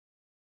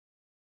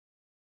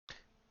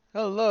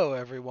Hello,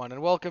 everyone,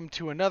 and welcome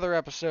to another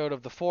episode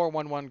of the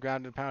 411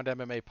 Ground and Pound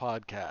MMA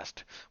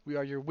podcast. We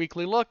are your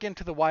weekly look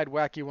into the wide,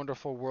 wacky,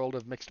 wonderful world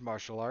of mixed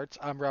martial arts.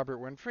 I'm Robert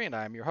Winfree, and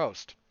I am your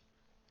host.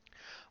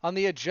 On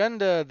the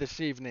agenda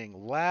this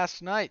evening,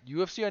 last night,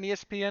 UFC on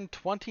ESPN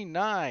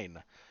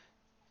 29,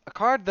 a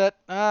card that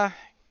kind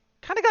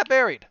of got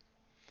buried.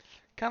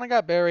 Kind of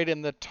got buried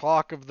in the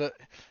talk of the.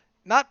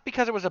 Not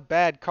because it was a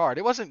bad card.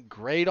 It wasn't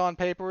great on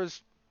paper. It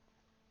was,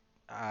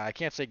 I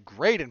can't say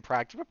great in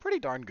practice, but pretty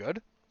darn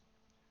good.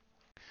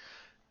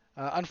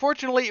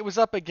 Unfortunately, it was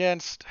up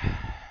against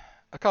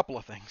a couple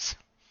of things.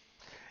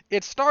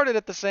 It started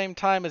at the same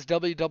time as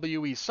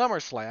WWE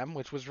SummerSlam,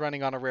 which was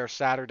running on a rare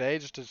Saturday,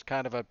 just as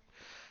kind of a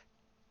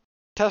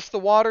test the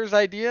waters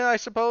idea, I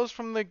suppose,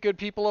 from the good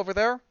people over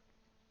there.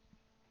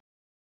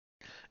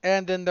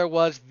 And then there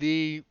was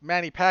the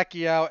Manny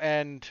Pacquiao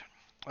and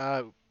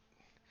uh,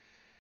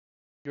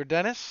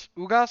 Jaynes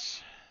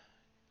Ugas.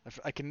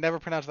 I can never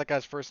pronounce that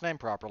guy's first name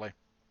properly.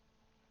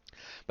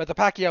 But the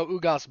Pacquiao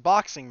Ugas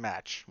boxing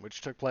match,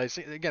 which took place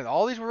again,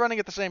 all these were running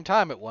at the same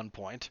time at one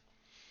point.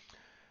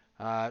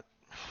 Uh,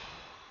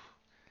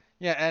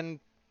 yeah, and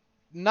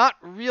not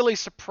really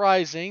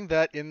surprising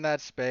that in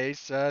that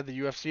space, the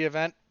UFC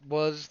event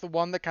was the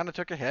one that kind of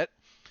took a hit.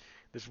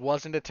 This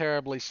wasn't a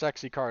terribly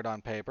sexy card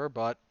on paper,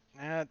 but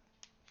eh,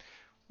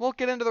 we'll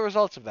get into the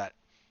results of that.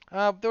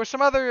 There were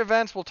some other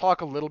events. We'll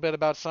talk a little bit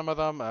about some of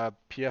them.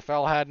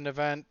 PFL had an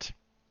event.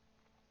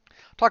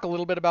 Talk a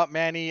little bit about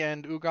Manny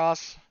and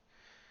Ugas.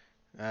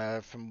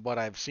 From what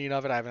I've seen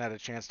of it, I haven't had a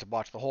chance to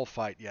watch the whole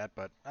fight yet,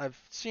 but I've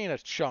seen a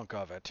chunk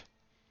of it.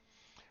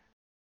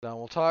 So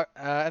we'll talk,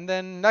 and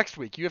then next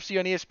week, UFC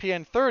on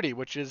ESPN 30,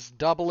 which is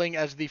doubling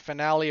as the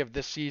finale of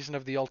this season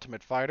of The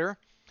Ultimate Fighter,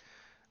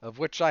 of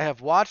which I have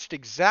watched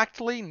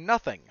exactly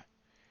nothing.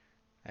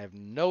 I have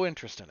no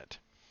interest in it.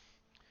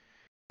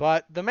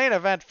 But the main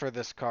event for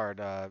this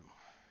card,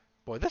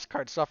 boy, this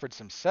card suffered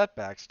some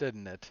setbacks,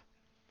 didn't it?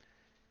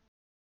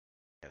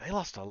 Yeah, they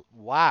lost a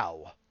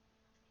wow.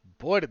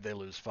 Boy, did they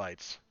lose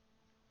fights.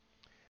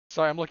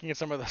 Sorry, I'm looking at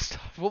some of the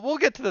stuff. We'll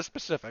get to the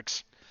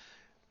specifics.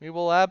 We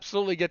will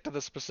absolutely get to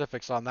the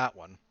specifics on that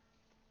one.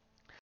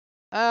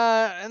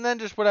 And then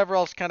just whatever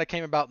else kind of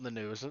came about in the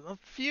news. A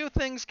few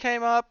things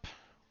came up.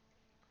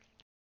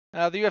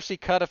 The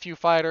UFC cut a few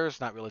fighters,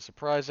 not really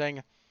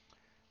surprising.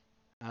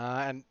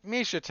 And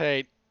Miesha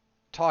Tate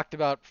talked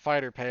about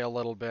fighter pay a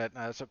little bit.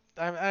 So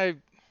I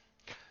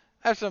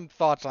have some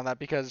thoughts on that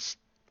because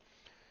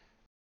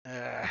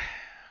uh,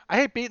 I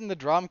hate beating the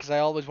drum because I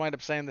always wind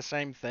up saying the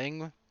same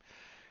thing.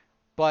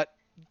 But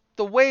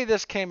the way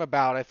this came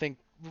about, I think,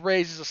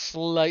 raises a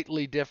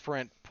slightly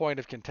different point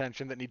of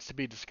contention that needs to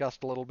be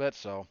discussed a little bit.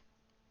 So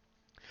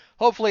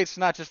hopefully it's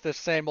not just this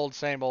same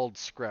old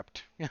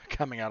script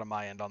coming out of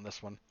my end on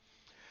this one.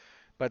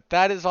 But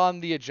that is on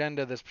the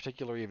agenda this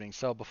particular evening.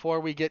 So before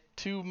we get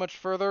too much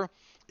further,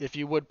 if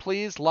you would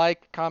please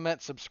like,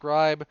 comment,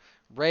 subscribe,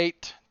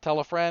 rate, tell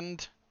a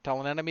friend, tell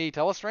an enemy,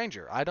 tell a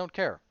stranger. I don't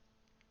care.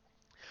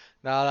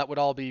 Now that would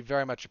all be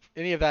very much,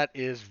 any of that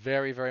is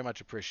very, very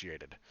much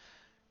appreciated.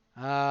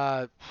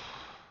 Uh,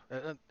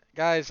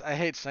 guys, I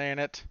hate saying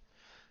it.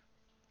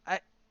 I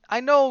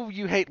I know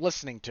you hate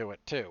listening to it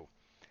too,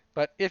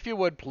 but if you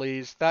would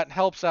please, that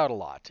helps out a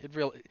lot. It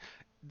really,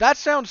 that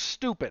sounds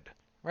stupid,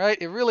 right?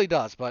 It really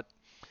does, but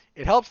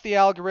it helps the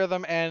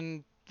algorithm,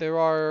 and there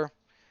are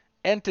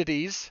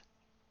entities,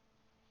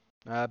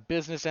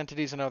 business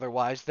entities and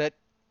otherwise, that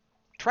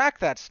track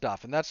that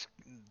stuff, and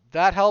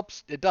that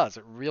helps. It does.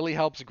 It really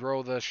helps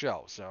grow the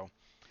show. So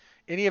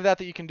any of that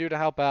you can do to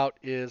help out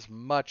is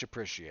much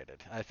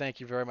appreciated. I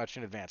thank you very much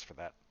in advance for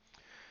that.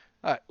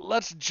 All right,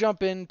 let's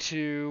jump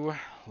into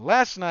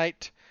last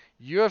night,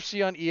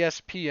 UFC on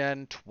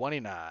ESPN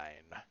 29.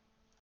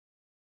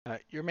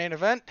 Your main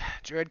event,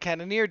 Jared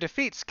Cannonier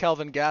defeats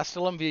Kelvin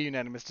Gastelum via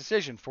unanimous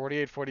decision,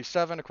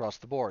 48-47 across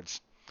the boards.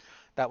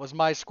 That was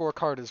my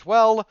scorecard as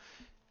well.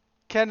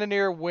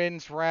 Cannonier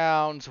wins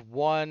rounds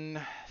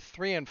 1,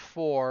 3, and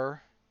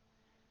 4.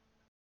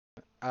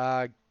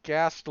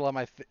 Gastelum,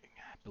 I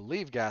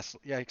believe Gastelum.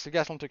 Yeah, so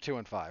Gastelum took 2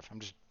 and 5.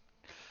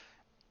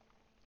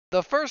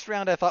 The first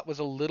round I thought was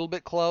a little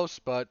bit close,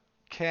 but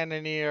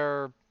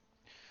Cannonier,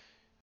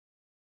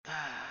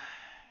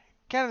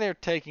 Cannonier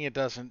taking it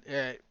doesn't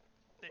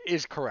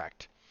is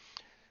correct.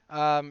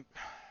 What do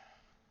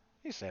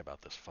you say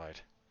about this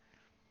fight?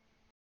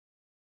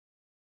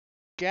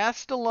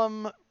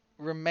 Gastelum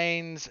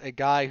remains a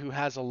guy who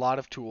has a lot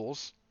of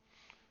tools,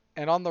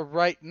 and on the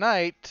right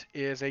night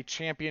is a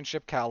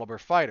championship caliber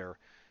fighter.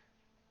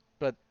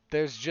 But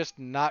there's just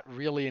not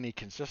really any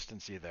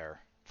consistency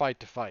there, fight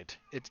to fight.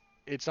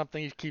 It's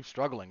something he keeps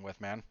struggling with,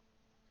 man.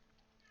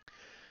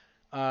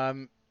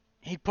 Um,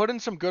 he put in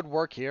some good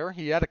work here.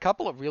 He had a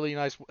couple of really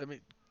nice. I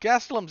mean,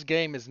 Gastelum's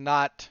game is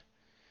not.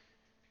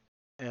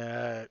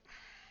 Uh,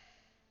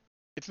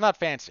 it's not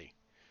fancy.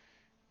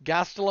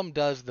 Gastelum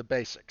does the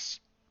basics,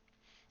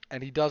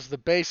 and he does the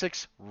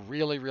basics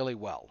really, really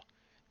well.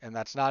 And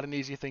that's not an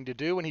easy thing to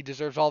do, and he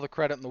deserves all the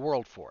credit in the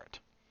world for it.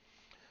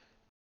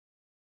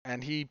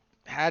 And he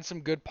had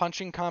some good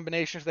punching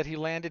combinations that he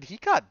landed. He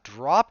got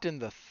dropped in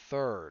the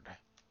third.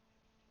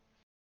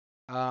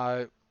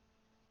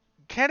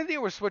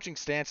 Cannonier was switching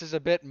stances a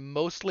bit,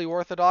 mostly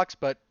orthodox,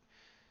 but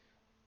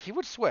he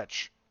would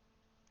switch.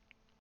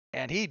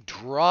 And he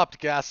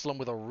dropped Gastelum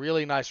with a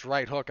really nice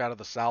right hook out of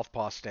the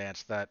southpaw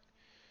stance that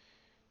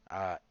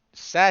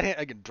sat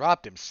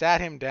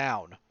him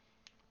down.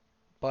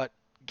 But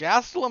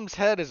Gastelum's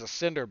head is a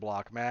cinder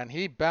block, man.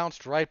 He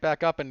bounced right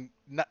back up and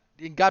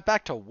got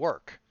back to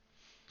work.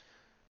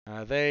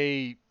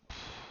 They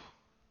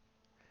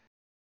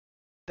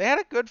had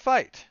a good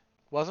fight.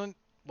 Wasn't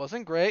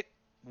great.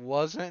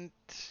 Wasn't,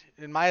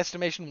 in my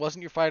estimation,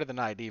 wasn't your fight of the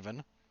night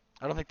even.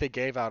 I don't think they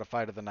gave out a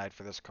fight of the night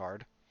for this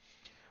card,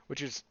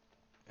 which is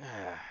an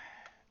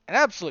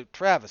absolute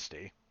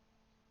travesty.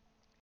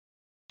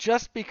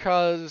 Just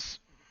because,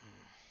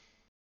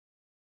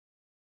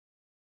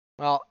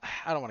 well,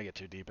 I don't want to get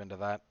too deep into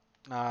that.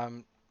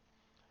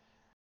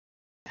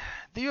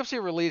 The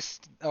UFC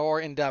released, or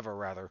Endeavor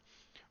rather,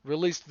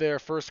 released their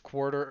first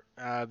quarter,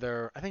 I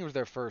think it was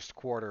their first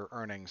quarter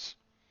earnings,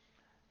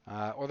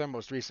 or their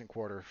most recent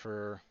quarter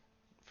for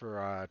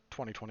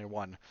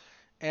 2021,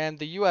 and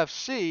the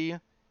UFC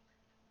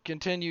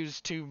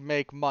continues to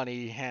make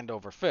money hand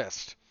over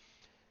fist.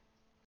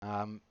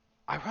 I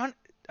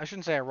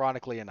shouldn't say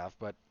ironically enough,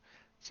 but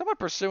somewhat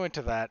pursuant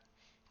to that,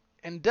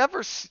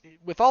 Endeavor,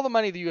 with all the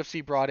money the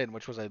UFC brought in,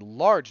 which was a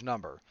large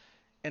number,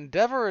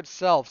 Endeavor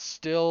itself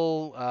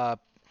still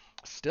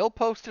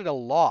posted a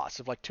loss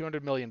of like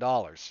 $200 million.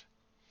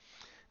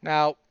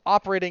 Now,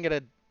 operating at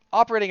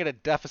a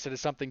deficit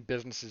is something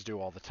businesses do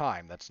all the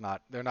time.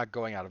 They're not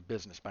going out of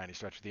business by any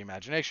stretch of the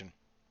imagination.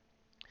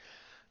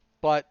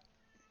 But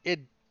it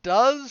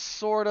does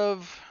sort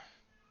of,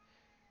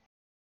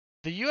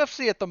 the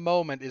UFC at the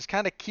moment is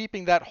kind of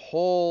keeping that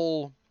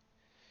whole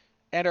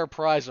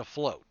enterprise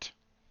afloat.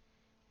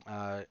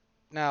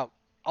 Now,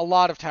 a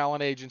lot of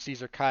talent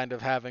agencies are kind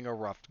of having a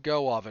rough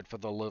go of it for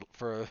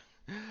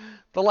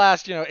the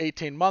last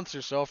 18 months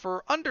or so,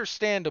 for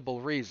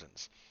understandable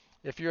reasons.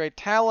 If you're a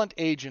talent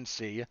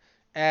agency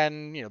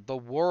and the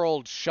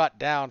world shut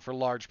down for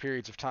large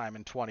periods of time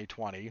in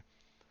 2020,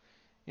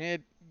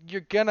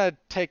 you're gonna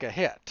take a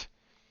hit.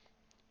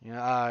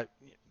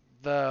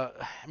 The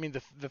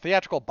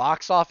theatrical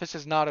box office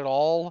is not at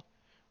all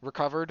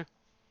recovered.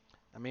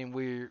 I mean,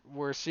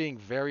 we're seeing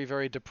very,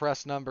 very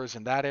depressed numbers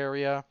in that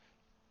area.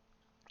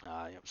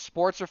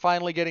 Sports are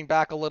finally getting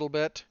back a little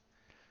bit.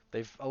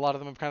 A lot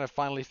of them have kind of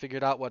finally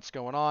figured out what's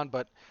going on,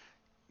 but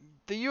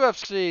the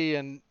UFC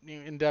and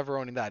Endeavor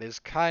owning that is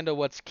kind of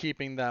what's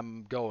keeping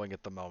them going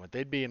at the moment.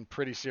 They'd be in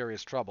pretty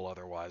serious trouble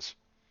otherwise.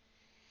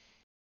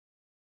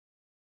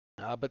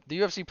 But the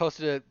UFC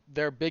posted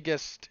their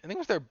biggest, I think it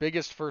was their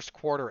biggest first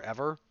quarter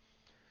ever,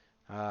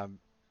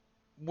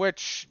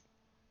 which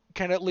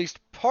can at least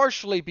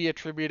partially be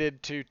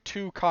attributed to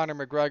two Conor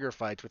McGregor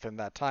fights within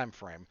that time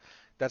frame.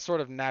 That's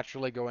sort of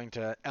naturally going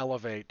to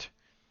elevate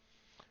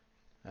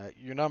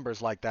your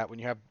numbers like that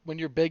when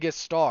your biggest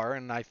star,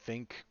 and I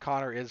think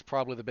Conor is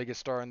probably the biggest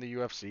star in the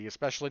UFC,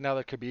 especially now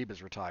that Khabib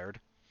is retired.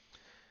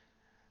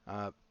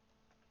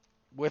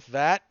 With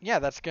that, yeah,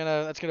 that's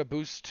gonna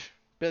boost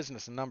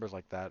business and numbers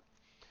like that.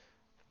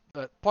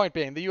 But point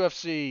being, the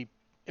UFC,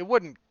 it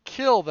wouldn't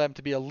kill them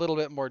to be a little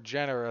bit more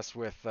generous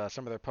with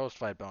some of their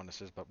post-fight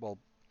bonuses, but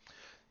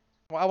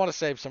I want to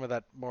save some of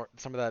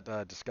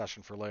that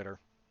discussion for later.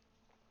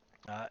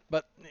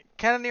 But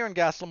Cannonier and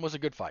Gastelum was a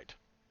good fight.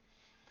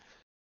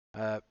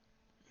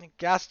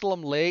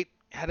 Gastelum late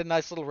had a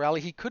nice little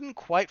rally. He couldn't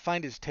quite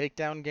find his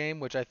takedown game,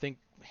 which I think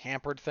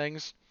hampered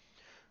things.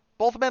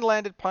 Both men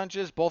landed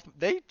punches.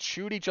 They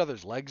chewed each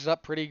other's legs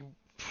up pretty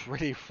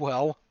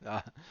well.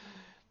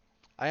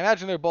 I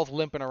imagine they're both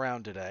limping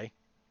around today.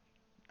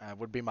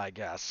 Would be my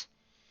guess.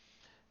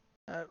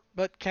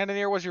 But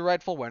Cannonier was your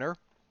rightful winner,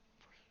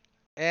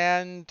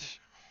 and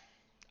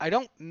I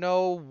don't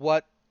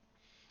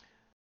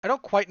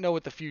quite know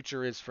what the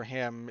future is for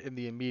him in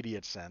the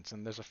immediate sense,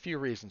 and there's a few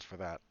reasons for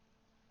that.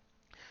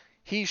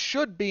 He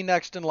should be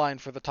next in line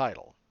for the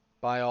title,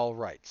 by all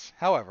rights.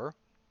 However,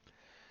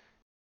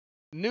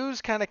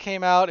 news kind of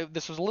came out.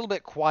 This was a little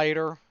bit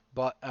quieter,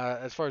 but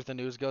as far as the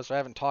news goes, so I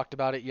haven't talked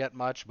about it yet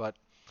much, but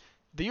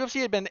the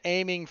UFC had been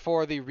aiming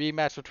for the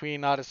rematch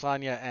between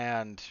Adesanya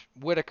and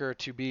Whittaker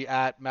to be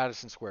at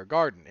Madison Square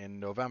Garden in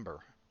November.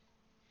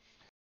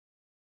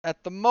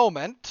 At the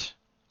moment,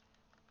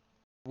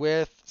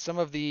 with some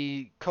of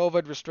the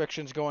COVID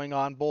restrictions going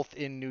on both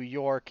in New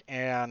York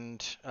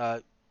and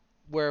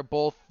where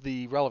both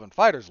the relevant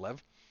fighters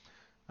live,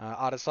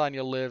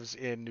 Adesanya lives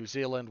in New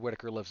Zealand,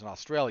 Whittaker lives in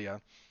Australia.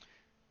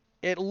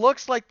 It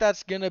looks like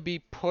that's going to be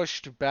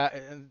pushed back.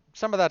 And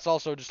some of that's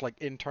also just like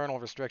internal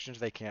restrictions.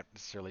 They can't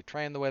necessarily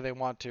train the way they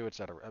want to,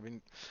 etc. I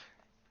mean,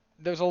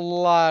 there's a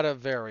lot of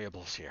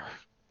variables here.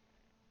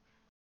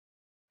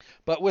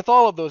 But with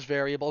all of those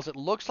variables, it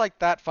looks like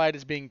that fight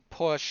is being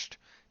pushed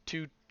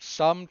to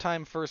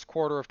sometime first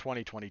quarter of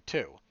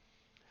 2022.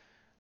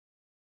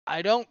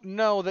 I don't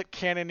know that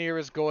Cannonier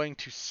is going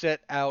to sit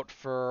out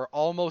for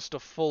almost a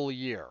full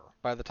year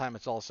by the time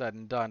it's all said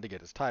and done to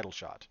get his title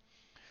shot.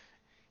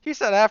 He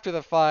said after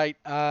the fight,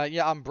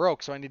 yeah, I'm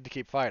broke, so I need to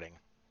keep fighting.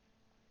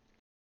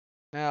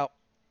 Now,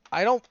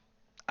 I don't.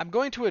 I'm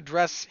going to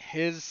address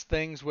his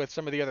things with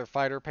some of the other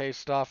fighter pay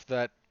stuff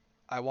that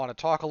I want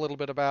to talk a little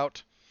bit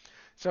about.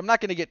 So I'm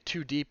not going to get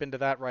too deep into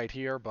that right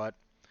here, but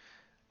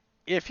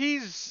if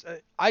he's.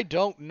 I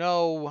don't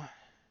know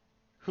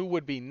who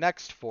would be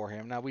next for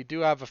him. Now, we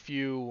do have a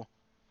few.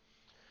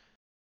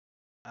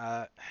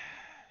 I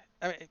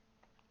mean,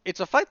 it's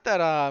a fight that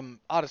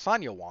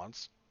Adesanya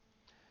wants.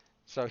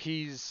 So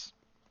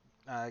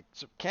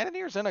so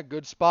Cannonier's in a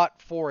good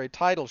spot for a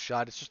title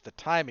shot. It's just the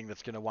timing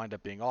that's going to wind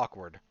up being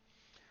awkward.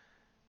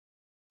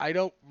 I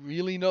don't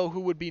really know who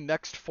would be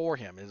next for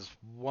him is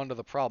one of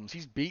the problems.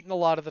 He's beaten a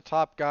lot of the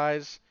top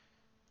guys.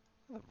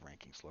 What do the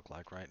rankings look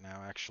like right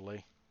now,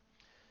 actually?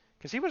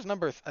 Because he was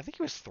I think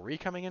he was 3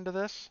 coming into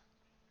this.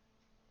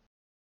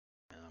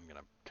 And I'm going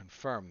to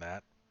confirm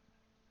that.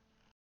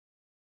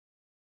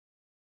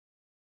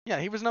 Yeah,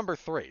 he was number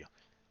 3.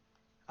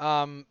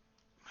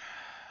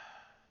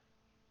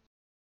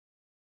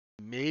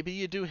 Maybe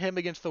you do him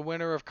against the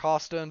winner of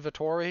Costa and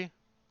Vittori,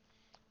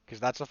 because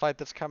that's a fight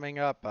that's coming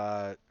up.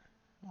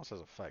 Who else has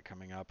a fight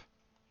coming up?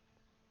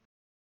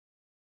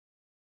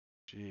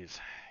 Jeez,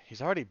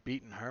 he's already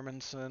beaten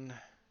Hermanson.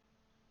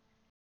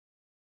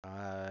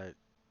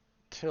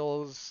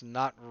 Till's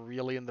not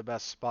really in the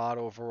best spot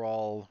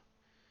overall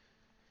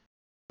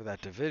for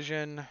that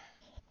division.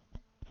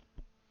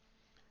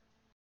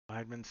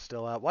 Weidman's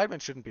still out. Weidman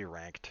shouldn't be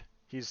ranked.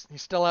 He's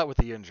still out with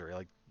the injury.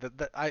 Like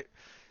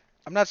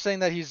I'm not saying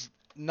that he's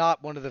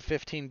not one of the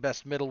 15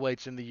 best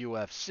middleweights in the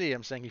UFC.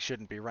 I'm saying he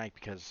shouldn't be ranked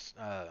because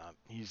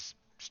he's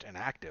just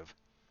inactive.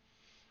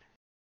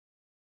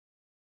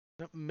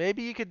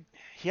 Maybe you could.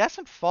 He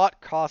hasn't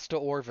fought Costa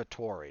or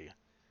Vittori,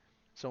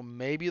 so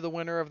maybe the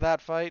winner of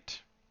that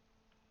fight.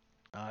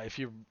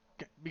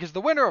 Because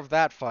the winner of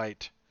that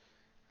fight.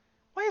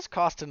 Why is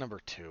Costa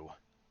number 2?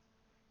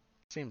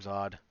 Seems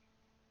odd.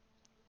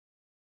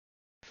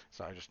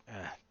 So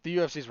the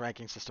UFC's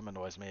ranking system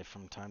annoys me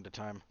from time to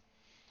time.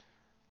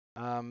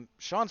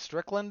 Sean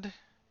Strickland.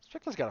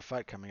 Strickland's got a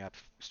fight coming up.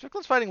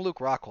 Strickland's fighting Luke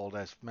Rockhold,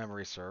 as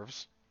memory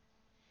serves.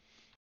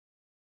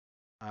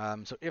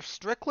 So if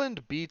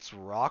Strickland beats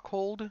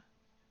Rockhold,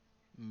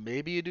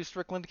 maybe you do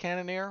Strickland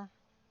Cannonier.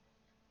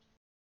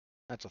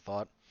 That's a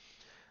thought.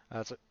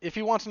 So if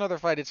he wants another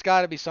fight, it's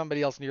got to be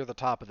somebody else near the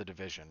top of the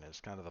division, is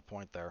kind of the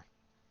point there.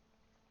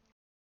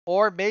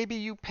 Or maybe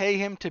you pay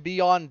him to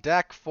be on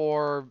deck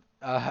for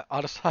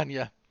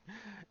Adesanya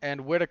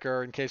and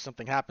Whitaker in case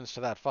something happens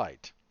to that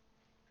fight.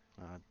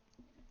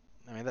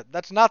 I mean,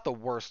 that's not the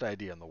worst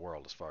idea in the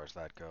world as far as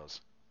that goes.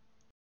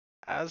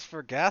 As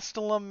for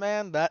Gastelum,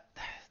 man,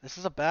 this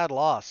is a bad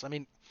loss. I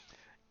mean,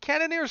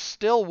 Cannonier's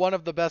still one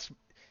of the best.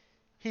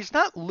 He's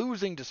not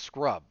losing to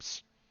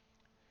scrubs.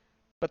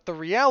 But the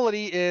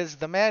reality is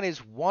the man is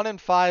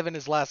 1-5 in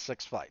his last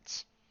 6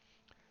 fights.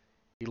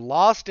 He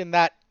lost in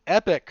that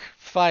epic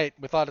fight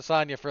with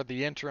Adesanya for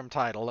the interim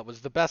title. It was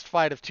the best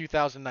fight of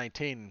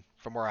 2019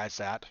 from where I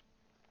sat.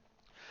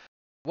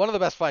 One of the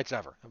best fights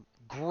ever.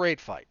 Great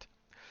fight.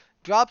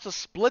 Drops a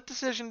split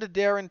decision to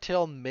Darren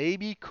Till.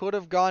 Maybe could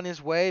have gone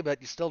his way, but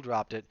he still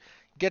dropped it.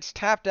 Gets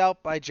tapped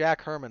out by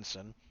Jack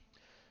Hermanson.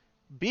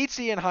 Beats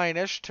Ian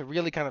Heinisch to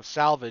really kind of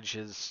salvage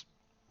his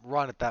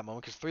run at that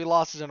moment, because 3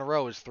 losses in a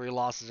row is 3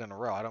 losses in a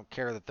row. I don't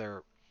care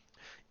that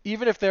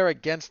even if they're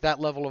against that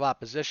level of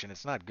opposition,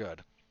 it's not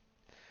good.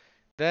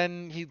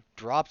 Then he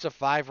drops a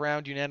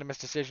 5-round unanimous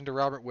decision to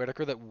Robert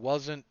Whitaker that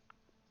wasn't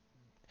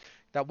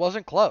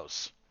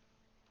close.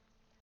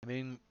 I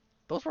mean,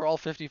 those were all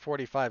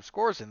 50-45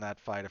 scores in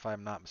that fight, if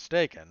I'm not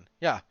mistaken.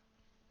 Yeah.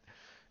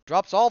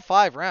 Drops all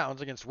 5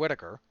 rounds against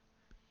Whitaker.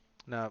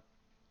 Now,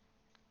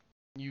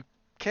 you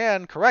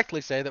can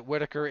correctly say that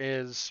Whitaker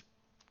is,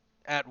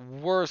 at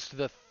worst,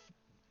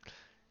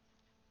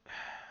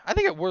 I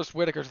think at worst,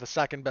 Whitaker's the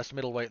second best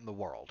middleweight in the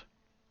world.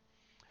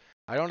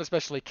 I don't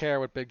especially care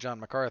what Big John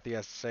McCarthy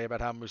has to say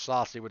about how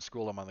Mousasi would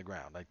school him on the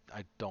ground.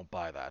 I don't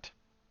buy that.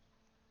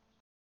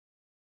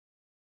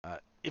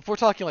 If we're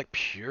talking like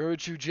pure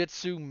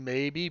jiu-jitsu,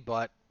 maybe,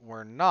 but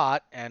we're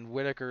not, and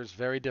Whitaker's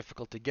very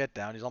difficult to get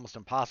down. He's almost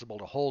impossible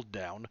to hold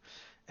down,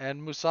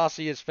 and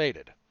Mousasi is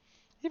faded.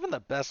 Even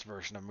the best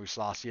version of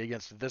Mousasi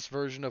against this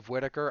version of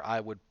Whitaker, I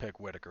would pick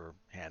Whitaker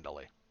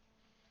handily.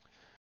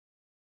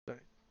 The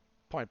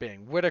point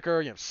being,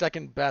 Whitaker,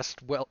 second best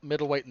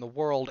middleweight in the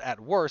world at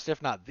worst,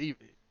 if not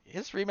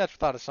his rematch with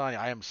Adesanya,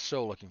 I am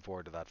so looking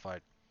forward to that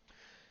fight.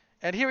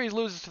 And here he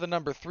loses to the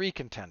number 3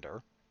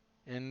 contender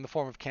in the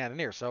form of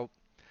Cannonier. So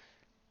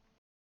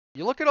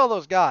you look at all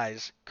those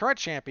guys, current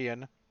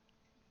champion,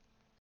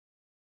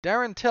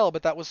 Darren Till,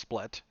 but that was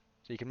split,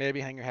 so you can maybe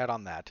hang your hat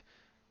on that.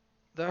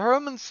 The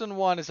Hermanson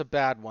one is a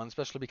bad one,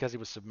 especially because he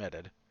was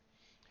submitted.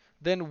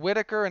 Then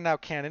Whitaker and now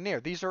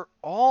Cannonier. These are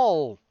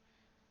all...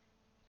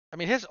 I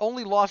mean, his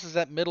only losses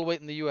at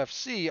middleweight in the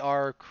UFC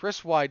are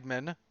Chris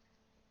Weidman,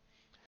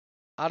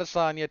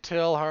 Adesanya,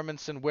 Till,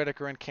 Hermanson,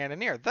 Whitaker, and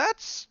Cannonier. That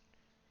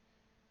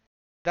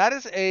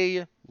is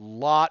a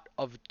lot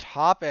of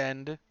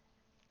top-end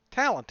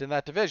talent in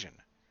that division.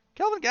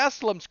 Kelvin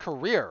Gastelum's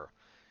career.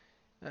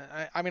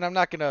 I mean, I'm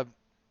not gonna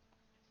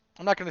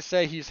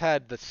say he's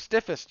had the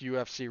stiffest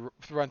UFC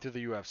run through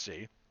the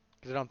UFC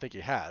because I don't think he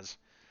has.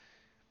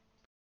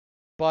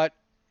 But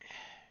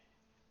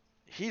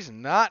he's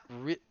not.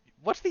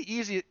 What's the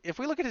easy? If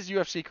we look at his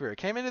UFC career,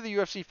 came into the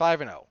UFC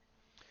 5-0,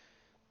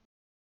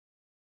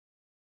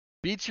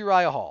 beats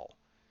Uriah Hall,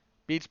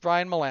 beats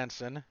Brian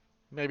Melanson,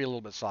 maybe a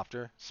little bit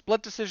softer,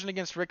 split decision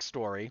against Rick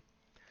Story,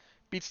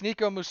 beats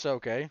Nico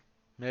Musoke,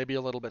 maybe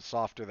a little bit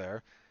softer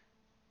there,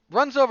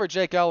 runs over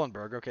Jake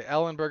Ellenberger. Okay,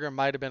 Ellenberger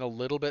might have been a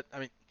little bit. I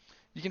mean,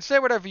 you can say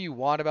whatever you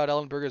want about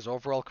Ellenberger's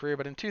overall career,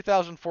 but in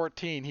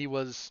 2014 he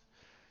was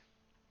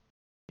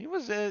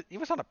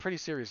on a pretty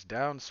serious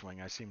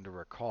downswing, I seem to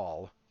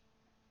recall.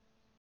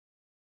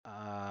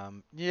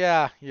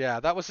 Yeah,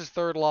 that was his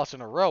third loss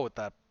in a row at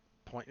that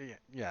point.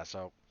 Yeah,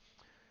 so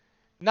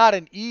not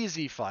an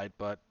easy fight,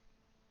 but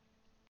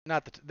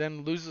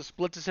then loses a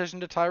split decision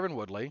to Tyron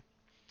Woodley.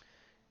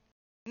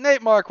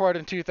 Nate Marquardt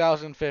in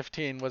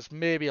 2015 was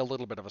maybe a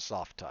little bit of a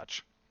soft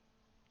touch.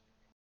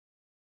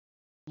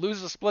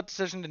 Loses a split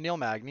decision to Neil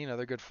Magny,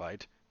 another good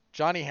fight.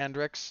 Johnny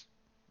Hendricks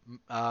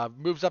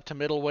moves up to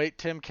middleweight.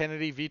 Tim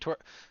Kennedy,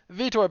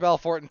 Vitor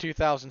Belfort in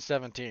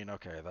 2017.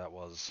 Okay, that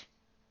was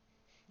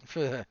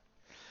that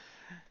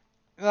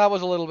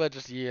was a little bit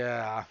just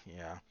yeah.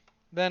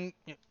 Then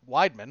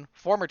Weidman,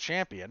 former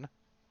champion,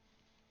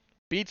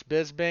 beats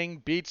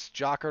Bisping, beats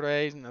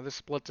Jacare, another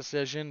split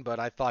decision, but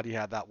I thought he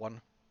had that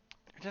one.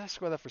 Did I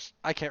score that for?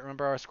 I can't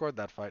remember how I scored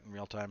that fight in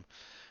real time.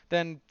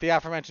 Then the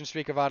aforementioned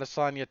streak of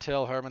Adesanya,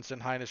 Till, Hermanson,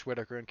 Heinisch,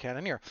 Whitaker, and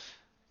Cannonier.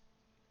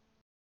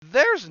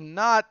 There's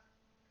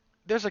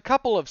a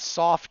couple of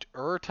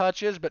soft-er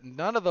touches, but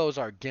none of those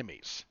are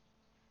gimmies.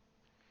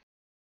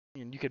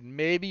 And you could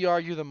maybe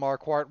argue the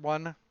Marquardt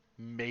one,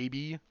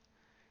 maybe,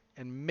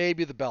 and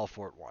maybe the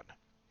Belfort one.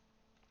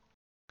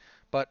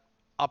 But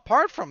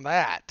apart from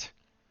that,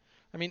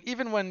 I mean,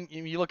 even when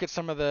you look at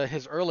some of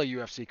his early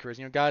UFC careers,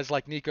 guys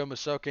like Nico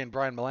Musoke and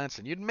Brian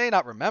Melanson, you may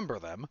not remember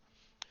them,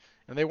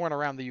 and they weren't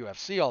around the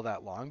UFC all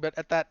that long, but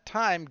at that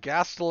time,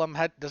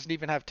 Gastelum doesn't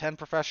even have 10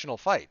 professional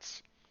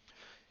fights.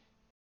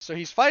 So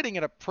he's fighting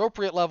an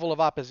appropriate level of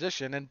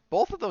opposition, and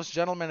both of those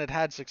gentlemen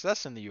had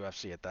success in the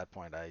UFC at that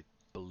point, I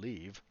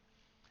believe.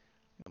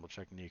 Double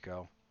check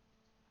Nico.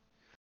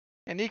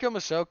 And Nico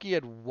Musoke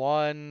had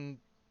won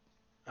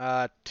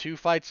 2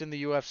 fights in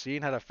the UFC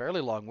and had a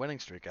fairly long winning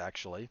streak,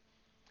 actually.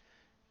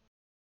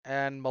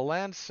 And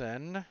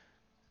Melanson,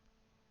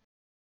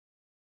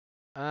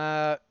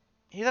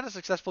 he had a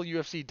successful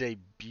UFC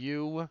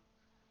debut,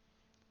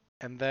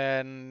 and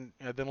then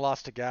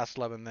lost to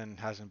Gastelum, and then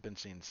hasn't been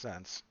seen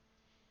since.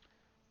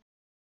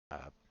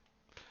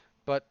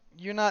 But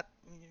he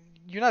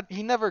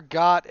never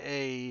got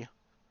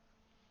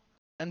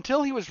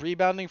until he was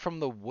rebounding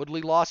from the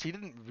Woodley loss, he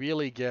didn't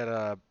really get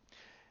a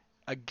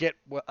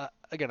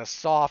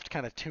soft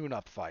kind of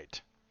tune-up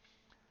fight.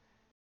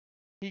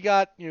 He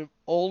got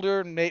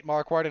older Nate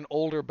Marquardt and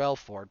older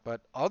Belfort, but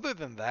other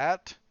than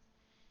that,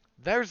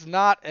 there's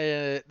not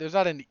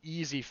an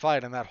easy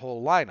fight in that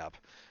whole lineup.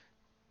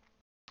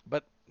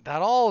 But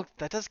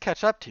that does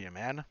catch up to you,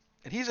 man.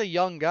 And he's a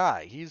young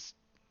guy. He's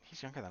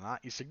younger than I.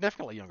 He's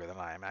significantly younger than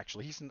I am,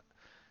 actually.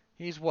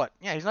 He's what?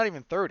 Yeah, he's not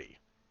even 30.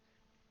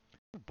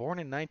 Born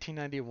in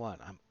 1991.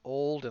 I'm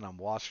old and I'm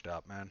washed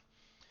up, man.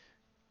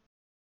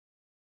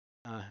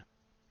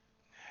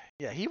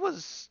 Yeah,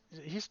 he's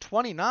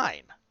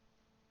 29.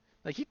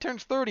 Like, he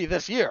turns 30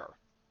 this year.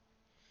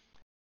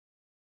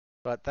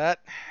 But that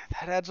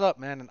adds up,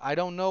 man, and I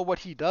don't know what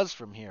he does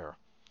from here.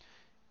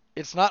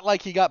 It's not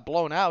like he got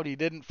blown out. He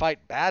didn't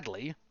fight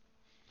badly.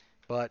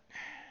 But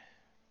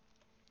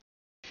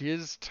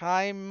his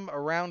time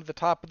around the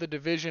top of the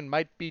division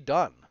might be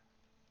done.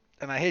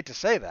 And I hate to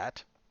say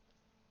that.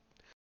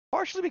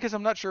 Partially because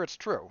I'm not sure it's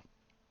true.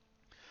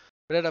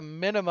 But at a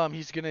minimum,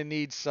 he's gonna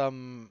need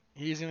some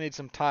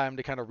time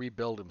to kind of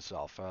rebuild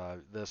himself.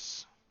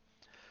 This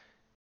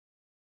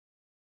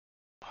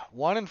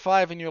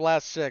 1-5 in your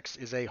last 6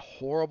 is a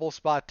horrible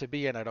spot to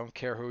be in. I don't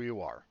care who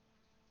you are.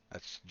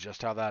 That's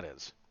just how that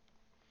is.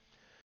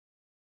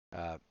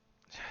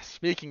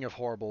 Speaking of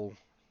horrible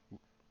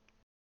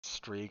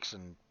streaks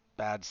and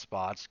bad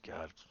spots,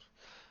 God.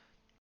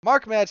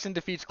 Mark Madsen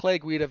defeats Clay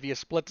Guida via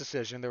split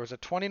decision. There was a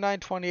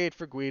 29-28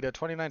 for Guida,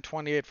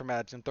 29-28 for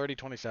Madsen,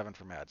 30-27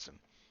 for Madsen.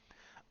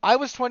 I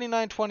was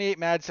 29-28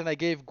 Madsen. I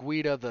gave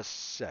Guida the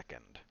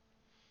second.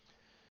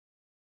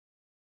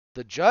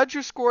 The judge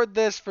who scored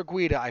this for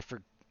Guida,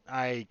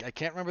 I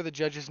can't remember the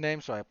judge's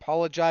name, so I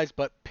apologize,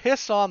 but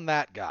piss on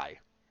that guy.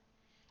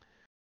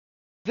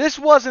 This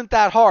wasn't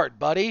that hard,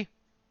 buddy.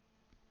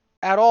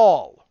 At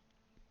all.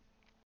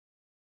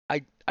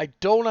 I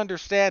don't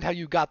understand how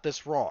you got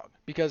this wrong.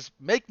 Because,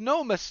 make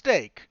no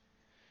mistake,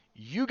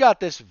 you got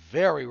this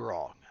very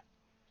wrong.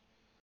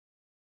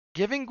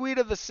 Giving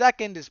Guida the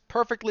second is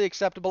perfectly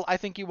acceptable. I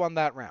think you won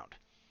that round.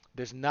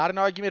 There's not an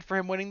argument for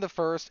him winning the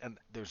first, and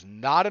there's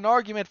not an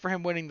argument for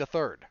him winning the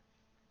third.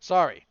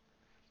 Sorry.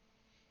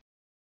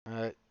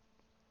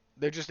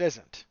 There just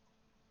isn't.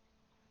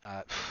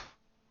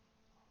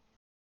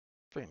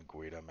 Freaking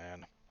Guida,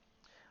 man.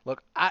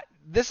 Look,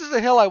 this is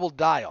a hill I will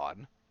die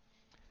on.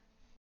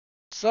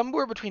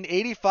 Somewhere between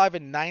 85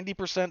 and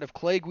 90% of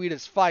Clay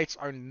Guida's fights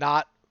are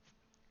not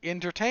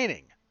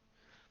entertaining.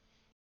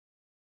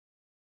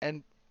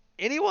 And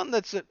anyone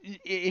that's...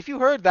 if you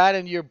heard that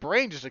and your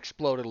brain just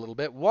exploded a little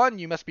bit, one,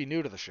 you must be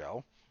new to the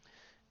show.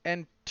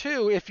 And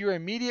two, if your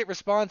immediate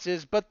response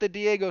is, but the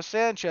Diego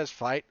Sanchez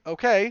fight,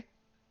 okay,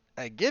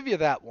 I give you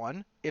that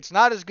one. It's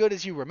not as good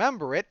as you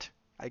remember it.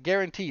 I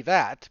guarantee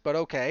that, but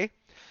okay.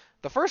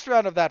 The first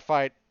round of that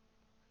fight,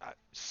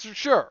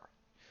 sure.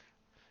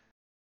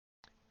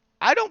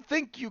 I don't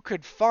think you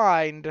could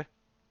find...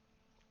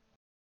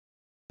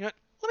 You know,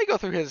 let me go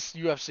through his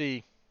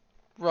UFC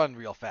run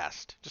real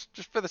fast,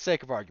 just for the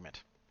sake of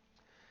argument.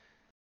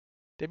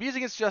 Debuts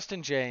against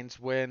Justin Jaynes,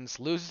 wins,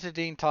 loses to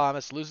Dean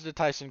Thomas, loses to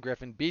Tyson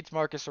Griffin, beats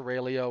Marcus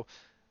Aurelio.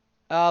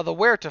 The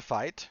Huerta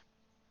fight,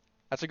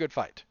 that's a good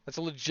fight. That's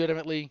a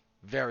legitimately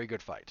very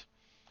good fight.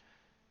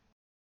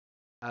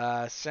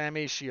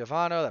 Sammy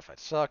Schiavone, that fight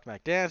sucked.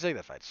 Mac Danzig,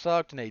 that fight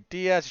sucked. Nate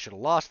Diaz, he should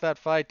have lost that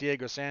fight.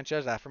 Diego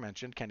Sanchez,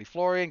 aforementioned. Kenny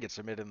Florian gets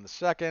submitted in the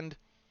second.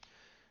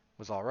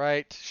 Was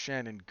alright.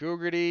 Shannon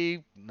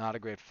Gugarty, not a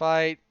great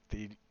fight.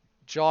 The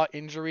jaw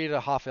injury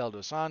to Rafael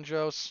dos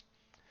Anjos.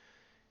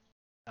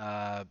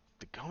 The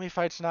Gomi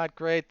fight's not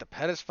great. The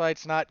Pettis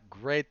fight's not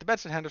great. The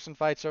Benson Henderson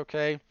fight's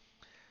okay.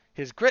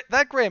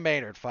 That Gray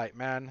Maynard fight,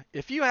 man.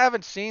 If you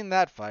haven't seen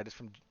that fight,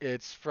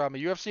 it's from a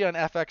UFC on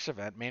FX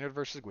event, Maynard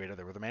versus Guida.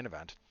 They were the main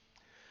event.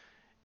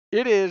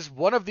 It is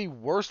one of the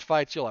worst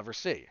fights you'll ever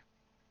see.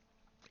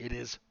 It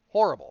is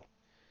horrible.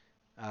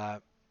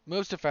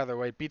 Moves to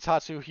featherweight, beats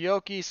Hatsu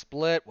Hioki,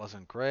 split,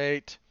 wasn't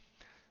great.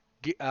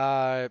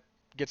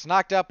 Gets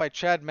knocked out by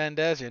Chad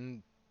Mendez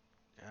in...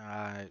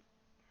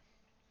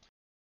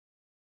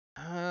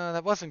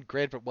 that wasn't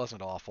great, but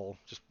wasn't awful.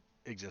 Just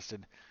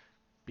existed.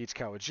 Beats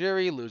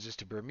Kawajiri, loses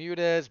to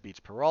Bermudez,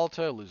 beats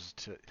Peralta, loses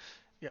to...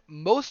 Yeah,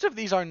 most of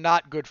these are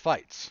not good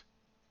fights.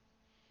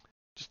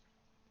 Just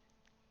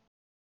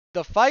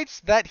the fights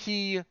that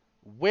he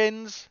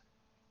wins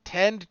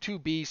tend to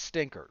be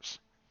stinkers.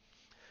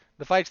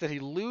 The fights that he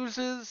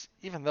loses,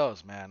 even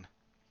those, man.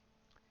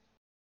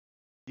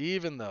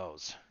 Even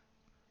those.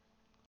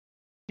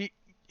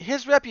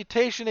 His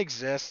reputation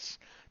exists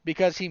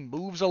because he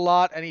moves a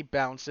lot and he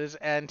bounces,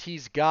 and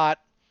he's got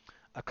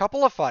a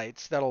couple of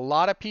fights that a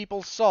lot of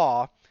people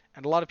saw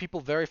and a lot of people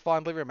very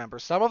fondly remember,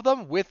 some of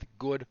them with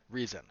good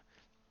reason.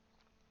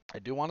 I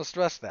do want to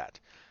stress that.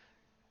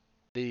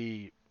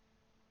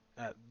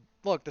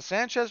 Look, the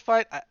Sanchez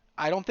fight,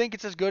 I don't think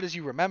it's as good as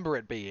you remember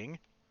it being,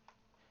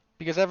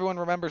 because everyone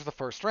remembers the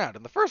first round,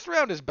 and the first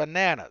round is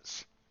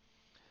bananas.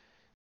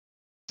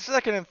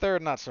 Second and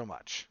third, not so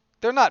much.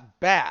 They're not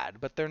bad,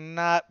 but they're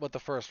not what the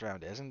first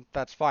round is, and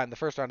that's fine. The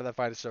first round of that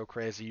fight is so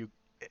crazy,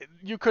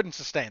 you couldn't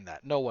sustain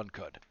that. No one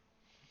could.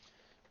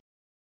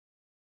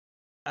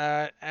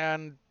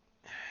 And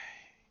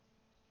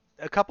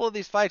a couple of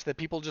these fights that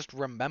people just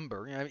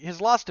remember. You know, his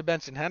loss to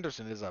Benson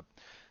Henderson is a...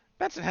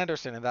 Benson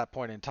Henderson at that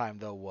point in time,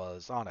 though,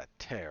 was on a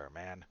tear,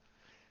 man.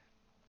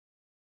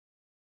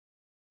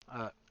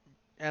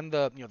 And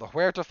the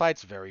Huerta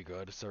fight's very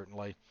good,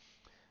 certainly.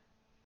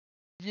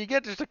 You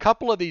get just a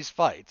couple of these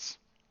fights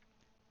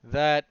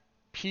that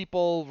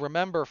people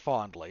remember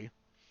fondly,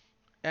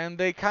 and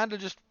they kind of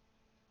just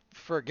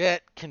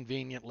forget,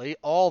 conveniently,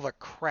 all the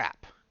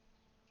crap.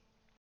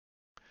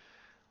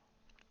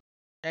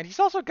 And he's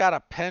also got a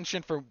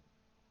penchant for...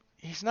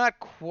 He's not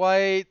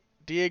quite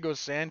Diego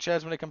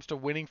Sanchez when it comes to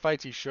winning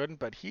fights he shouldn't,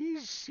 but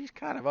he's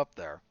kind of up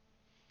there.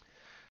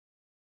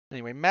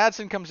 Anyway,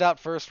 Madsen comes out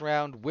first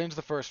round, wins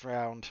the first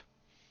round.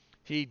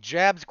 He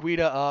jabs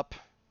Guida up.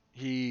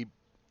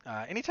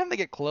 Anytime they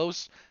get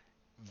close,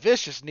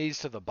 vicious knees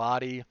to the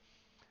body.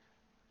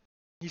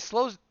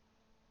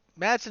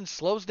 Madsen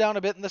slows down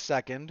a bit in the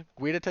second.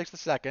 Guida takes the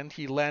second.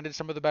 He landed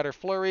some of the better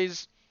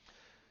flurries.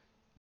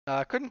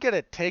 Couldn't get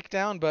a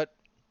takedown, but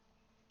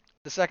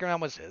the second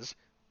round was his,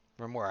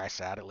 from where I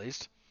sat at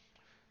least.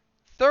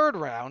 Third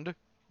round,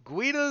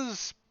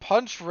 Guida's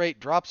punch rate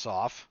drops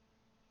off.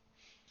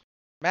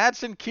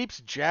 Madsen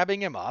keeps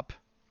jabbing him up.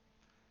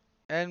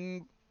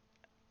 And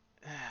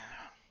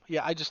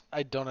yeah,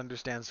 I don't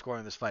understand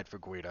scoring this fight for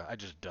Guida. I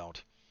just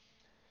don't.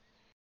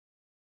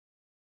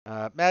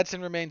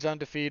 Madsen remains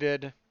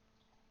undefeated.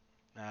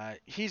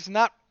 He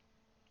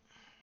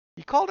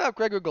called out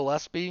Gregor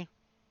Gillespie.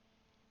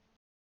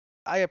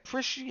 I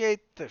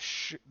appreciate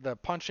the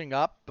punching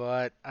up,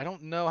 but I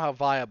don't know how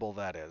viable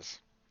that is.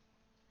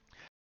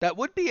 That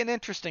would be an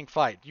interesting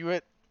fight.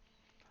 You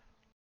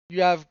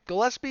have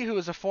Gillespie, who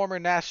is a former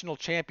national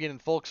champion in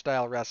folk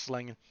style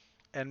wrestling,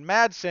 and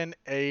Madsen,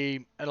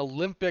 an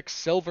Olympic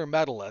silver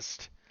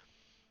medalist,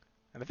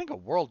 and I think a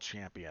world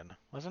champion,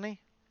 wasn't he?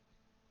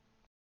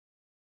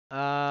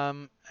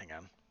 Hang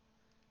on.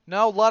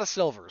 No, a lot of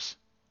silvers.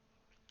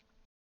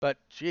 But,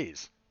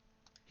 geez.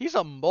 He's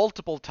a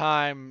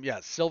multiple-time,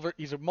 silver.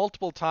 He's a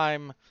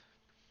multiple-time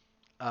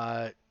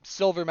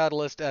silver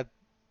medalist at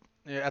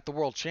the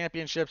World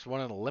Championships. Won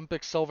an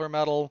Olympic silver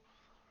medal.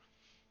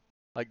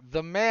 Like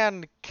the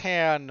man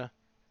can,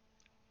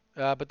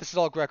 but this is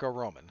all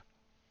Greco-Roman.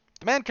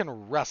 The man can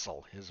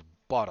wrestle his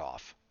butt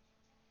off.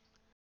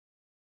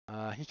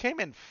 He came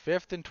in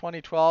 5th in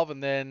 2012,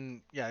 and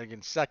then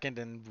again 2nd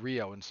in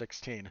Rio in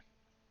 16.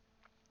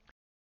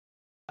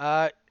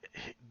 Uh,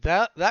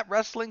 that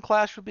wrestling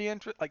clash would be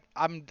interesting. Like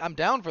I'm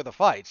down for the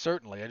fight,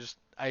 certainly.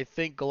 I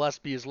think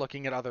Gillespie is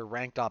looking at other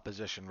ranked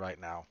opposition right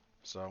now.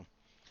 So,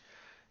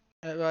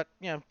 but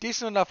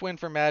decent enough win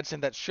for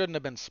Madsen that shouldn't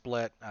have been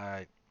split.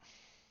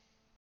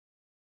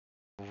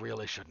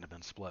 Really shouldn't have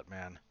been split,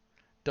 man.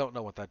 Don't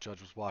know what that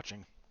judge was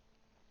watching.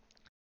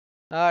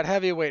 At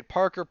heavyweight,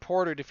 Parker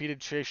Porter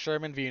defeated Chase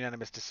Sherman via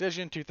unanimous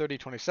decision,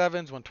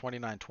 230-27s,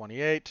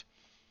 129-28.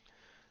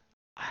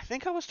 I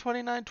think I was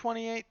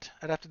 29-28.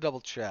 I'd have to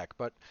double check,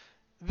 but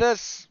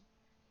this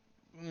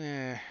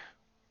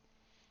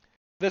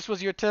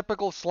was your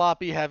typical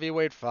sloppy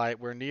heavyweight fight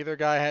where neither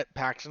guy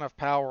packs enough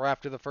power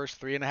after the first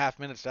 3.5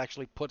 minutes to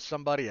actually put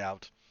somebody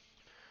out.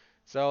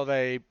 So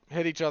they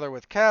hit each other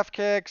with calf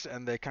kicks,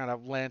 and they kind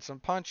of land some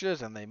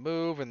punches, and they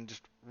move, and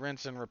just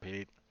rinse and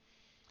repeat.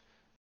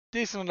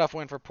 Decent enough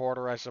win for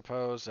Porter, I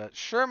suppose.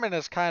 Sherman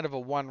is kind of a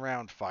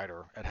one-round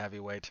fighter at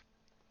heavyweight.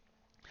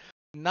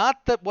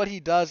 Not that what he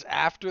does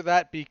after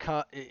that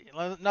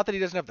not that he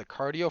doesn't have the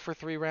cardio for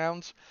 3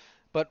 rounds,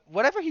 but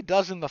whatever he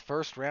does in the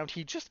first round,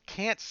 he just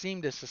can't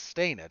seem to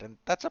sustain it, and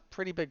that's a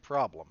pretty big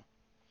problem.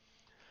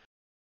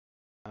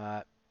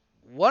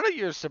 One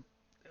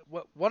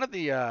of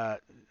the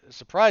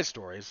surprise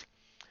stories,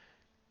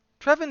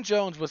 Trevin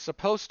Jones was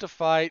supposed to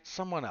fight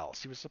someone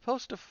else. He was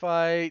supposed to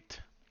fight...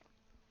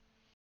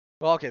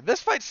 Well, okay,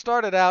 this fight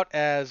started out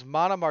as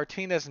Mana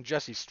Martinez and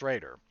Jesse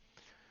Strader.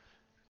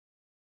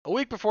 A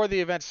week before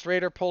the event,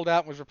 Strader pulled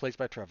out and was replaced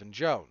by Trevin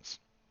Jones.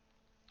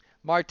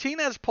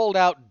 Martinez pulled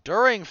out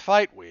during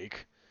fight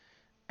week,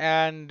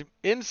 and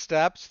in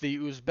steps the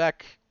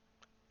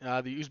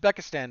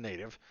Uzbekistan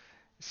native,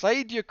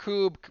 Said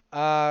Yakub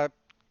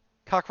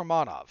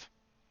Kakramanov.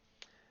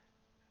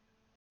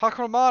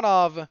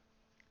 Kakramanov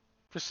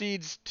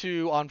proceeds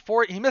to,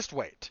 he missed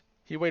weight.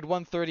 He weighed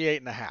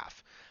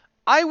 138.5.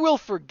 I will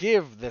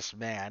forgive this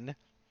man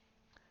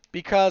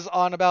because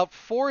on about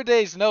 4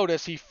 days'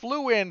 notice, he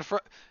flew in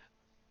for.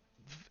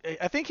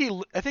 I think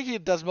he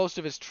does most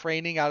of his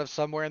training out of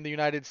somewhere in the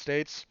United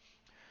States,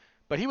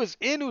 but he was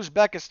in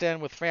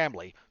Uzbekistan with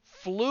family.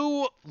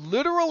 Flew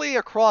literally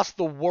across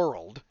the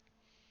world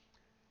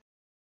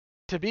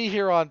to be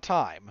here on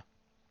time,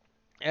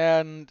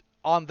 and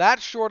on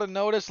that short a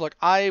notice, look,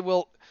 I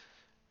will.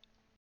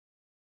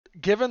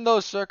 Given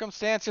those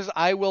circumstances,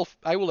 I will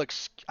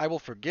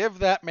forgive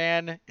that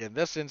man in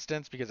this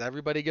instance because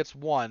everybody gets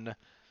one,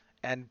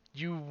 and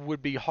you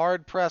would be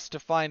hard pressed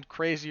to find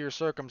crazier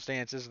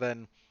circumstances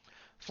than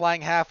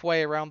flying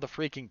halfway around the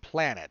freaking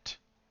planet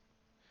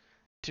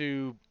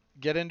to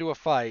get into a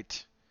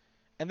fight,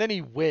 and then he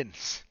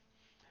wins.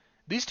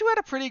 These two had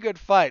a pretty good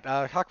fight.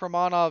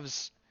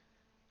 Kakramanov's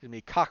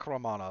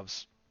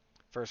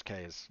first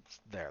K is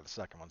there. The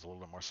second one's a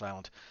little bit more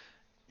silent.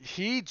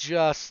 He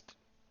just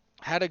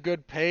had a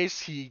good pace.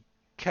 He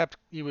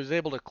was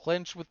able to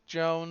clinch with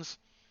Jones.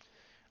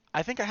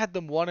 I think I had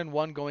them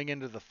 1-1 going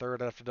into the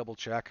third. I have to double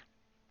check.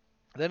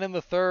 Then in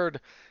the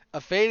third,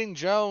 a fading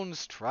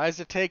Jones tries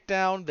to take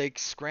down. They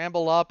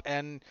scramble up,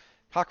 and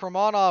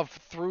Kakramanov,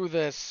 through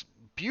this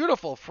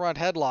beautiful front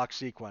headlock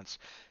sequence,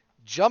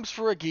 jumps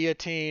for a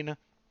guillotine.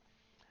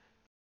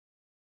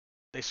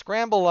 They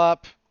scramble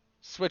up,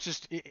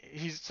 switches.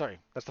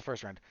 That's the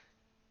first round.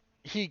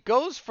 He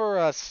goes for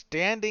a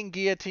standing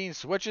guillotine,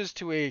 switches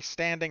to a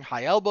standing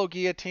high elbow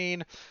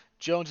guillotine.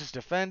 Jones is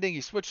defending. He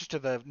switches to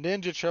the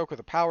ninja choke or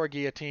the power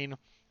guillotine.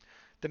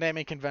 The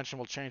naming convention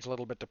will change a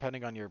little bit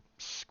depending on your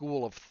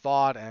school of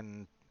thought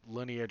and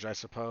lineage, I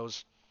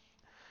suppose.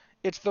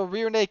 It's the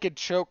rear naked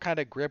choke kind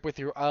of grip with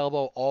your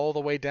elbow all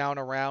the way down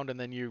around, and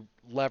then you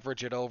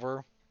leverage it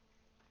over.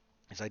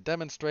 As I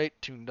demonstrate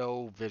to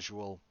no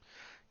visual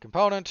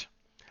component.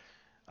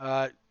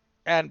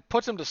 And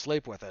puts him to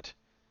sleep with it.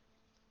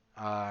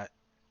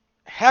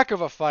 Heck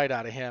of a fight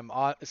out of him,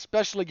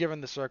 especially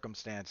given the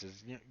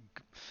circumstances.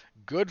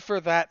 Good for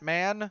that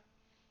man.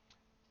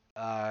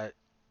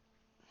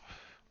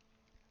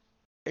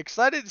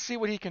 Excited to see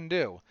what he can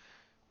do.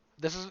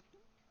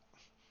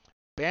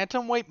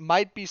 Bantamweight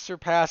might be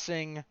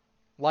surpassing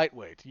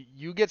lightweight.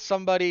 You get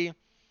somebody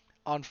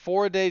on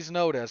 4 days'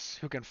 notice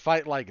who can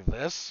fight like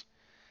this.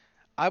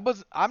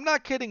 I'm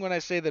not kidding when I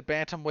say that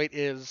bantamweight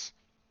is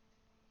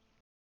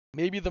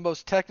maybe the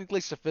most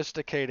technically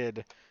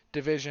sophisticated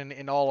division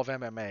in all of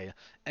MMA,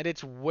 and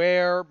it's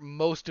where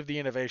most of the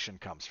innovation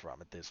comes from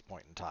at this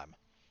point in time.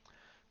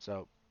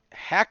 So,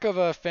 heck of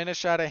a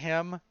finish out of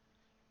him.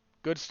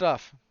 Good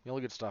stuff.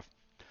 Really good stuff.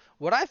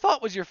 What I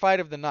thought was your fight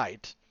of the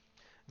night,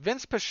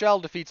 Vince Pichel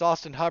defeats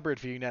Austin Hubbard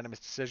via unanimous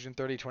decision,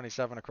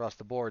 30-27 across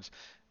the boards.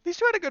 These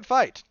two had a good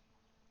fight.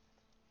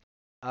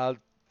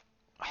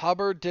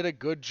 Hubbard did a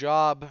good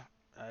job.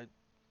 Uh,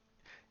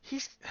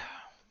 he's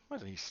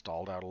wasn't he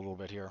stalled out a little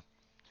bit here?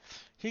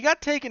 He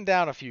got taken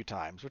down a few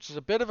times, which is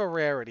a bit of a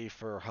rarity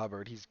for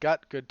Hubbard. He's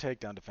got good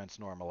takedown defense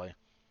normally.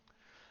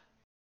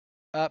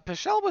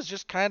 Pichel was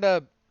just kind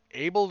of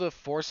able to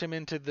force him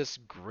into this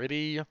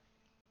gritty,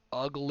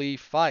 ugly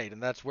fight,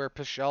 and that's where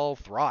Pichel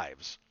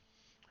thrives.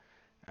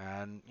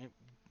 And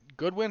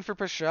good win for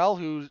Pichel,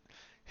 who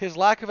his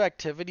lack of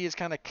activity has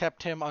kind of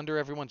kept him under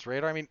everyone's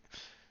radar. I mean,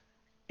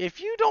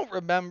 if you don't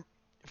remember,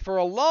 for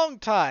a long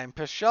time,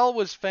 Pichel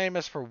was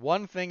famous for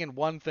one thing and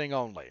one thing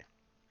only.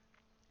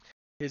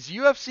 His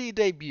UFC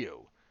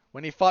debut,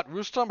 when he fought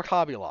Rustam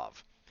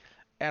Khabilov,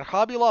 and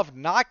Khabilov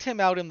knocked him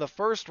out in the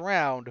first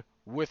round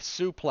with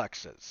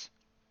suplexes.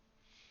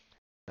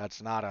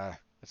 That's not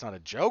a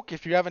joke.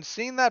 If you haven't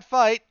seen that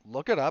fight,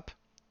 look it up.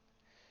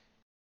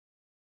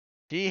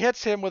 He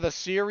hits him with a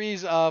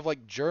series of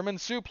like German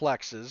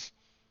suplexes,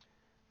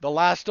 the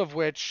last of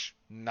which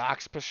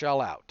knocks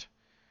Pichel out.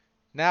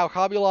 Now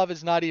Khabilov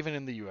is not even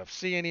in the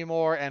UFC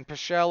anymore, and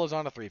Pichel is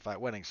on a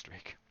 3-fight winning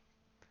streak.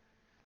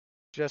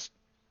 Just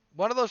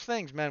one of those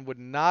things, man, would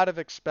not have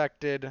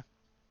expected.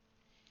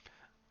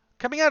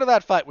 Coming out of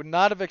that fight, would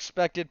not have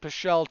expected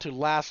Pichel to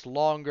last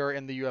longer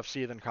in the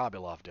UFC than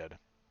Khabilov did.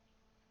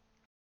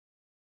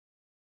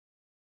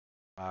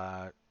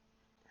 I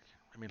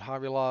mean,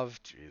 Khabilov,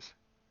 jeez.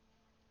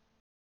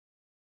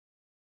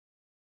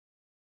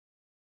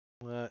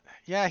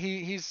 Yeah,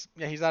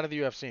 he's out of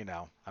the UFC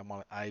now.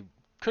 I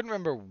couldn't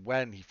remember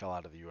when he fell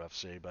out of the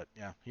UFC, but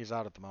yeah, he's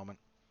out at the moment.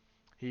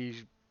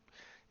 He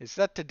is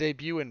set to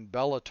debut in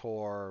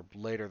Bellator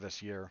later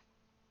this year.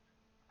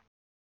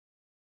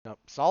 No,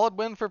 solid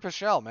win for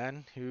Pichel,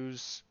 man,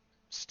 who's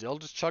still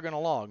just chugging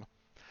along.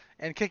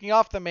 And kicking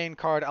off the main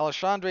card,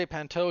 Alexandre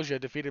Pantoja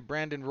defeated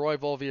Brandon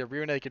Royval via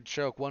rear naked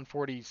choke,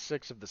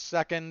 146 of the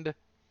second.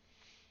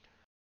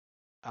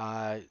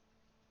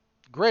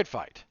 Great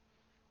fight.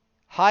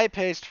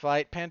 High-paced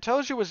fight.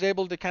 Pantoja was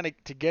able to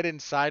to get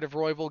inside of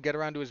Royval, get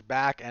around to his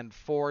back, and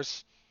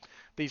force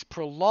these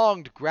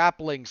prolonged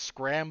grappling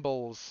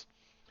scrambles.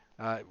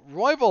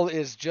 Royval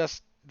is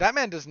just, that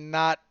man does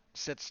not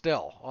sit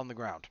still on the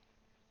ground.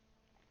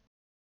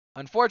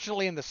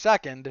 Unfortunately, in the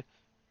second,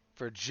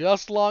 for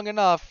just long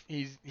enough,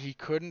 he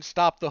couldn't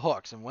stop the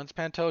hooks. And once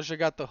Pantoja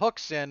got the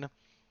hooks in,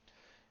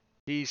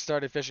 he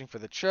started fishing for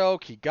the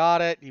choke. He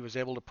got it. He was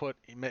able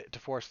to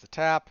force the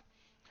tap.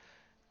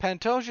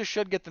 Pantoja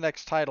should get the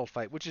next title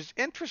fight, which is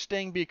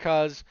interesting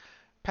because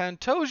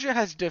Pantoja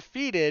has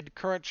defeated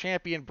current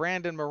champion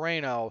Brandon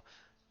Moreno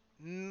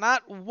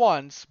not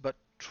once, but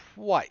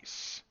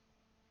twice.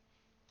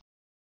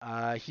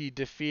 He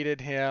defeated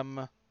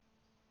him.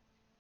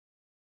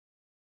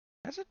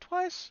 Is it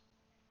twice?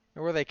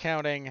 Or were they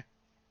counting?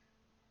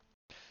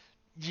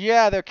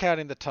 Yeah, they're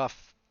counting the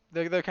tough.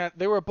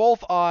 They were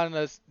both on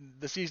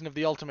the season of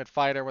The Ultimate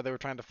Fighter where they were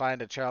trying to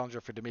find a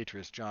challenger for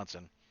Demetrius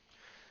Johnson.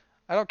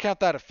 I don't count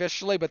that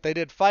officially, but they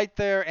did fight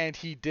there, and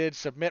he did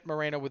submit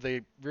Moreno with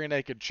a rear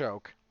naked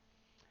choke.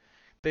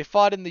 They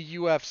fought in the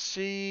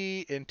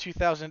UFC in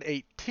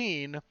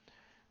 2018.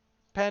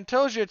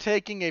 Pantoja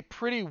taking a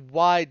pretty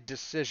wide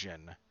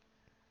decision.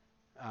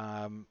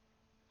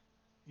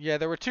 Yeah,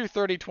 there were two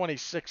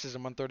 30-26s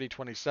and one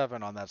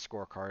 30-27 on that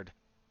scorecard.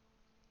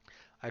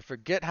 I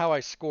forget how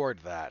I scored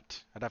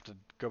that. I'd have to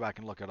go back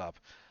and look it up.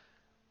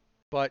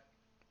 But,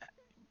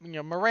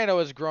 Moreno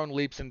has grown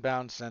leaps and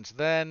bounds since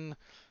then.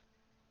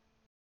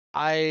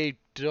 I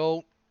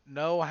don't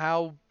know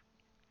how.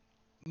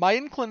 My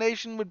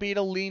inclination would be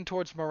to lean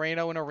towards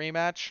Moreno in a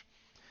rematch.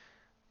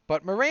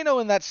 But Moreno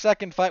in that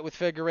second fight with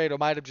Figueiredo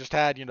might have just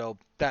had,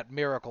 that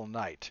miracle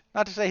night.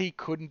 Not to say he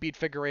couldn't beat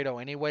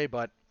Figueiredo anyway,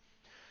 but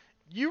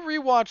you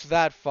rewatch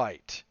that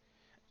fight,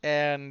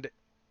 and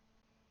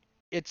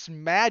it's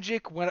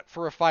magic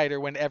for a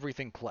fighter when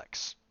everything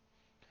clicks.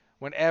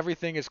 When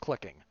everything is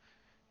clicking.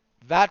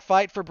 That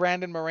fight for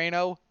Brandon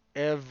Moreno,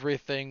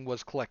 everything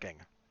was clicking.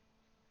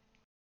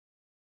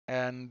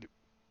 And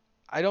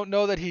I don't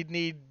know that he'd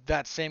need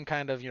that same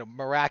kind of,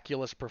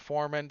 miraculous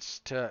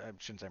performance to, I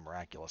shouldn't say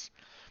miraculous,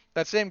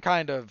 that same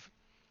kind of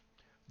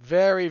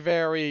very,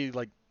 very,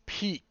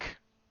 peak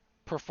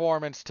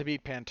performance to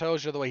beat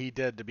Pantoja the way he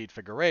did to beat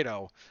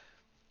Figueiredo.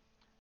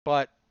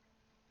 But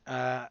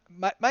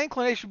my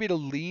inclination would be to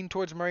lean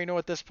towards Moreno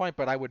at this point,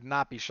 but I would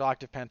not be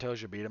shocked if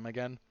Pantoja beat him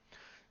again.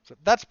 So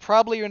that's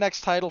probably your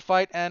next title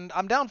fight, and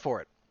I'm down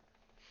for it.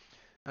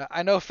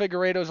 I know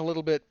Figueiredo's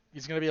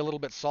he's going to be a little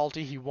bit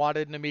salty. He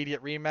wanted an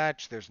immediate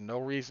rematch. There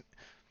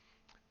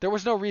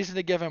was no reason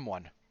to give him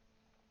one.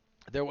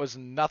 There was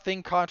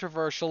nothing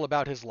controversial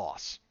about his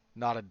loss.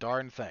 Not a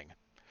darn thing.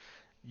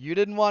 You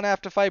didn't want to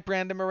have to fight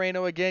Brandon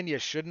Moreno again. You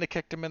shouldn't have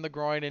kicked him in the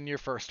groin in your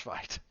first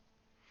fight.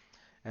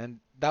 And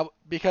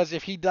because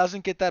if he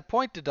doesn't get that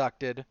point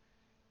deducted,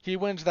 he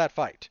wins that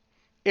fight.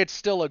 It's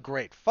still a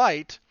great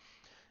fight,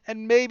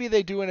 and maybe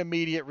they do an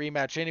immediate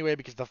rematch anyway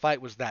because the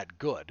fight was that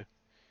good.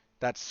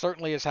 That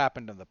certainly has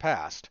happened in the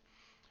past.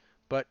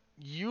 But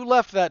you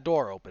left that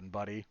door open,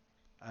 buddy.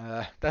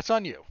 That's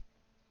on you.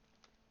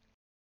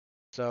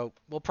 So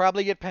we'll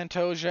probably get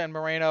Pantoja and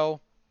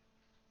Moreno.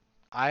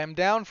 I am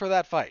down for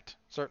that fight,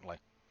 certainly.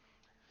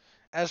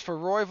 As for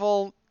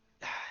Royval,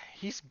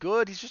 he's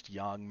good. He's just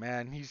young,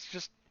 man.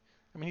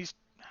 I mean,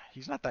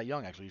 he's not that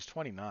young actually. He's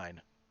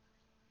 29.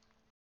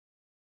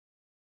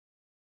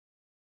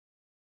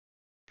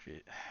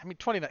 I mean,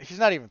 29. He's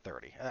not even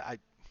 30. I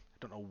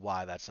don't know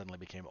why that suddenly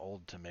became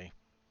old to me.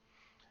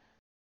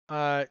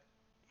 Uh,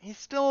 he's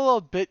still a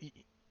little bit.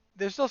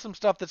 There's still some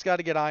stuff that's got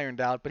to get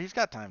ironed out, but he's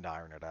got time to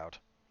iron it out.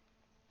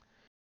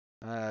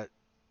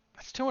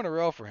 That's two in a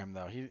row for him,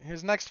 though.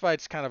 His next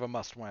fight's kind of a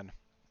must-win.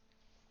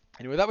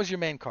 Anyway, that was your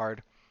main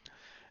card.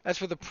 As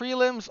for the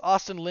prelims,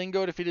 Austin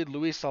Lingo defeated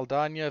Luis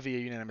Saldana via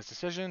unanimous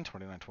decision,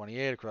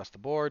 29-28 across the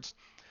boards.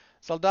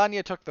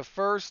 Saldana took the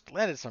first,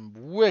 landed some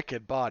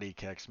wicked body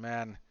kicks,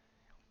 man.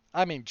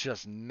 I mean,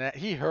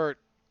 he hurt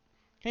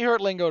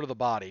Lingo to the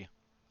body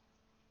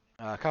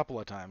a couple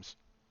of times.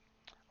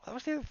 I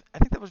think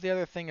that was the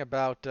other thing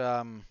about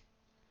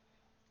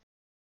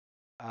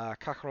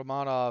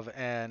Kakhramonov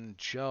and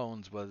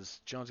Jones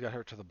was Jones got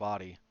hurt to the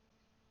body.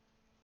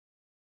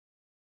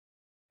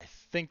 I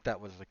think that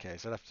was the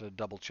case. I'd have to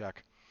double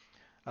check.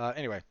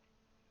 Anyway,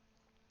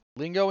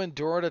 Lingo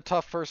endured a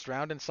tough first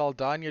round, and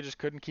Saldana just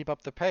couldn't keep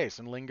up the pace,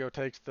 and Lingo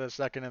takes the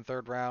second and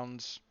third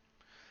rounds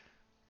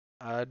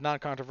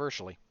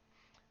non-controversially.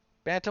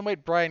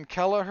 Bantamweight Brian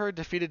Kelleher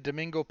defeated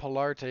Domingo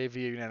Pilarte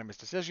via unanimous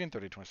decision,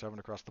 30-27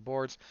 across the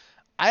boards.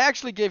 I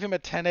actually gave him a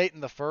 10-8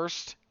 in the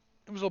first.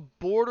 It was a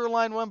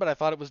borderline one, but I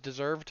thought it was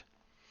deserved.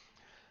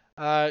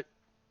 Pilarte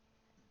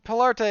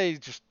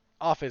just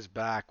off his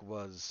back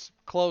was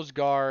close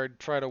guard,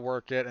 try to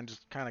work it, and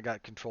just kind of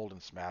got controlled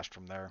and smashed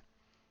from there.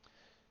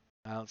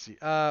 Let's see.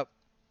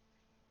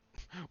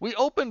 We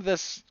opened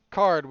this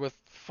card with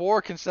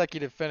 4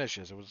 consecutive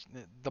finishes.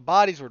 The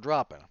bodies were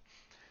dropping.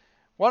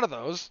 One of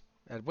those,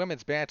 at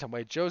women's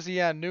bantamweight,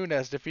 Josiane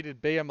Nunes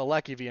defeated Bea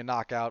Malecki via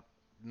knockout.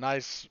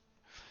 Nice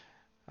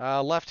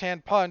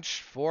left-hand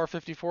punch,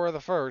 4:54 of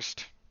the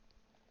first.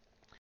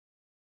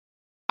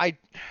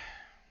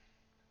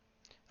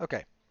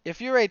 Okay,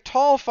 if you're a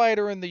tall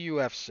fighter in the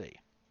UFC,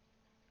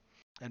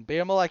 and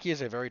Bea Malecki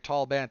is a very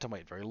tall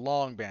bantamweight, very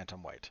long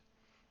bantamweight,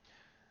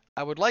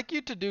 I would like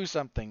you to do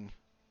something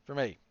for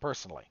me,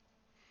 personally.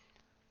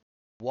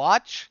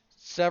 Watch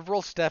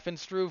several Stefan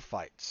Struve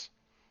fights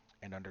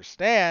and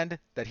understand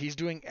that he's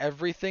doing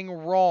everything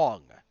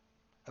wrong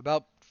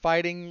about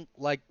fighting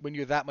like when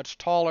you're that much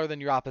taller than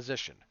your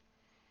opposition.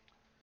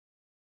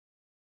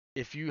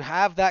 If you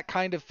have that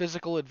kind of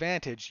physical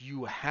advantage,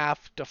 you have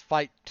to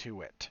fight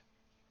to it.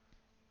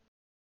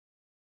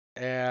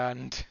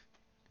 And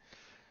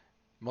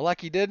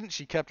Malecki didn't.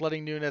 She kept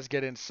letting Nunes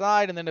get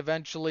inside and then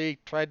eventually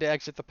tried to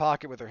exit the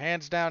pocket with her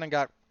hands down and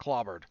got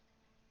clobbered.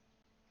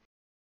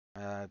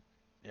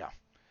 Yeah.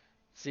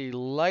 See,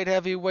 light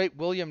heavyweight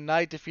William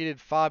Knight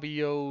defeated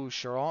Fabio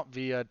Charant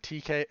via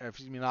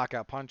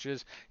knockout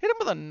punches. Hit him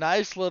with a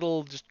nice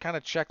little, just kind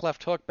of check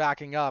left hook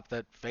backing up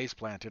that face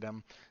planted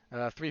him.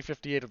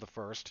 3:58 of the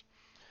first.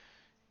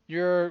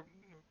 Your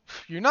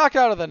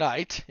knockout of the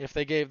night, if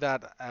they gave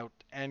that out,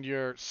 and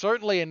you're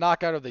certainly a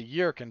knockout of the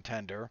year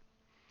contender.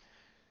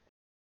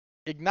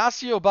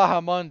 Ignacio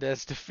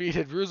Bahamondes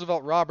defeated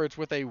Roosevelt Roberts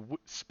with a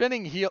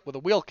spinning heel with a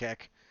wheel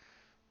kick.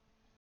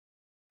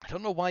 I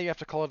don't know why you have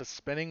to call it a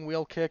spinning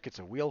wheel kick. It's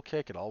a wheel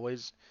kick.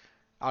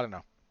 I don't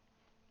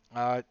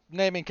know.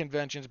 Naming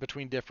conventions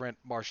between different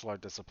martial art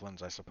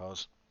disciplines, I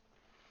suppose.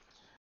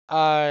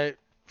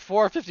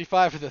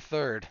 4:55 for the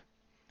third.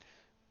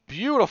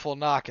 Beautiful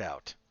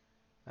knockout.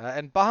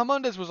 And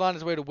Bahamondes was on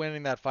his way to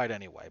winning that fight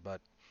anyway,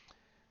 but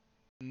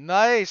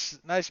nice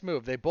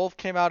move. They both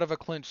came out of a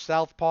clinch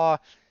southpaw.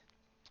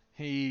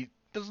 He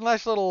does a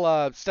nice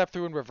little step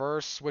through in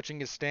reverse,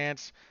 switching his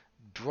stance,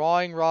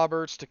 drawing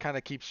Roberts to kind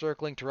of keep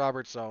circling to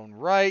Roberts' own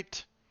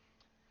right.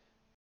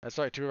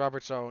 To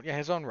Roberts' own,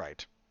 his own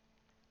right.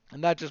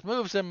 And that just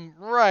moves him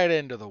right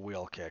into the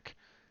wheel kick.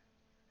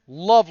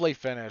 Lovely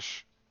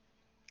finish.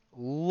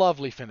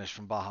 Lovely finish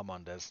from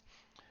Bahamondes.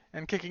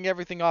 And kicking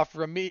everything off,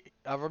 Ramiz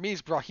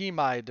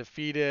Brahimaj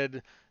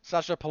defeated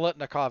Sasha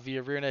Paletnikov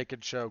via rear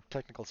naked choke.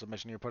 Technical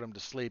submission here put him to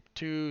sleep.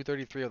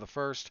 2:33 of the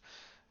first.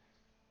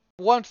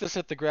 Once this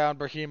hit the ground,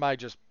 Brahimaj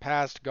just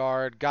passed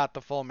guard, got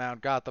the full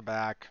mount, got the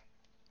back.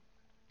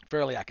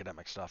 Fairly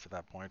academic stuff at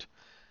that point.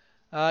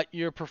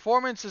 Your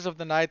performances of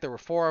the night, there were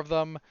 4 of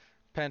them.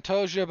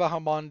 Pantoja,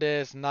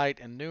 Bahamondes, Knight,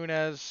 and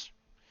Nunes.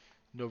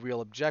 No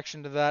real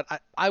objection to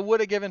that. I would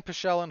have given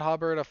Pichel and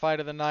Hubbard a fight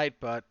of the night,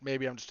 but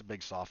maybe I'm just a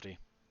big softy.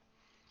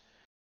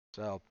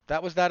 So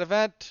that was that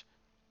event.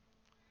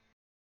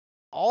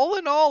 All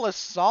in all, a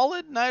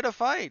solid night of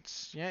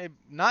fights. Yeah,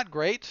 not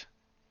great,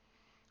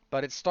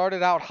 but it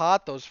started out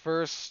hot.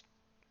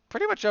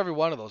 Pretty much every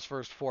one of those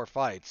first 4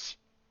 fights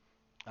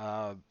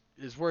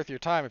is worth your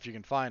time if you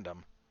can find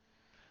them.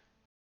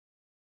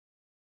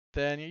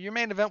 Then your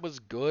main event was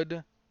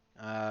good.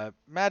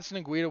 Madsen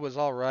and Guida was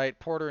all right.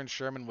 Porter and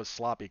Sherman was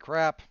sloppy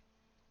crap.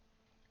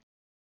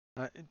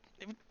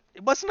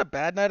 it wasn't a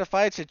bad night of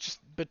fights. It's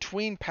just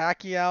between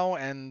Pacquiao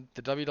and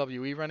the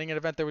WWE running an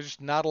event, there was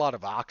just not a lot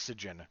of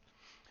oxygen.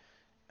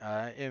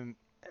 In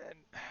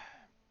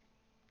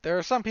There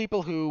are some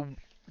people who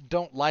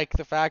don't like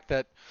the fact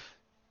that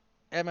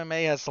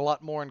MMA has a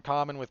lot more in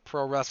common with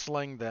pro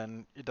wrestling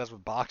than it does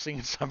with boxing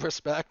in some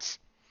respects,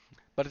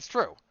 but it's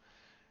true.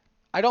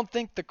 I don't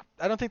think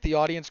the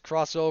audience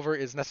crossover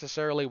is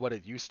necessarily what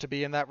it used to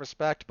be in that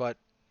respect, but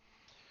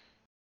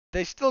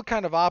they still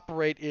kind of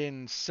operate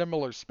in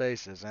similar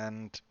spaces,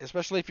 and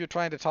especially if you're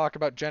trying to talk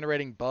about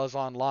generating buzz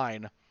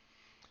online,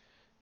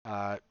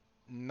 uh,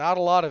 not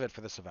a lot of it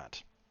for this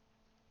event.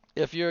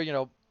 If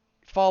you're,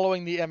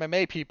 following the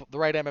MMA people, the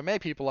right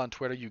MMA people on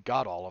Twitter, you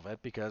got all of it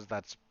because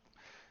that's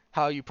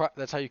how you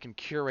can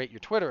curate your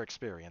Twitter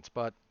experience.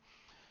 But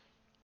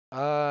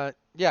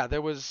yeah,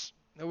 there was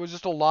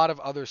just a lot of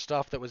other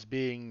stuff that was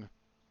getting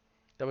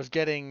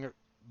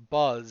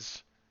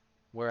buzz,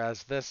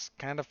 whereas this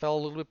kind of fell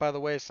a little bit by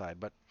the wayside.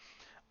 But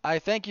I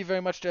thank you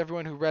very much to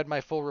everyone who read my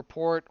full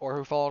report or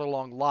who followed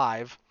along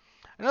live.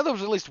 I know there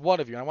was at least one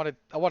of you. I want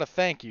to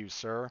thank you,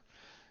 sir.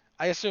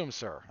 I assume,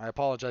 sir. I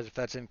apologize if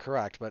that's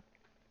incorrect, but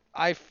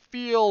I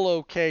feel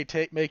okay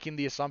making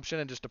the assumption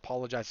and just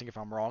apologizing if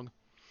I'm wrong.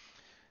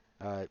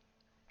 Uh,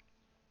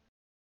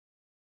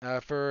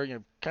 for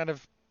kind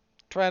of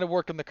trying to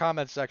work in the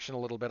comments section a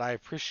little bit. I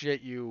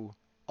appreciate you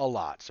a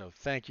lot, so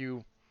thank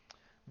you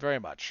very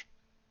much.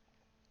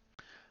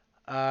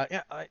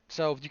 Yeah,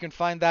 so you can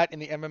find that in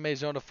the MMA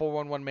zone of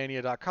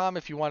 411mania.com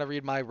if you want to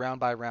read my round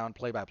by round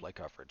play by play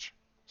coverage.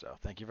 So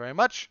thank you very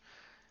much.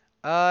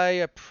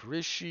 I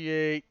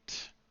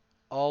appreciate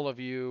all of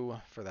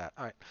you for that.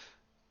 All right.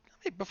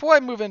 Hey, before I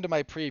move into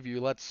my preview,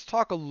 let's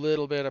talk a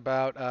little bit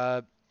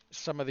about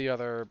some of the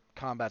other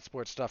combat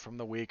sports stuff from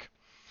the week.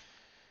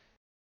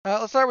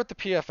 Let's start with the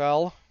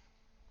PFL.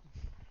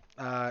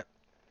 Uh,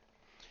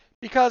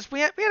 because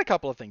we had a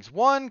couple of things.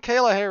 One,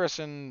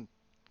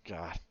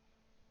 God,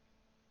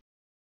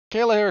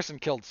 Kayla Harrison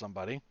killed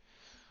somebody,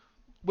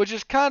 which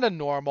is kind of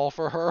normal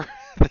for her.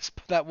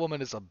 That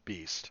woman is a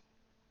beast.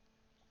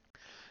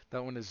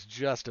 That one is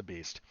just a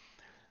beast.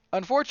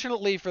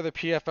 Unfortunately for the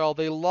PFL,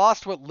 they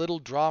lost what little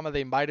drama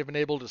they might have been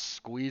able to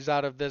squeeze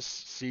out of this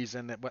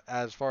season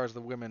as far as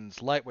the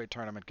women's lightweight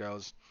tournament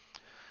goes.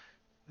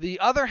 The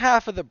other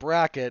half of the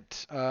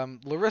bracket,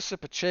 Larissa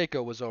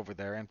Pacheco was over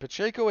there, and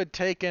Pacheco had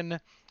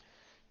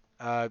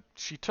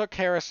she took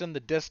Harrison the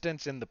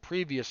distance in the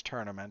previous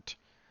tournament,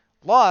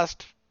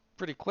 lost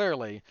pretty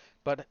clearly,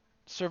 but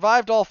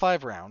survived all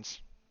 5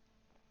 rounds,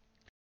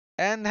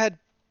 and had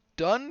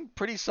done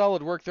pretty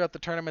solid work throughout the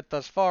tournament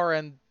thus far,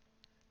 and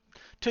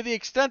to the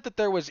extent that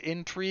there was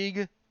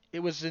intrigue,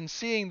 it was in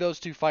seeing those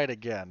two fight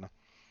again.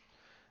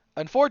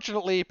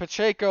 Unfortunately,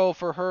 Pacheco,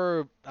 for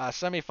her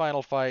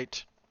semifinal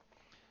fight,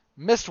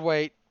 missed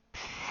weight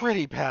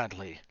pretty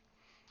badly.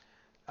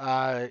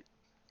 Uh,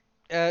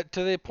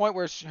 to the point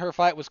where her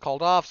fight was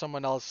called off,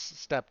 someone else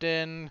stepped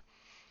in.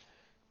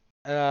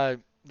 Uh,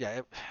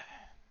 yeah,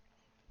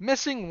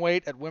 missing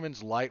weight at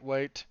women's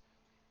lightweight,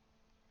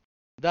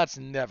 that's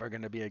never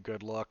going to be a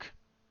good look.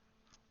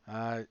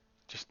 Uh,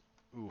 just,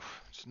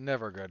 just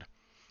never good.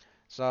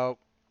 So,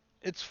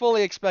 it's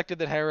fully expected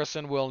that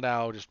Harrison will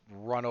now just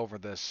run over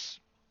this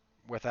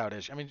without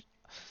issue. I mean,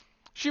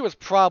 she was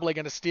probably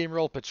going to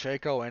steamroll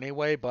Pacheco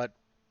anyway, but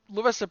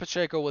Larissa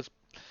Pacheco was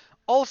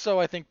also,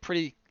 I think,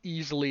 pretty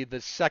easily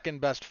the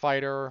second best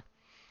fighter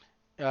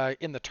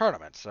in the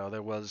tournament. So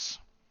there was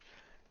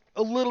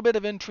a little bit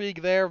of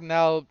intrigue there.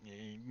 Now,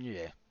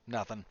 yeah,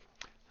 nothing.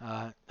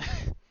 Uh,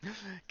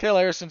 Kayla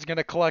Harrison's going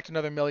to collect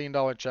another $1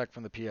 million check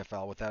from the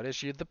PFL without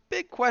issue. The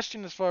big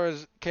question as far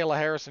as Kayla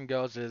Harrison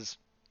goes is,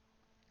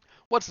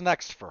 what's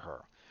next for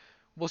her?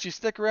 Will she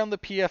stick around the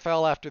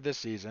PFL after this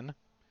season,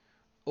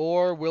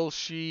 or will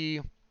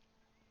she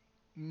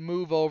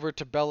move over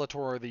to Bellator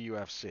or the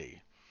UFC?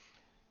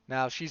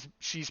 Now,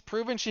 she's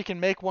proven she can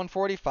make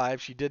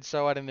 145. She did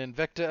so at an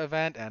Invicta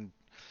event and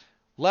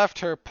left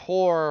her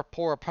poor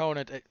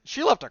opponent.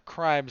 She left a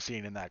crime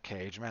scene in that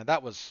cage, man.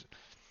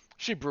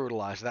 She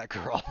brutalized that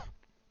girl.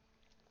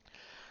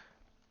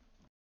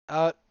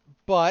 Uh,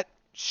 but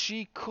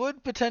she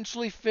could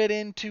potentially fit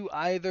into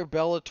either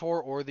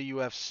Bellator or the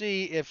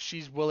UFC if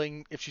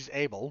she's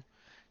able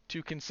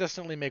to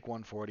consistently make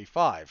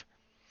 145.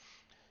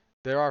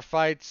 There are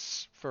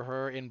fights for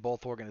her in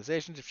both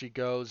organizations. If she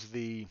goes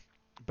the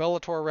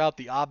Bellator route,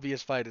 the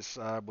obvious fight is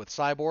with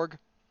Cyborg.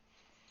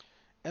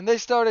 And they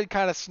started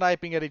kind of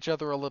sniping at each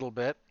other a little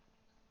bit.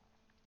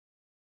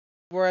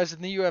 Whereas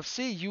in the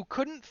UFC,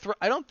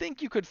 I don't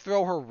think you could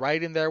throw her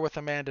right in there with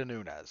Amanda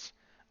Nunes.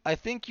 I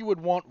think you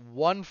would want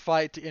one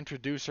fight to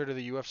introduce her to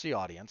the UFC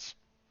audience.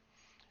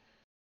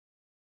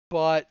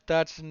 But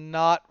that's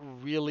not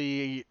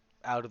really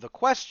out of the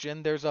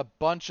question. There's a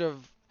bunch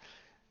of...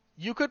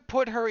 You could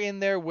put her in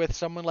there with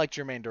someone like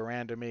Jermaine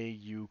Durandamy.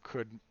 You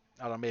could,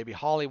 I don't know, maybe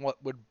Holly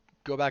would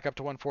go back up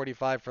to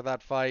 145 for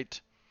that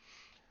fight.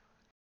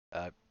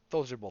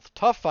 Those are both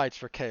tough fights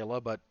for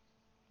Kayla, but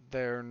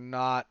they're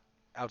not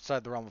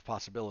outside the realm of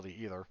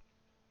possibility either.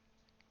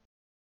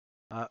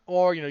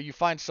 Or you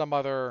find some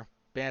other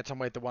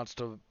bantamweight that wants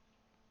to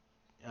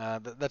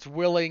that's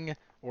willing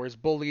or is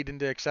bullied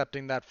into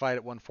accepting that fight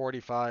at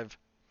 145.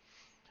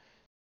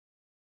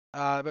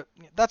 But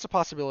that's a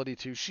possibility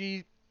too.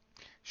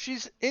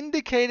 She's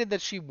indicated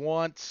that she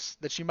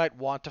might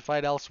want to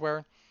fight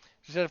elsewhere.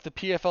 She said if the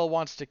PFL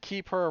wants to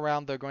keep her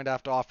around, they're going to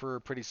have to offer her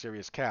pretty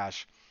serious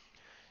cash.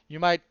 You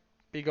might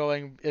be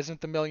going, isn't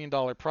the $1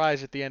 million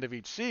prize at the end of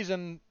each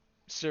season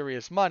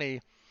serious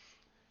money?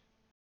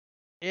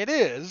 It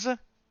is,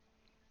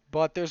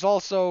 but there's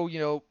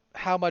also,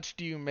 how much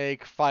do you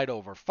make fight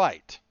over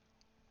fight?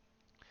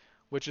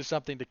 Which is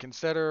something to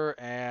consider,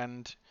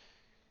 and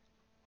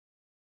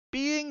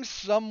being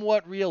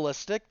somewhat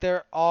realistic,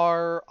 there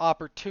are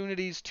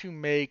opportunities to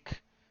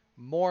make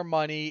more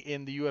money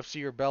in the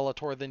UFC or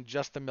Bellator than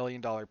just the $1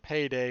 million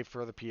payday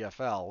for the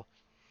PFL,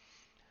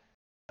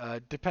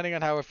 depending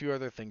on how a few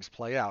other things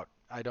play out.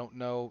 I don't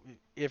know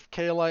if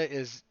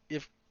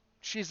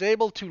she's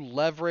able to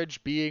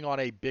leverage being on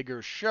a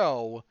bigger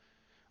show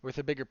with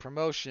a bigger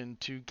promotion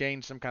to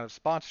gain some kind of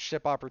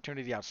sponsorship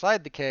opportunity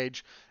outside the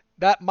cage,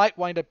 that might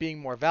wind up being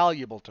more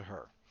valuable to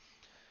her.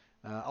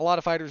 A lot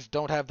of fighters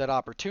don't have that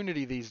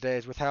opportunity these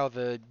days with how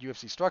the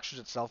UFC structures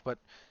itself, but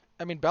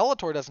I mean,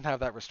 Bellator doesn't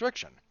have that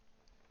restriction.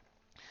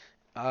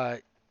 Uh,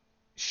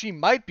 she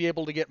might be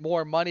able to get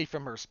more money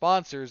from her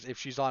sponsors if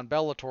she's on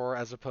Bellator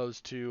as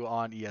opposed to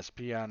on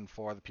ESPN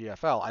for the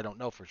PFL. I don't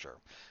know for sure.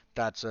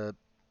 That's a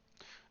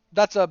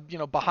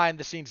behind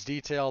the scenes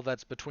detail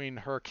that's between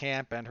her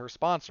camp and her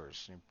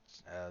sponsors.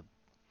 Uh,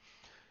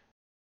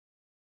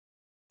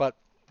 but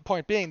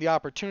point being, the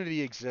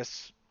opportunity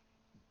exists.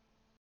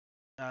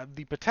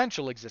 The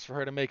potential exists for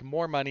her to make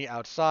more money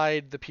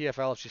outside the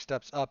PFL if she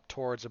steps up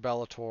towards a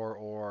Bellator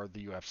or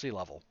the UFC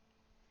level.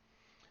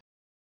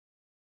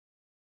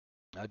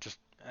 Just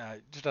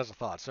as a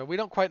thought. So we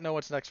don't quite know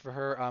what's next for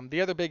her.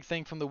 The other big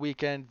thing from the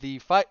weekend,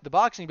 the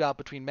boxing bout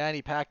between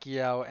Manny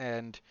Pacquiao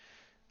and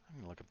I'm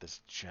gonna look up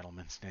this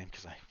gentleman's name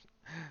because I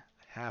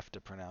have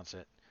to pronounce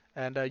it.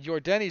 And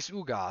Yordenis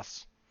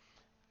Ugas.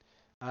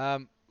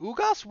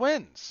 Ugas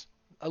wins.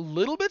 A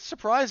little bit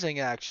surprising,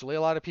 actually.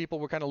 A lot of people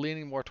were kind of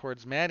leaning more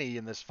towards Manny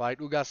in this fight.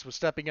 Ugas was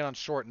stepping in on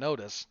short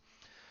notice.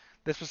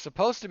 This was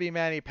supposed to be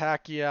Manny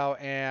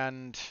Pacquiao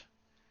and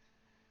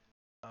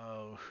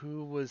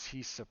who was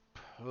he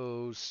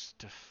supposed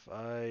to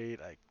fight?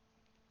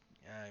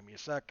 Give me a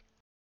sec.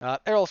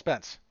 Errol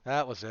Spence.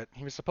 That was it.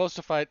 He was supposed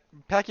to fight.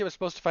 Pacquiao was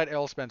supposed to fight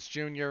Errol Spence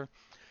Jr.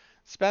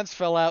 Spence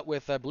fell out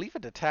with, I believe, a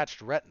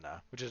detached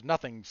retina, which is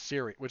nothing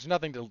serious, which is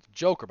nothing to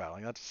joke about.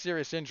 Like, that's a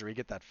serious injury.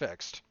 Get that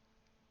fixed.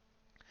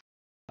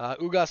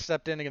 Ugas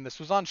stepped in again. This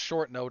was on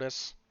short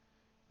notice.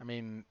 I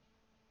mean,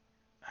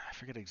 I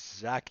forget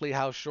exactly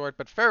how short,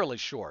 but fairly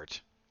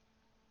short.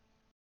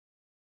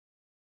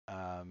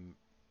 Um,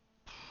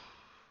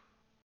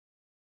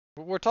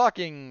 we're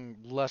talking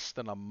less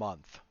than a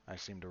month, I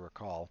seem to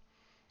recall.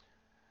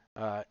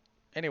 Uh,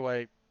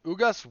 anyway,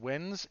 Ugas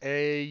wins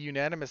a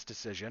unanimous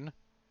decision.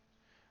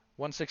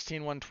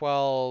 116,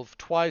 112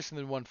 twice, and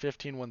then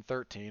 115,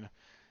 113.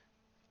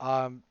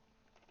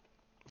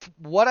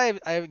 What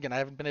again, I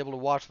haven't been able to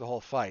watch the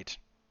whole fight.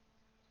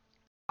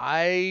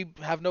 I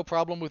have no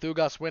problem with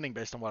Ugas winning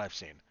based on what I've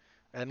seen.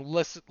 And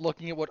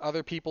looking at what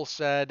other people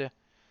said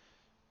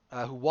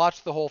who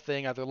watched the whole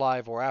thing either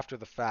live or after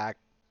the fact,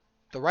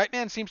 the right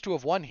man seems to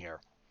have won here.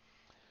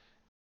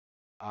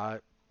 Uh,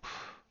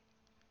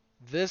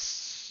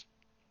 there's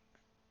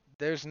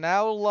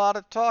now a lot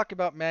of talk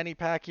about Manny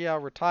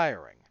Pacquiao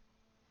retiring.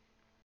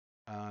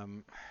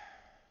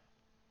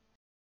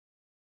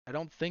 I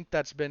don't think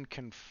that's been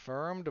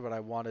confirmed, but I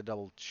want to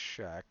double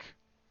check.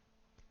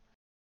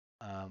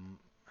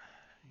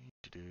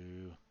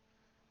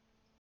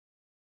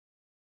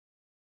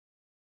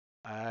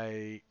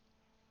 I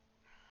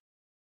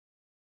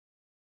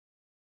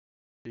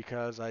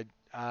because I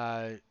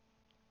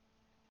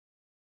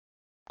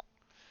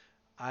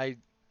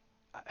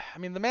I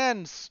mean the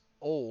man's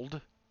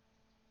old.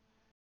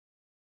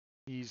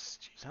 Geez,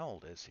 how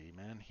old is he,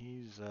 man?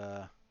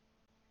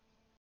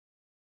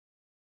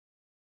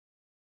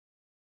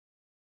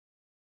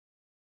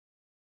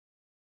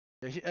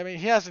 I mean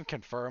he hasn't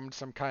confirmed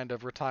some kind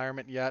of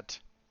retirement yet,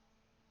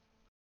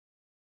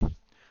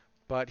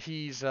 but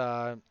he's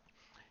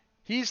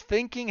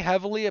thinking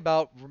heavily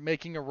about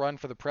making a run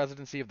for the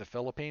presidency of the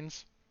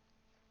Philippines.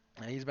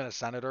 And he's been a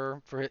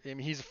senator for. I mean,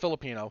 he's a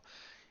Filipino.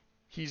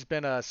 He's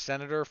been a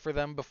senator for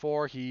them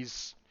before.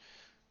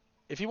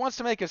 If he wants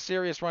to make a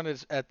serious run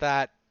at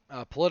that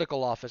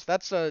political office,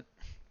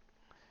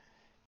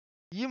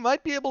 you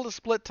might be able to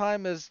split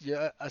time as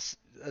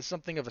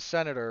something of a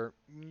senator.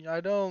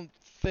 I don't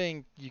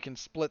think you can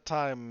split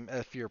time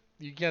if you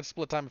can't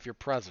split time if you're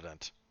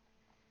president.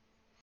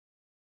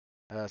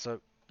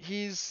 So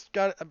he's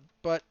got,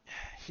 but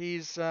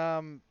he's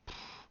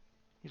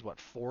he's what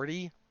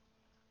 40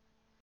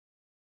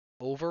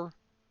 over.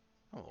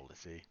 How old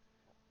is he?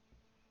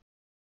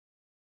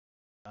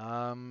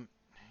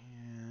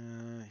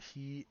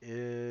 He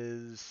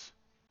is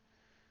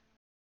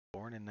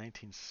born in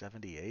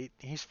 1978.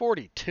 He's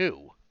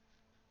 42.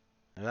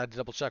 And I had to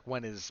double check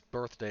when his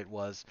birth date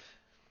was.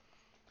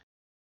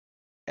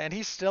 And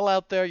he's still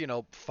out there,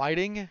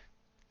 fighting.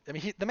 I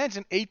mean, the man's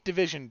an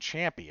 8-division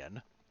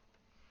champion.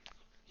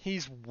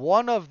 He's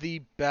one of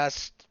the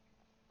best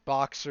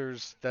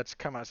boxers that's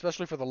come out,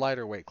 especially for the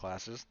lighter weight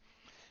classes.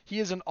 He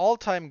is an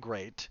all-time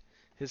great.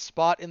 His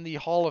spot in the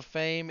Hall of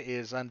Fame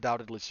is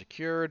undoubtedly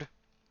secured.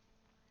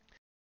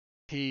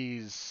 He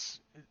is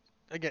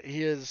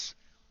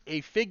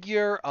a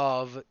figure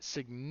of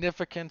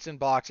significance in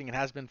boxing and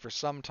has been for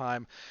some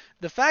time.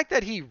 The fact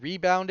that he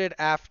rebounded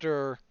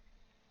after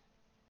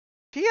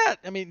he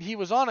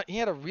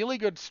had a really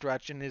good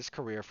stretch in his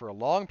career for a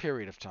long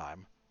period of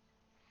time.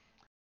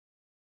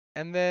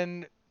 And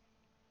then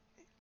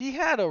he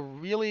had a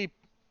really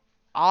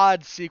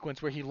odd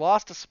sequence where he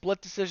lost a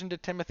split decision to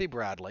Timothy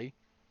Bradley.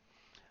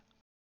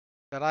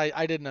 That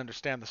I didn't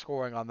understand the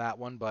scoring on that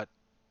one, but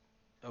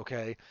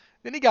okay.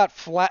 Then he got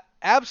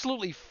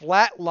absolutely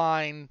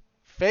flatline,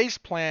 face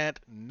plant,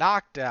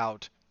 knocked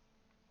out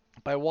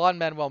by Juan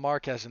Manuel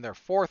Marquez in their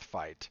 4th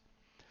fight.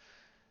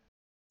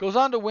 Goes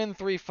on to win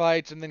 3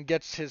 fights and then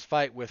gets his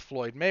fight with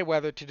Floyd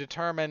Mayweather to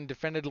determine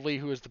definitively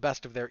who is the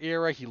best of their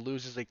era. He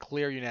loses a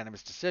clear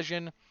unanimous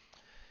decision.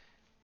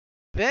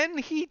 Then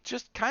he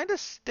just kind of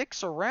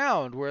sticks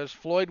around, whereas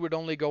Floyd would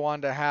only go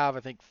on to have, I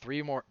think,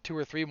 2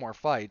 or 3 more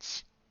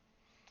fights.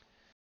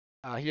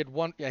 He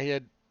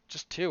had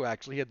just 2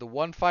 actually. He had the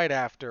 1 fight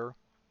after,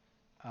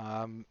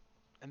 and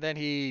then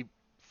he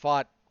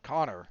fought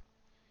Conor.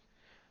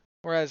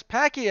 Whereas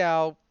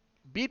Pacquiao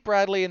beat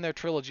Bradley in their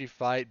trilogy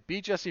fight,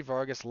 beat Jesse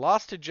Vargas,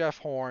 lost to Jeff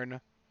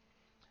Horn.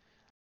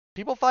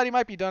 People thought he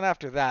might be done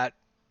after that.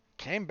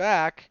 Came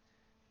back,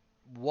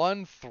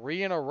 won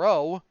 3 in a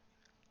row,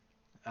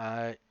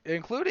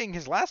 including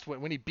his last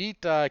win when he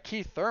beat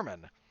Keith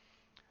Thurman.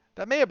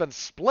 That may have been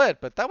split,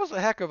 but that was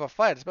a heck of a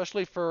fight,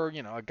 especially for,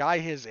 a guy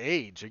his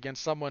age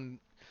against someone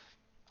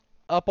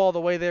up all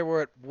the way there.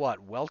 Were at,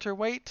 what,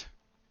 welterweight?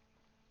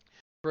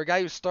 For a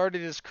guy who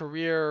started his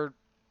career...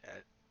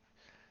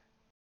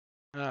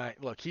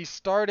 Alright, look, he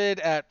started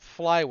at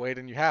flyweight,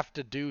 and you have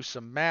to do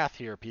some math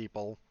here,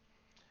 people.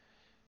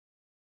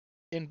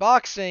 In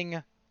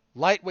boxing,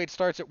 lightweight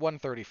starts at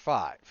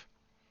 135.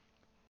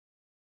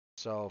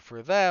 So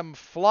for them,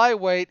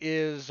 flyweight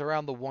is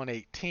around the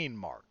 118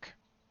 mark.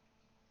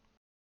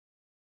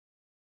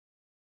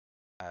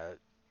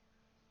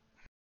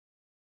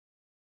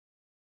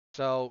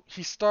 So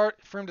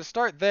for him to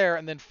start there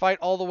and then fight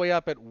all the way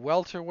up at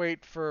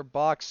welterweight for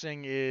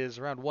boxing is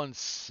around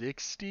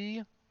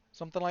 160,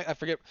 something like I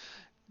forget.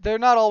 They're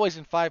not always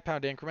in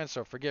 5-pound increments,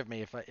 so forgive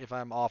me if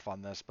I'm off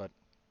on this, but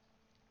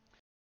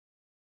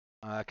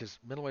because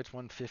middleweight's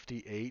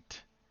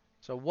 158,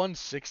 so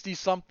 160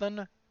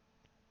 something.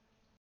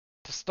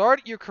 To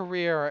start your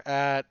career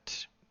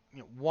at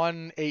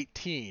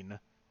 118,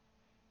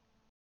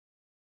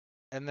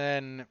 and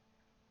then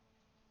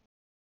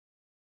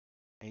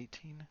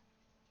 18.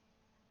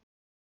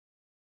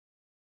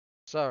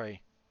 Sorry.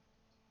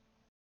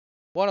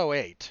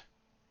 108.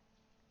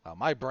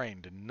 My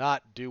brain did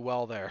not do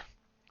well there.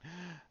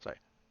 Sorry.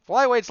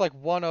 Flyweight's like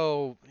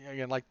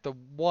like the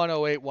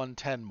 108,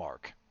 110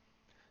 mark.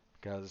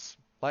 Because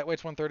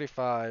lightweight's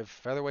 135,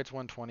 featherweight's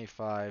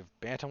 125,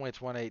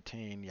 bantamweight's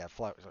 118. Yeah,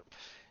 flyweight.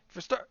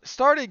 For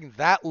starting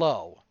that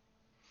low,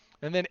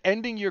 and then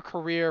ending your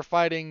career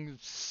fighting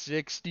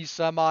 60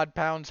 some odd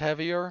pounds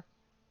heavier,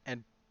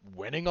 and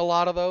winning a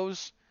lot of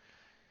those,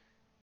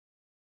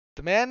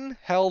 the man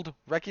held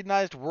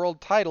recognized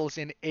world titles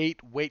in 8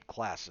 weight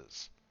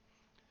classes.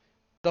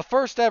 The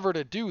first ever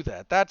to do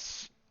that.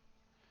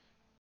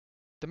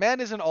 The man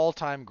is an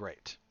all-time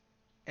great.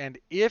 And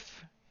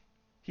if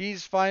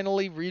he's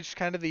finally reached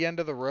kind of the end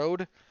of the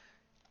road,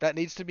 that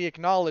needs to be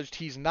acknowledged.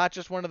 He's not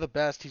just one of the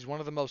best, he's one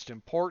of the most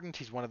important,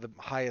 he's one of the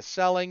highest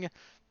selling.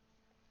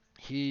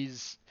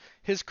 His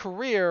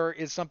career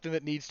is something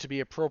that needs to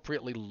be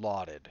appropriately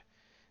lauded.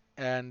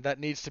 And that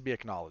needs to be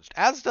acknowledged.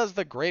 As does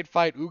the great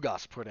fight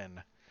Ugas put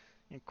in.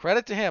 And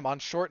credit to him on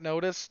short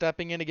notice,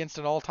 stepping in against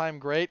an all-time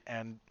great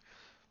and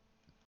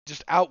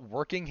just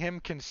outworking him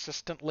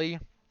consistently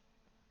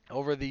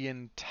over the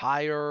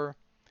entire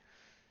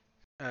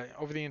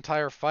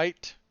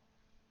fight.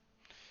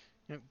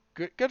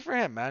 Good for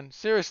him, man.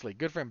 Seriously,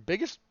 good for him.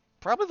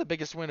 Probably the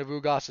biggest win of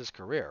Ugas's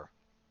career.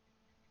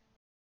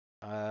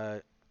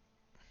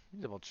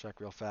 Double check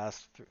real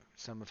fast through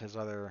some of his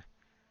other.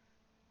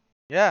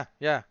 Yeah,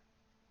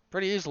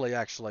 pretty easily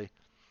actually.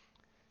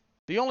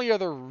 The only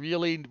other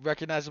really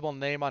recognizable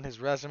name on his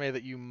resume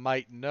that you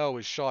might know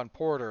is Sean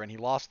Porter, and he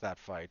lost that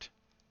fight.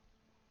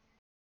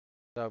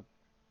 So,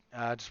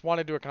 just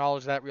wanted to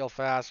acknowledge that real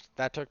fast.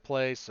 That took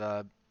place.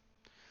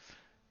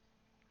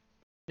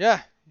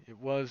 Yeah, it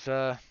was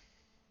that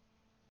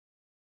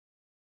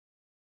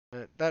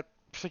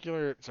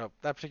particular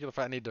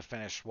fight. I need to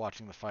finish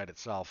watching the fight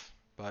itself,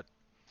 but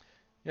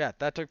yeah,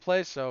 that took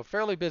place. So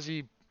fairly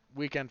busy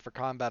weekend for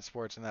combat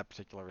sports in that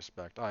particular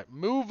respect. All right,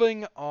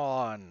 moving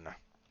on,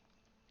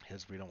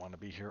 because we don't want to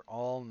be here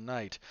all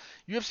night.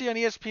 UFC on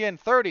ESPN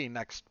 30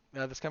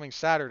 this coming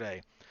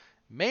Saturday.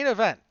 Main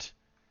event.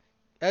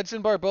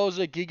 Edson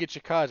Barboza, Giga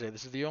Chikadze.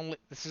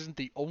 This isn't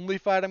the only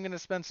fight I'm going to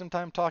spend some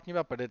time talking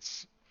about, but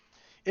it's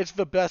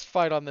the best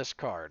fight on this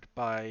card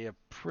by a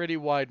pretty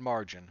wide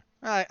margin.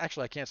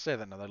 Actually, I can't say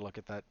that now that I look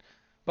at that.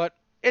 But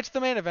it's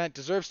the main event,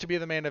 deserves to be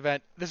the main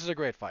event. This is a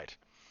great fight.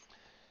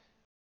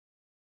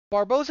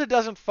 Barboza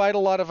doesn't fight a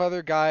lot of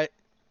other guys.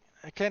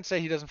 I can't say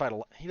he doesn't fight a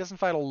lot. He doesn't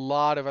fight a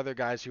lot of other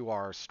guys who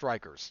are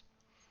strikers,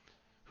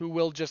 who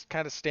will just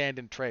kind of stand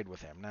and trade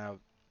with him. Now,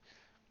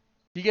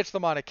 he gets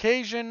them on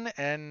occasion,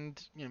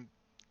 and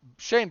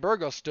Shane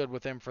Burgos stood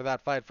with him for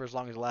that fight for as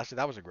long as it lasted.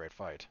 That was a great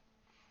fight.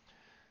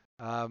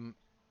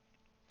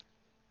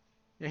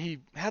 He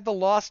had the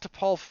loss to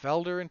Paul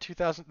Felder in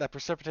 2000 that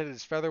precipitated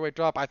his featherweight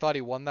drop. I thought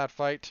he won that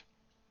fight.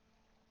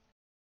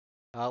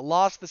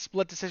 Lost the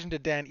split decision to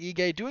Dan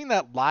Ige. Doing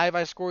that live,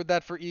 I scored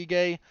that for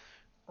Ige.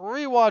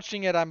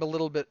 Rewatching it,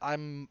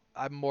 I'm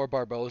more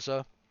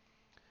Barboza.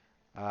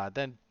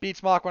 Then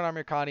beats Makwan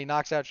Amirkhani,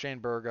 knocks out Shane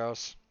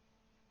Burgos.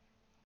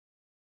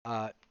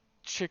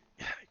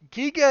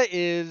 Giga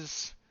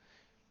is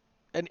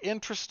an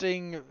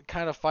interesting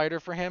kind of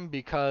fighter for him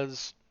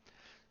because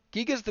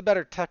Giga's the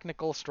better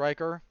technical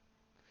striker.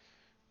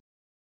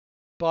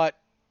 But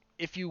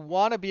if you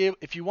want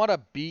to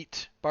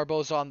beat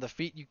Barboza on the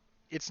feet,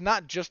 it's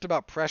not just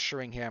about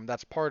pressuring him.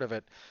 That's part of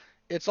it.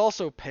 It's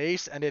also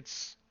pace, and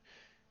it's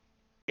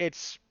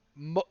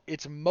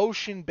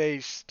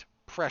motion-based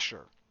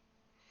pressure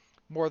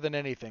more than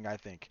anything, I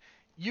think.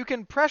 You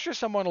can pressure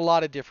someone a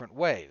lot of different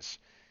ways.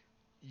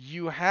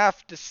 You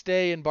have to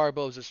stay in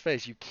Barboza's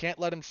face. You can't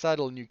let him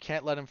settle, and you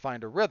can't let him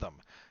find a rhythm.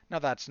 Now,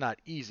 that's not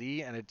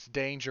easy, and it's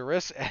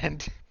dangerous,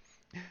 and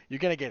you're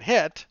going to get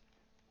hit.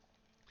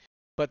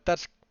 But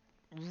that's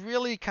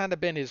really kind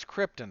of been his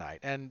kryptonite.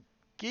 And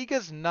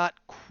Giga's not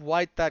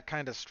quite that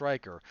kind of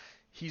striker.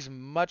 He's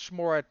much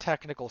more a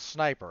technical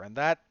sniper, and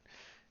that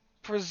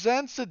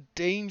presents a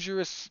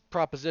dangerous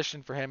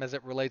proposition for him as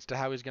it relates to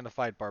how he's going to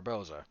fight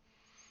Barboza.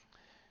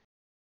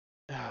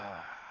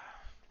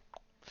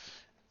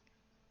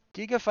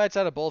 Giga fights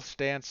out of both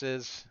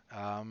stances,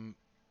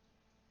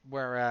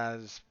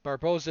 whereas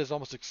Barboza is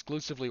almost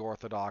exclusively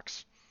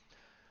orthodox.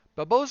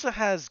 Barboza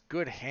has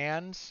good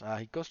hands.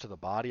 He goes to the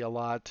body a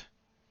lot.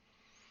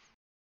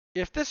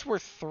 If this were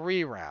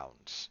 3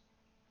 rounds,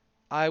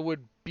 I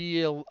would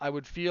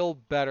feel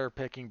better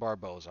picking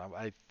Barboza.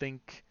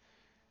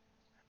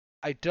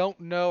 I don't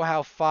know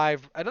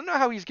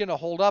how he's going to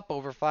hold up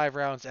over 5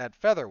 rounds at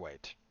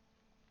featherweight.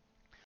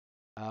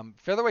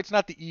 Featherweight's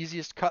not the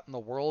easiest cut in the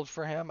world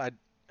for him. I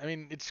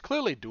mean, it's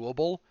clearly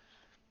doable,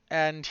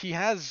 and he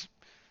has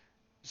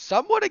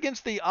somewhat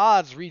against the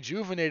odds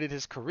rejuvenated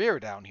his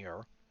career down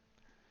here.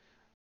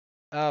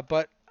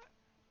 But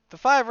the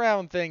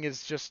 5-round thing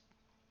is just,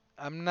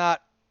 I'm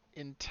not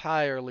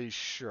entirely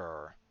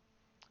sure.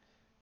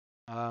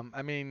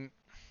 I mean,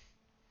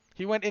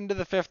 he went into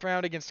the 5th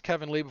round against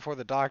Kevin Lee before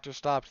the doctor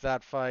stopped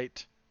that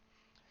fight.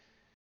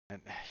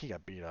 And he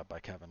got beat up by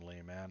Kevin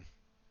Lee, man.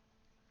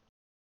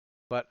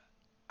 But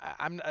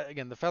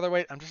again, the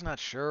featherweight, I'm just not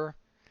sure.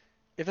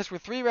 If this were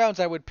 3 rounds,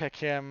 I would pick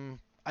him.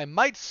 I'm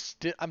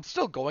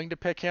still going to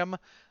pick him.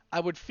 I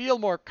would feel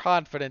more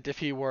confident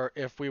if we were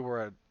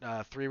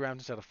at 3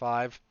 rounds instead of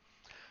 5.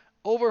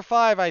 Over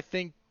 5, I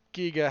think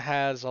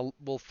Giga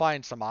will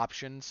find some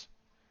options.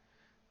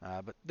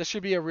 But this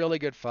should be a really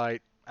good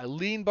fight. I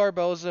lean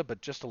Barboza,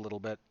 but just a little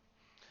bit.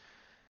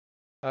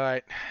 All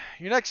right,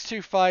 your next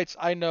 2 fights,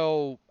 I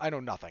know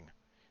nothing.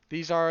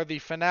 These are the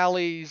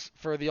finales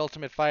for the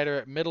Ultimate Fighter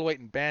at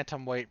middleweight and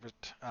bantamweight.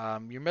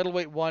 Your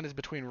middleweight one is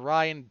between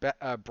Brian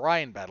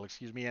Battle,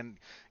 and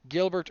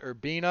Gilbert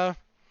Urbina.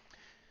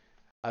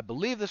 I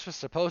believe this was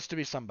supposed to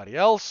be somebody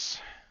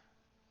else.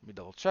 Let me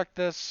double check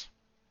this.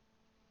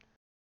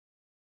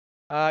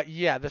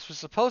 Yeah, this was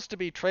supposed to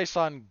be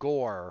Treson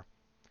Gore,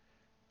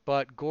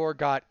 but Gore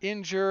got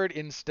injured.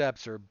 In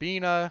steps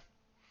Urbina.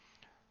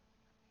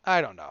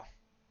 I don't know.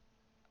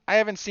 I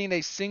haven't seen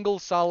a single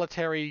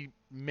solitary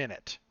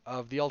minute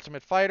of The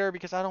Ultimate Fighter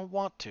because I don't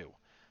want to.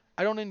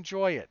 I don't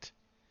enjoy it.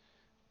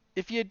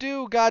 If you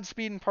do,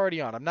 Godspeed and party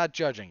on. I'm not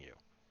judging you.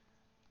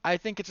 I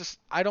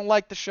don't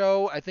like the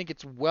show. I think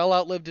it's well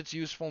outlived its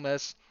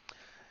usefulness,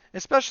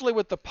 especially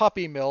with the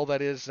puppy mill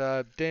that is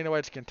Dana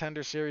White's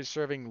Contender Series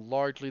serving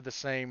largely the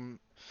same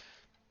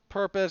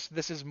purpose.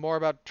 This is more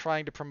about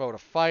trying to promote a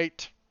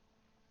fight.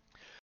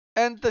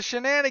 And the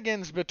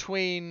shenanigans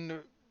between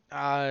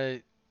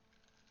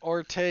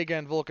Ortega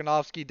and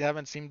Volkanovski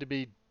haven't seemed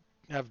to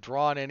have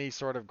drawn any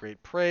sort of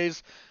great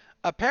praise.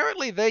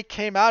 Apparently, they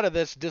came out of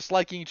this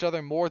disliking each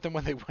other more than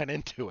when they went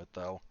into it,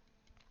 though.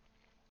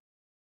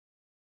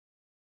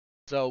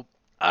 So,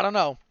 I don't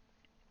know.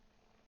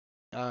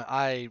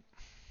 I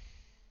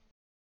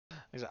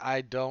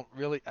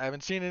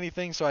haven't seen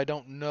anything, so I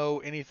don't know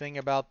anything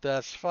about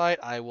this fight.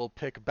 I will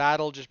pick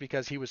Battle just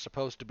because he was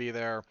supposed to be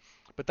there,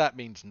 but that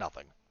means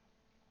nothing.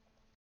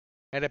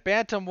 And at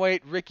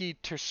bantamweight, Ricky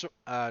Tersois?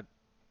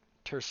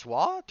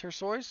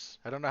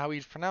 I don't know how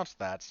he's pronounced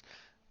that.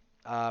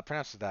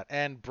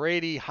 And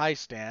Brady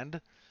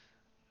Highstand.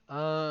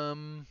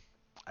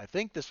 I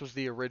think this was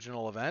the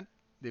original event.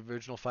 the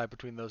original fight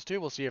between those two.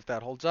 We'll see if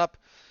that holds up.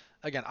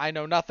 Again, I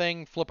know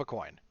nothing. Flip a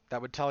coin.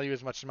 That would tell you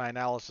as much as my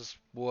analysis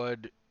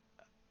would.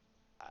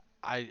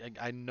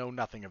 I know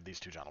nothing of these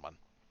two gentlemen.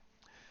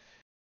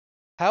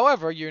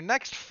 However, your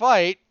next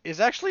fight is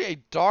actually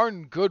a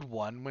darn good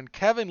one when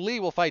Kevin Lee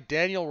will fight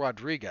Daniel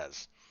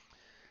Rodriguez.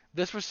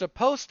 This was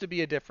supposed to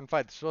be a different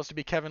fight. This was supposed to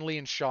be Kevin Lee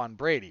and Sean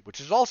Brady,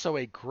 which is also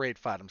a great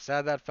fight. I'm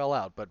sad that fell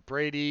out, but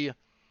Brady...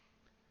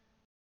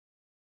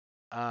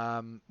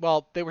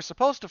 well, they were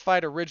supposed to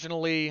fight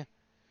originally...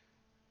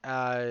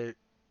 they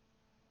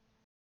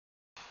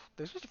were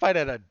supposed to fight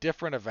at a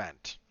different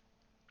event.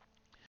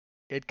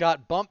 It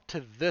got bumped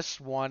to this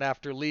one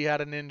after Lee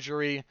had an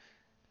injury.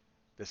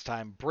 This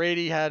time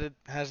Brady has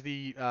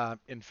an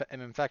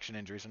infection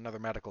injury, so another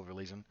medical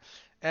reason.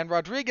 And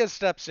Rodriguez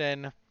steps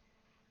in.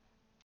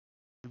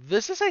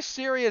 This is a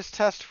serious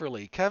test for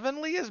Lee.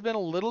 Kevin Lee has been a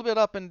little bit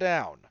up and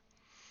down.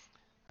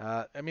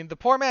 I mean, the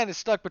poor man is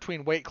stuck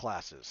between weight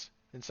classes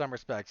in some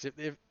respects.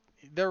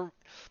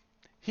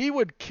 He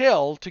would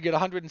kill to get a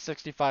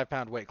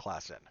 165-pound weight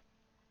class in.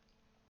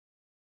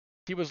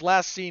 He was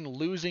last seen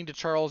losing to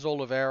Charles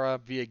Oliveira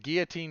via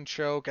guillotine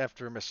choke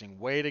after missing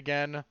weight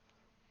again.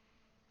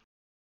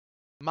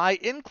 My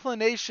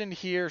inclination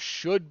here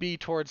should be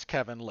towards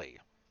Kevin Lee.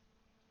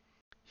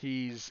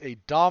 He's a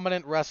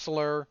dominant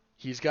wrestler.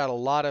 He's got a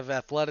lot of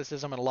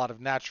athleticism and a lot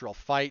of natural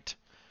fight.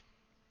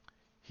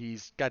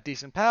 He's got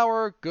decent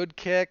power, good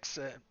kicks.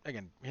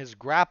 Again, his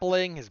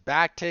grappling, his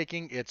back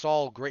taking, it's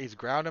all great. His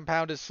ground and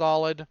pound is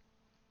solid.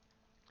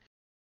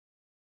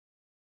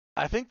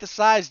 I think the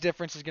size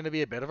difference is going to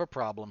be a bit of a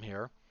problem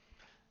here.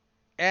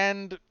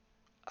 And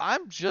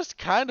I'm just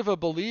kind of a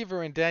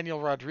believer in Daniel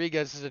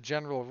Rodriguez as a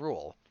general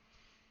rule.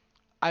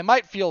 I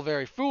might feel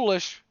very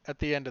foolish at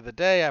the end of the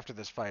day after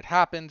this fight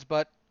happens,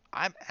 but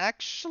I'm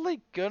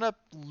actually going to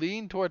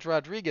lean towards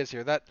Rodriguez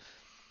here. That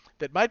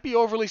might be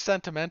overly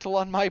sentimental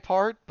on my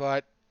part,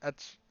 but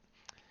that's...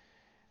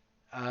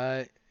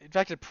 in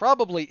fact, it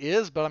probably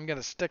is, but I'm going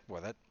to stick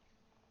with it.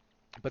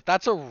 But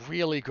that's a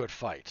really good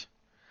fight.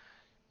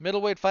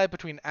 Middleweight fight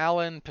between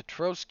Alan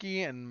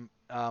Petrosky and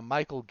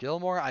Michael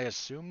Gilmore. I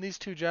assume these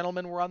two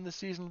gentlemen were on the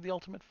season of The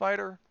Ultimate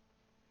Fighter,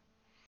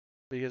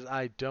 because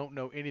I don't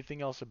know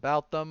anything else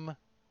about them.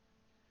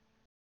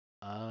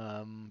 God.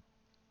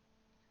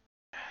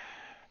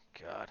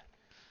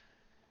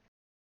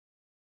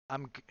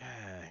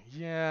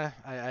 Yeah,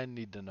 I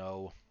need to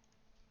know.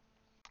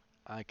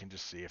 I can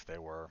just see if they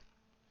were.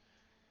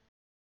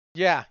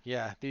 Yeah,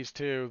 these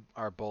two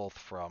are both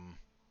from...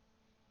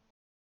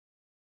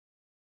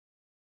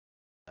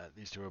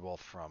 these two are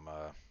both from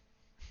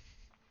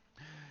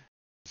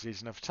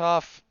Season of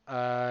Tough.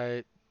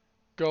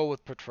 Go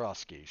with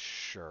Petrosky,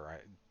 sure.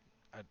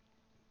 I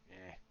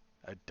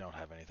don't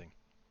have anything.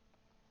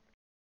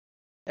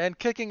 And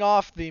kicking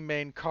off the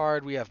main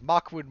card, we have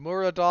Mahmoud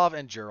Muradov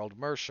and Gerald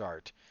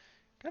Meerschaert.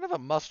 Kind of a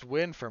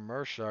must-win for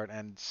Meerschaert,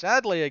 and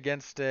sadly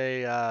against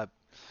a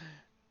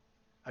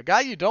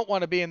guy you don't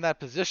want to be in that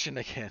position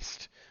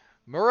against.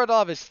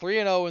 Muradov is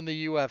 3-0 in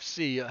the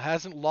UFC,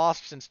 hasn't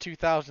lost since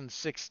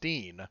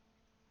 2016,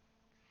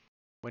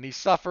 when he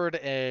suffered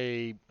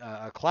a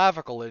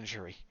clavicle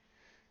injury.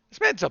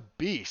 This man's a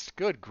beast,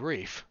 good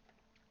grief.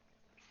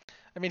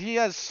 I mean, he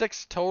has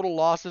 6 total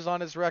losses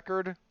on his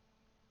record,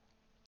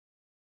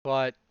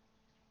 but,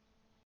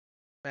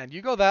 man,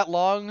 you go that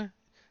long.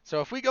 So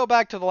if we go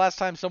back to the last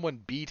time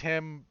someone beat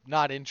him,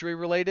 not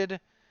injury-related,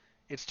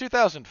 it's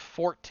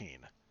 2014.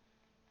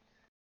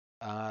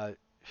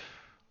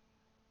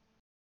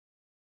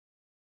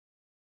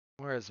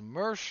 Whereas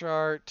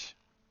Meerschaert,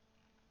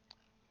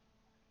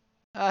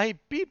 he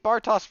beat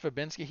Bartosz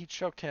Fabinski. He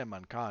choked him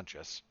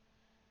unconscious.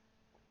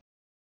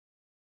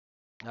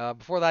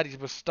 Before that, he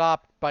was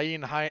stopped by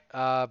Ian Heinisch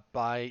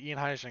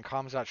and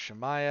Khamzat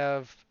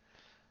Chimaev,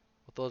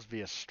 with those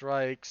via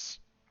strikes.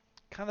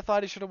 Kind of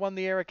thought he should have won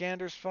the Eric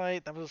Anders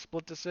fight. That was a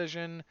split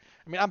decision.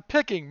 I mean, I'm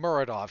picking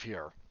Muradov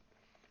here,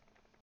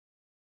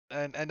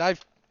 and I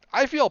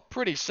feel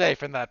pretty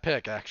safe in that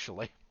pick,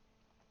 actually.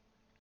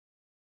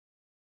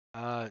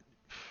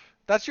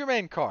 That's your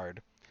main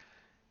card.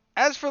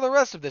 As for the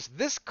rest of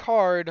this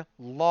card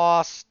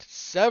lost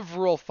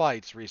several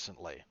fights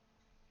recently.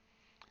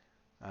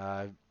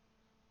 I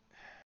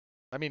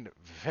mean,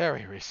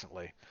 very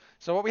recently.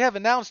 So what we have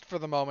announced for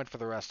the moment for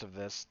the rest of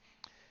this,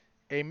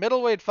 a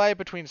middleweight fight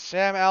between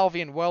Sam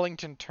Alvey and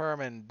Wellington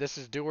Turman. This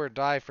is do or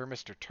die for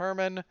Mr.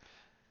 Turman,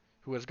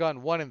 who has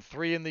gone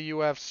 1-3 in the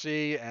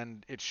UFC,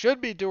 and it should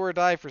be do or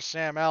die for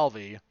Sam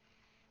Alvey,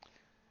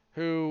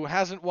 who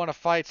hasn't won a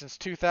fight since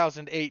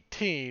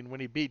 2018 when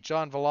he beat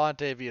John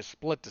Vellante via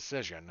split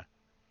decision.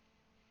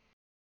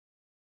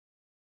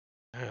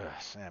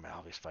 Sam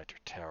Alvey's fights are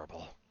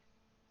terrible.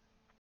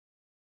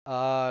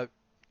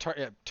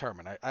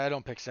 Turman. I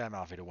don't pick Sam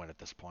Alvey to win at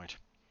this point.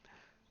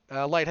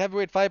 Light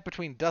heavyweight fight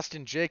between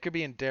Dustin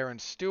Jacoby and Darren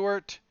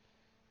Stewart.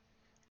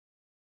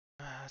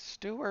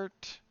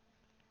 Stewart...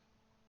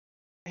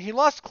 he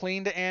lost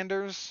clean to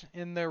Anders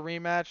in their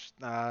rematch.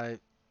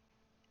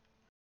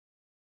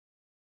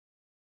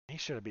 He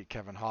should have beat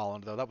Kevin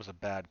Holland, though. That was a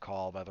bad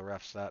call by the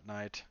refs that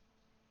night.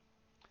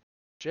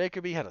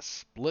 Jacoby had a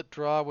split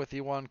draw with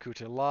Iwan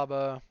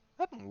Kutelaba.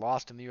 Hadn't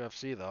lost in the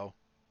UFC, though.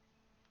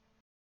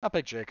 I'll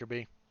pick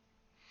Jacoby.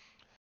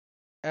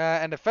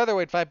 And a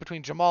featherweight fight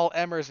between Jamal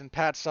Emmers and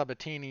Pat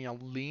Sabatini.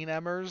 Lean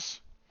Emmers.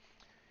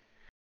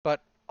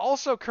 But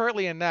also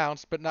currently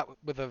announced, but not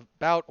with a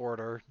bout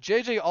order,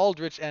 J.J.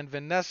 Aldrich and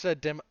Vanessa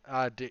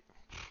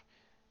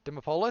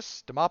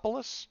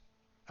Demopoulos?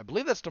 I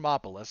believe that's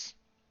Demopoulos,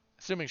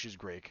 assuming she's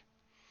Greek.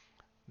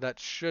 That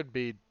should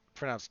be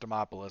pronounced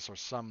Demopoulos or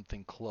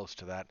something close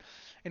to that.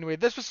 Anyway,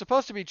 this was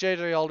supposed to be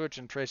J.J. Aldrich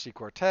and Tracy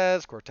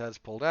Cortez. Cortez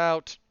pulled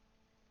out.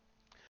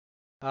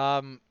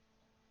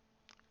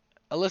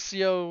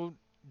 Alessio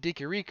Di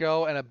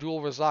Chirico and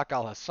Abdul Razak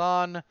Al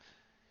Hassan.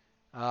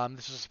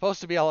 This was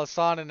supposed to be Al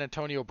Hassan and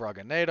Antonio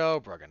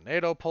Braganedo.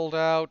 Braganedo pulled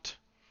out.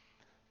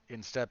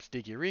 In steps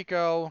Di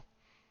Chirico.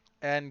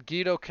 And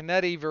Guido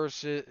Canetti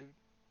versus...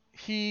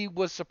 He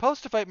was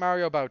supposed to fight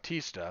Mario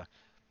Bautista.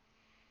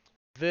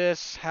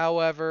 This,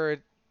 however,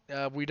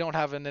 we don't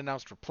have an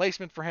announced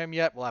replacement for him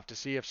yet. We'll have to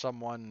see if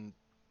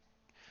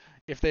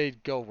they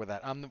go with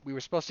that. We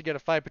were supposed to get a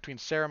fight between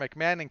Sarah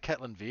McMahon and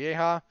Ketlin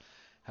Vieja.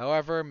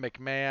 However,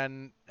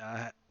 McMahon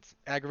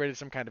aggravated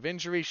some kind of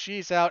injury.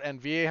 She's out,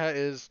 and Vieja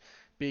is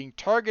being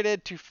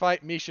targeted to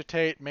fight Miesha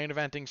Tate, main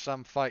eventing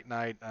some fight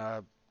night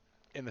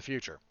in the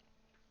future.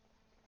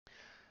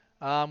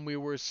 We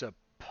were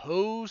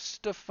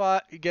supposed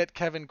to get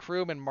Kevin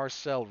Kroom and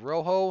Marcel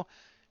Rojo.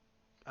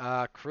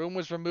 Kroom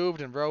was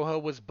removed, and Rojo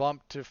was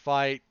bumped to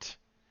fight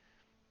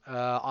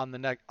on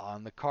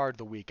the card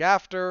the week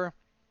after.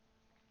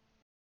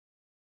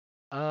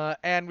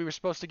 And we were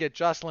supposed to get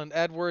Jocelyn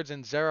Edwards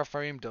and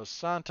Zerafaim dos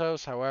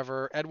Santos.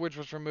 However, Edwards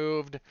was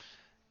removed.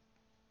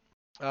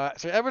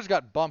 So Edwards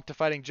got bumped to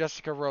fighting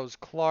Jessica Rose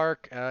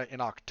Clark in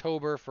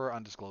October for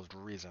undisclosed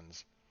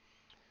reasons.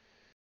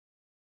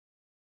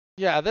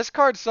 Yeah, this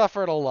card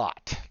suffered a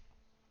lot.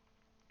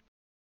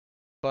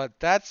 But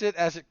that's it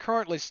as it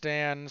currently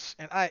stands.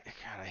 And I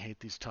hate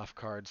these tough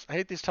cards. I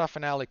hate these tough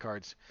finale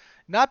cards.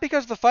 Not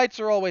because the fights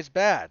are always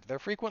bad. They're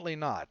frequently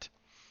not.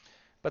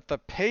 But the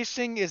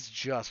pacing is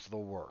just the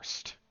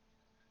worst.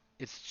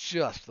 It's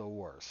just the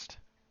worst.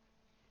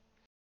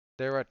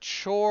 They're a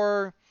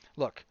chore.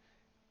 Look,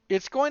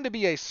 it's going to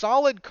be a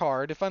solid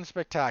card, if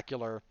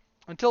unspectacular,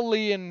 until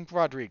Leon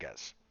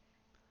Rodriguez.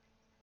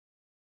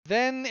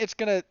 Then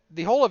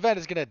the whole event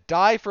is gonna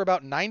die for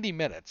about 90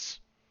 minutes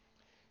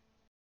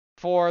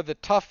for the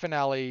tough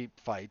finale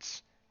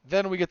fights.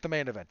 Then we get the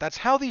main event. That's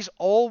how these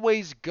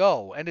always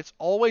go, and it's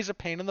always a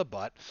pain in the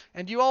butt,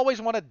 and you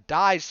always want to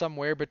die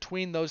somewhere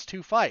between those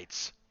two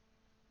fights.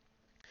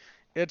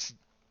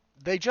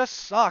 They just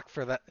suck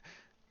for that.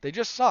 They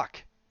just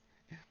suck.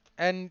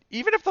 And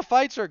even if the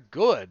fights are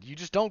good, you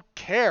just don't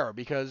care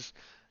because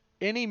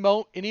any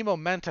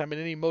momentum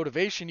and any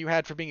motivation you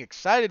had for being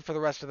excited for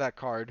the rest of that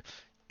card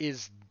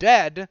is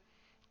dead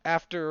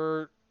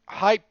after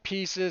hype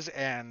pieces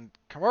and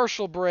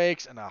commercial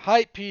breaks and a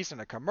hype piece and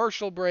a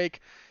commercial break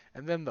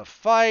and then the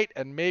fight,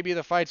 and maybe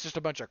the fight's just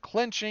a bunch of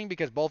clinching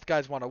because both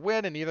guys want to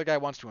win and neither guy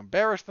wants to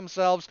embarrass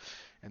themselves,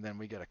 and then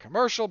we get a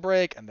commercial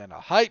break and then a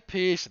hype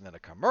piece and then a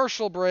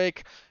commercial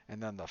break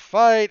and then the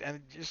fight,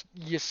 and just,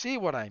 you see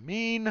what I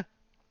mean?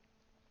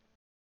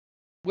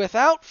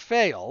 Without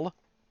fail,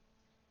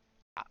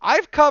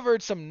 I've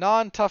covered some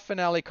non-tough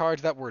finale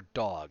cards that were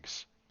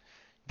dogs,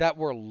 that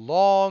were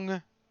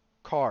long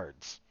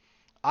cards.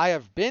 I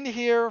have been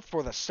here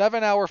for the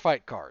 7-hour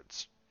fight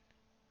cards.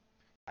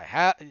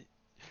 And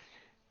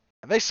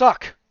they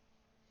suck.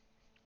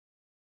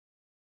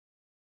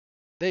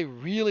 They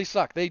really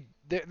suck.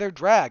 They're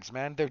drags,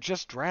 man. They're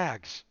just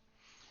drags.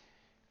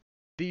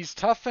 These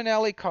tough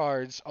finale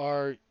cards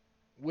are,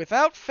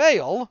 without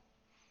fail,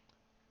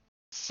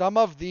 some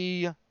of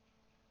the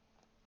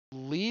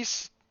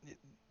least...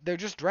 They're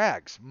just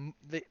drags.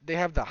 They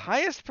have the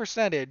highest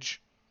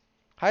percentage,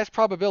 highest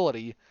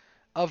probability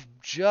of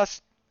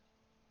just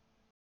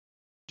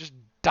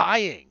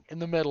dying in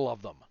the middle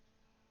of them.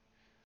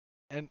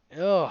 And,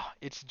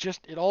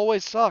 it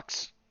always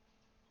sucks.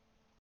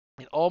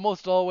 It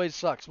almost always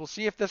sucks. We'll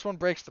see if this one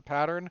breaks the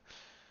pattern,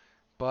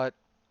 but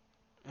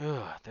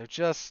they're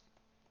just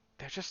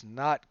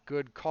not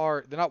good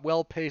they're not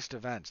well-paced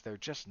events. They're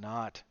just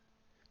not.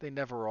 They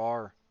never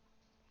are.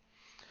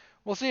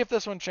 We'll see if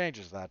this one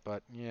changes that,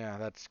 but yeah,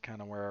 that's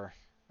kind of where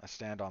I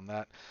stand on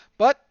that.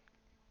 But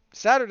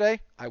Saturday,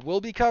 I will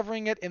be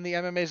covering it in the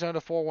MMA Zone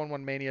of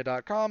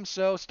 411mania.com,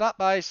 so stop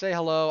by, say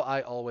hello.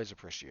 I always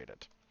appreciate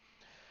it.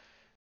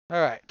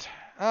 All right.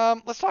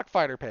 Let's talk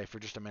fighter pay for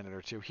just a minute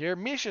or two here.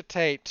 Miesha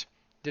Tate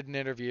did an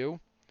interview.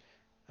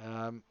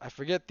 I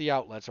forget the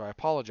outlet, so I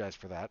apologize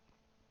for that.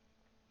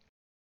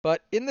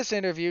 But in this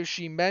interview,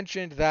 she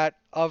mentioned that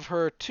of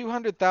her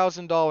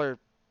 $200,000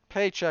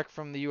 paycheck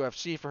from the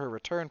UFC for her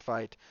return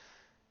fight,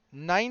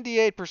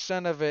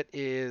 98% of it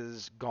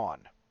is gone.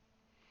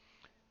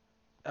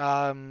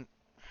 And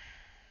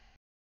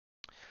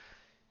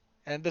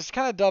this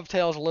kind of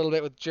dovetails a little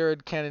bit with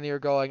Jared Cannonier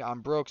going,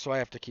 I'm broke, so I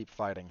have to keep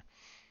fighting.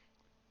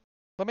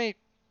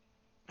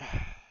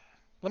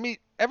 let me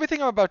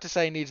everything I'm about to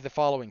say needs the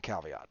following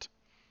caveat.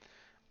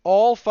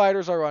 All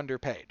fighters are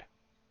underpaid.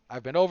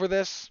 I've been over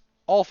this.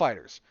 All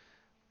fighters.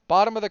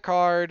 Bottom of the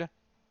card,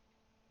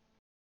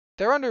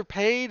 they're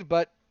underpaid,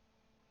 but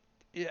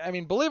I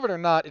mean, believe it or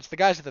not, it's the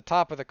guys at the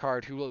top of the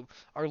card who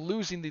are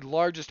losing the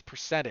largest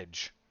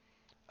percentage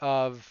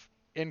of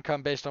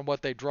income based on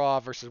what they draw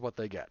versus what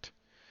they get.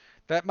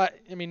 I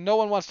mean, no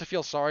one wants to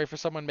feel sorry for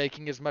someone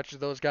making as much as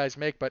those guys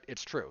make, but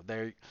it's true.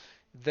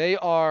 They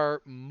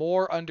are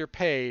more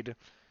underpaid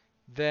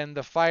than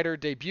the fighter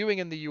debuting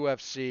in the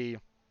UFC,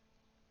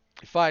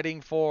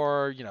 fighting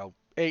for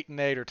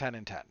 8-8 or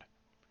 10-10.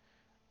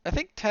 I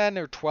think 10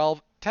 or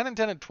 12,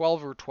 10-10 and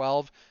 12 or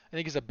 12. I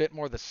think is a bit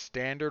more the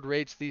standard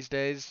rates these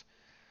days.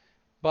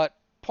 But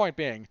point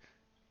being,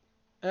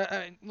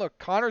 look,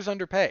 Conor's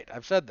underpaid.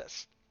 I've said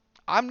this.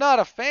 I'm not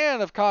a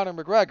fan of Conor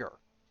McGregor,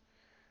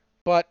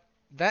 but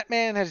that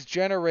man has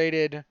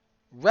generated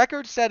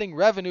record-setting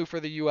revenue for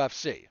the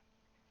UFC.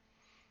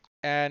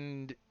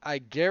 And I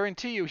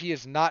guarantee you he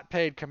is not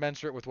paid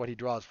commensurate with what he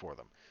draws for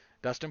them.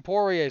 Dustin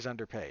Poirier is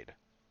underpaid.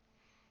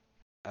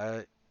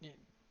 Uh,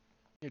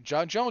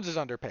 John Jones is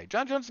underpaid.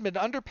 John Jones has been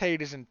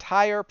underpaid his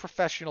entire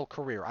professional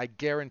career. I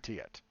guarantee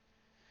it.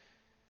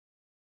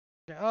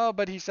 Oh,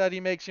 but he said he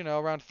makes,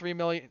 around 3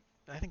 million.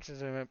 I think he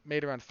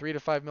made around 3 to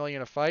 5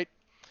 million a fight.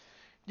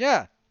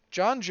 Yeah,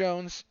 John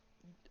Jones,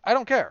 I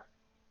don't care.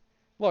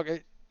 Look,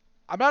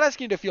 I'm not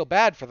asking you to feel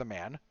bad for the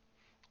man,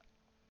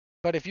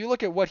 but if you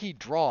look at what he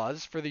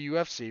draws for the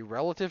UFC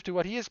relative to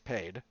what he is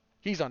paid,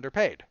 he's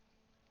underpaid.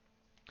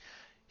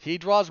 He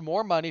draws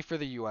more money for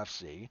the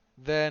UFC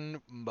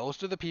than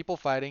most of the people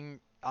fighting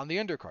on the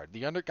undercard.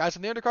 The guys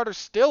on the undercard are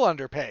still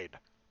underpaid.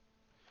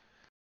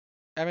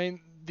 I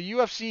mean, the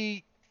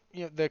UFC,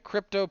 the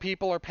crypto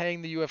people are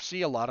paying the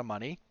UFC a lot of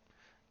money.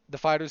 The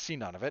fighters see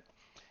none of it.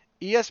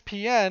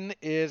 ESPN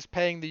is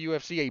paying the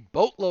UFC a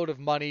boatload of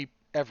money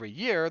every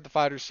year. The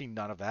fighters see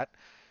none of that.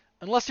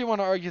 Unless you want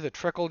to argue the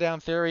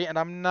trickle-down theory, and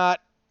I'm not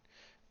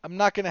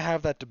going to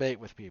have that debate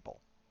with people.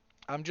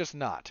 I'm just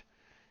not.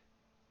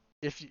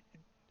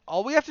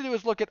 All we have to do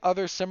is look at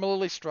other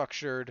similarly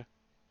structured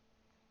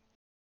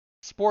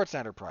sports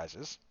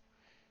enterprises.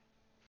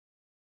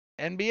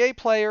 NBA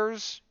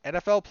players,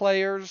 NFL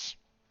players,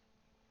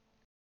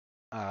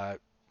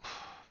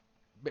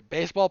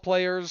 baseball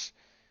players,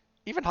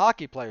 even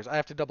hockey players. I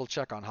have to double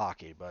check on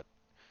hockey, but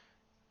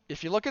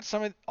if you look at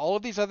all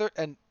of these other,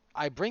 and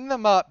I bring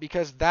them up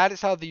because that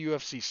is how the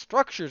UFC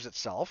structures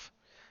itself,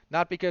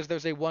 not because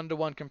there's a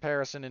one-to-one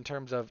comparison in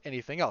terms of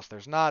anything else.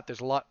 There's not. There's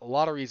a lot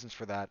of reasons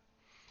for that.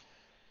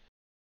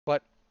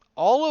 But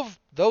all of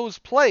those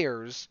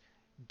players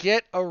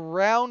get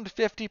around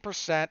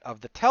 50%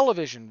 of the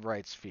television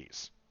rights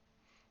fees.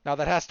 Now,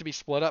 that has to be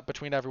split up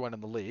between everyone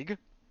in the league,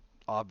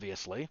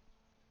 obviously.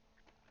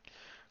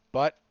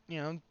 But,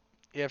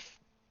 if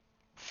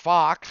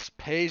Fox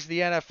pays the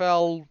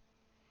NFL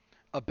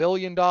 $1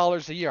 billion a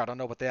year, I don't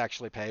know what they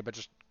actually pay, but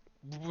just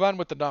run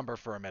with the number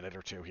for a minute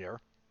or two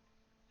here.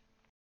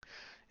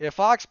 If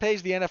Fox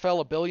pays the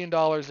NFL $1 billion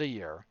a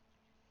year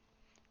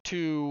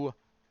to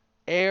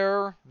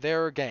air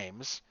their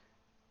games,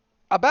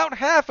 about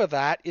half of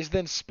that is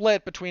then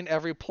split between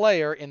every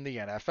player in the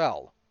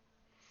NFL.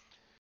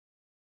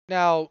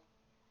 Now,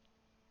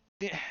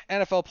 the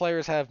NFL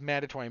players have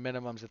mandatory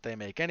minimums that they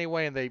make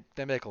anyway, and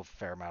they make a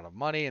fair amount of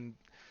money, and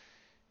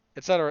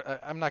etc.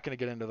 I'm not going to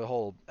get into the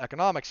whole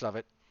economics of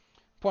it.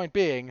 Point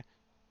being,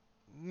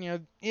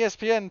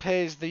 ESPN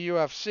pays the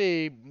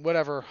UFC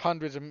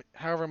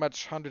however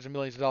much hundreds of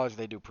millions of dollars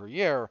they do per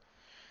year,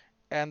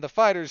 and the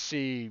fighters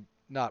see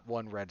not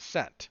one red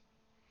cent.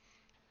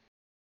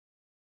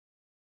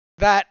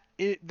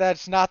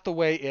 That's not the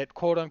way it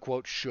quote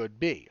unquote should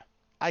be.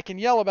 I can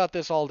yell about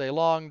this all day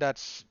long.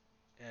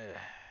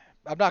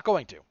 I'm not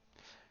going to.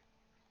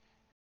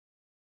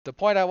 The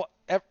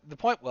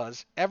point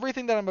was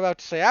everything that I'm about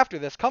to say after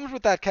this comes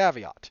with that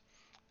caveat.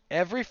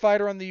 Every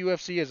fighter on the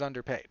UFC is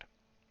underpaid.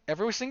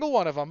 Every single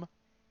one of them.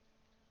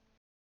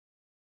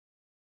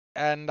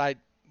 And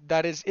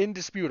that is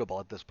indisputable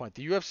at this point.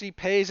 The UFC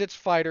pays its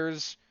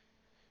fighters.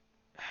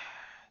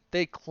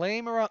 They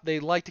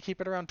like to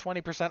keep it around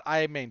 20%.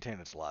 I maintain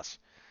it's less.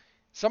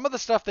 Some of the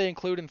stuff they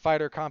include in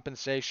fighter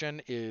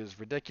compensation is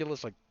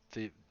ridiculous, like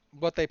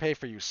what they pay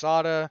for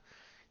USADA,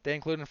 they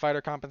include in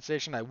fighter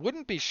compensation. I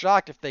wouldn't be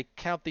shocked if they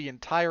count the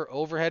entire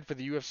overhead for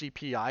the UFC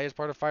PI as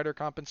part of fighter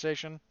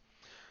compensation,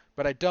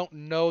 but I don't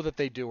know that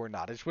they do or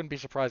not. I just wouldn't be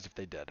surprised if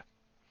they did.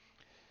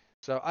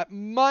 So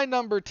my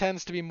number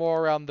tends to be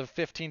more around the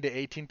 15 to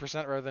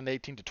 18% rather than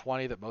 18 to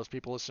 20 that most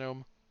people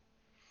assume.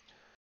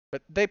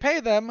 But they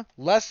pay them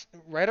less,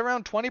 right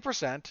around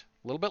 20%, a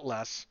little bit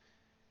less.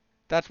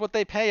 That's what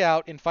they pay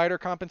out in fighter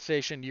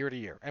compensation year to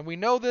year. And we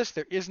know this,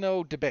 there is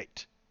no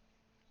debate.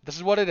 This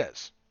is what it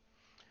is.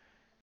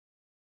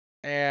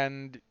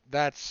 And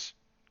that's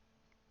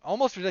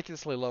almost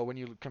ridiculously low when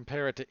you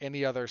compare it to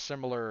any other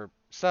similar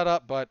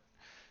setup, but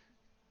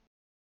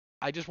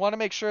I just want to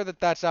make sure that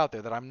that's out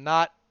there,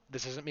 that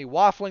this isn't me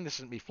waffling, this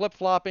isn't me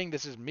flip-flopping,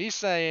 this is me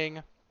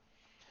saying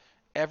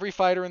Every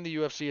fighter in the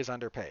UFC is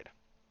underpaid.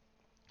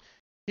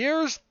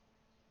 Here's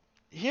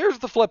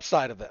the flip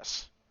side of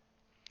this.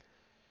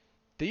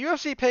 The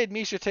UFC paid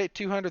Miesha Tate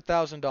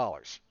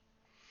 $200,000.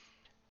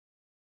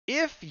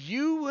 If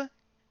you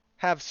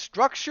have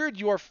structured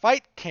your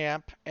fight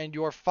camp and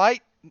your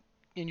fight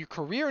in your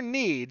career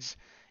needs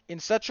in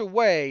such a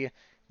way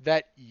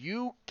that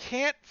you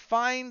can't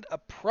find a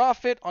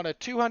profit on a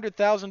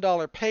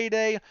 $200,000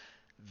 payday,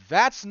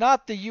 that's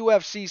not the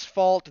UFC's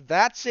fault.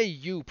 That's a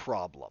you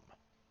problem.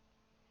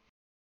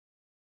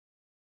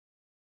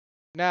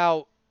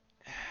 Now,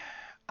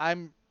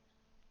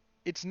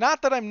 it's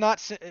not that I'm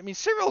not, I mean,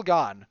 Cyril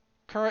Gane,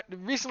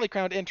 recently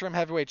crowned interim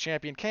heavyweight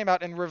champion, came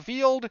out and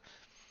revealed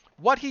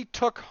what he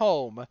took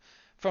home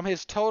from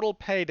his total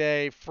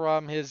payday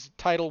from his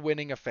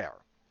title-winning affair.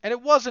 And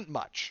it wasn't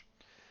much.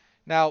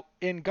 Now,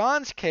 in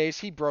Gane's case,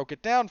 he broke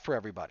it down for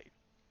everybody.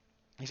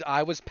 He said,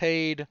 I was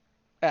paid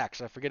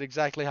X. I forget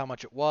exactly how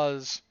much it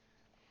was.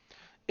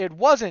 It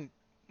wasn't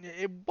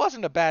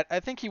a bad, I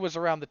think he was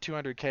around the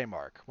 200K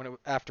mark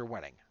after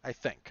winning, I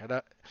think.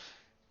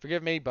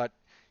 Forgive me, but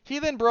he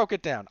then broke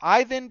it down.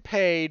 I then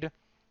paid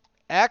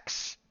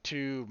X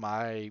to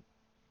my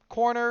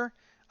corner.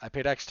 I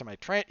paid X to my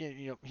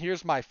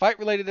here's my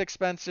fight-related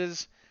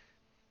expenses.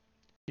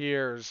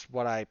 Here's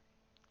what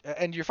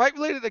and your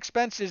fight-related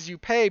expenses you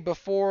pay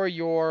before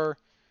your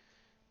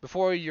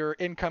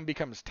income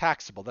becomes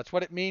taxable. That's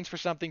what it means for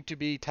something to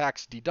be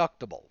tax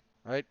deductible,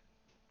 right?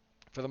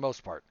 For the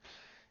most part.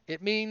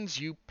 It means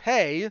you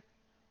pay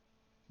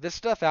this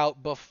stuff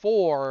out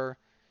before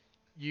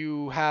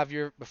your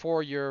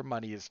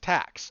money is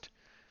taxed.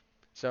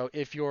 So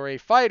if you're a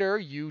fighter,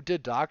 you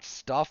deduct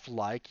stuff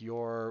like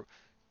your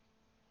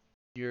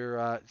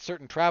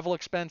certain travel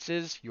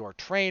expenses, your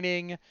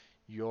training,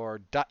 your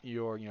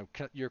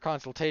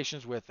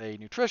consultations with a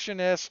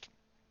nutritionist.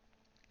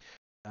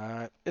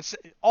 It's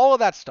all of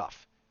that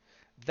stuff.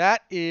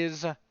 That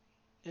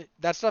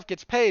stuff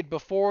gets paid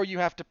before you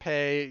have to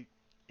pay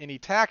any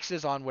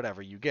taxes on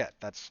whatever you get.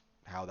 That's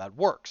how that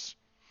works.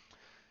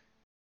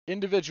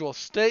 Individual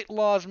state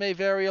laws may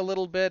vary a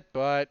little bit,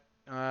 but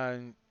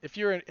especially if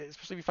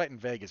you fight in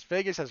Vegas,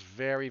 Vegas has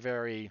very,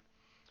 very.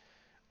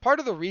 Part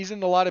of the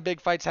reason a lot of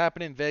big fights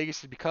happen in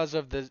Vegas is because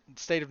of the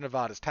state of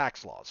Nevada's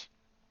tax laws.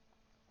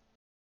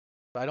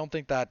 I don't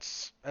think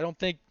this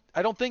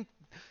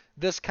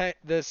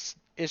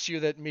issue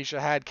that Miesha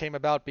had came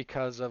about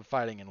because of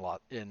fighting in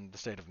the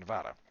state of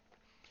Nevada.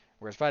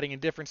 Whereas fighting in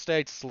different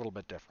states, it's a little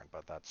bit different,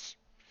 but that's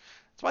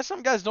why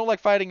some guys don't like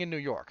fighting in New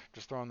York.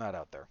 Just throwing that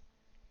out there.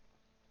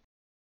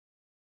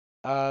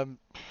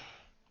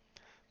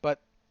 But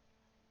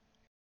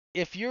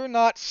if you're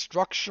not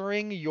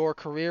structuring your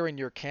career and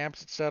your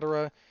camps,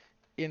 etc.,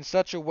 in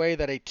such a way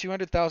that a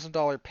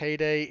 $200,000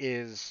 payday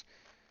is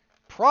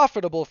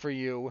profitable for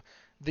you,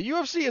 the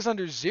UFC is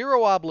under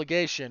zero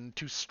obligation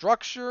to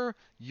structure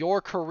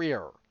your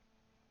career.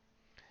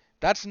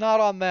 That's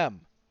not on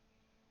them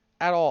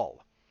at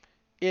all.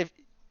 If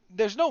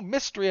there's no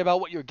mystery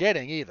about what you're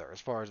getting either,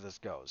 as far as this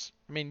goes.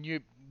 I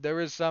mean, there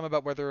is some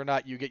about whether or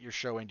not you get your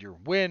show and your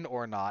win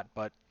or not,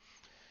 but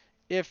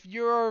if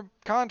your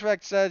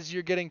contract says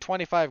you're getting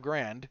 25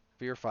 grand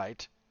for your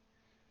fight,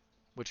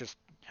 which is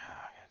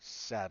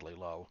sadly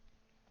low,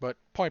 but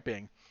point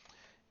being,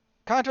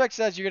 contract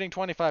says you're getting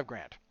 25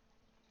 grand.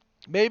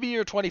 Maybe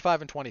you're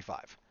 25 and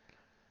 25.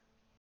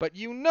 But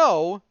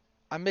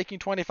I'm making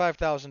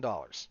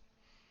 $25,000.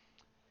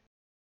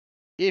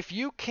 If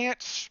you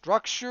can't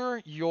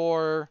structure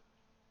your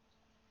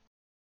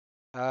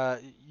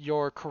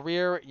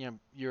career,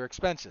 your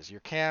expenses, your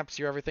camps,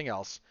 your everything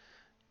else,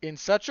 in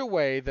such a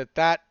way that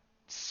that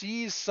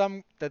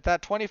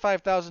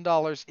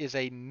 $25,000 is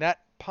a net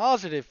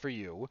positive for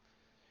you,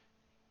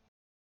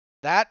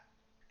 that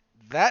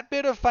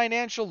bit of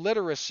financial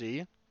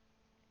literacy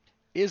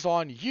is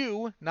on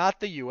you, not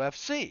the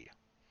UFC.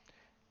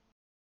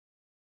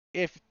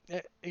 If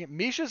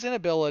Miesha's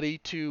inability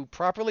to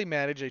properly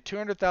manage a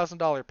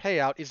 $200,000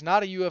 payout is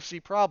not a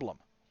UFC problem.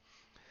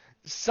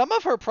 Some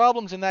of her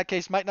problems in that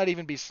case might not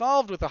even be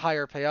solved with a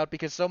higher payout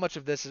because so much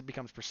of this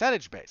becomes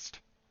percentage based.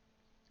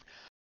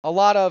 A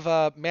lot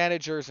of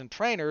managers and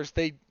trainers,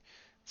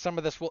 some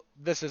of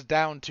this is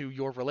down to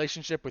your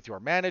relationship with your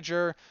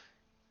manager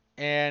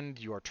and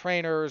your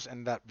trainers,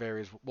 and that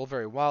will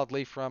vary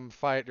wildly from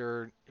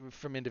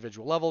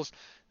individual levels.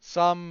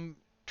 Some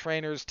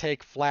trainers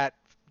take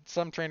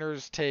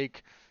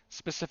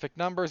specific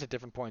numbers at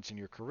different points in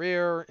your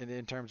career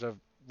in terms of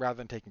rather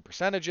than taking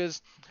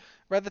percentages.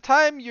 By the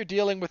time you're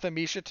dealing with a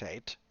Miesha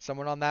Tate,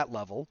 someone on that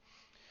level,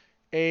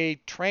 a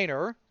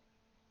trainer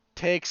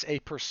takes a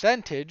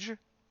percentage,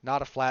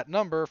 not a flat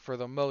number for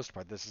the most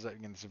part. This is a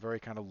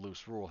very kind of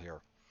loose rule here.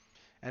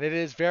 And it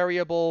is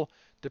variable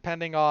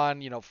depending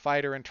on,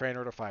 fighter and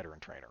trainer to fighter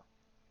and trainer.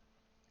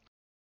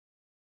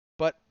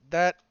 But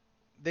that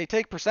they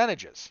take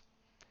percentages.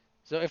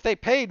 So if they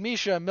paid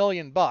Miesha $1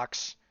 million,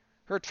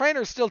 her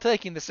trainer's still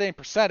taking the same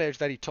percentage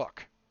that he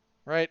took,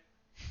 right?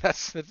 That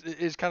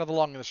is kind of the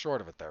long and the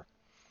short of it there.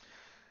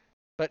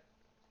 But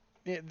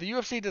the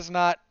UFC does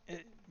not.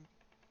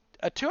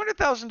 a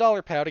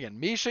 $200,000 payout, again,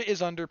 Misha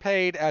is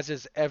underpaid, as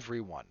is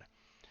everyone.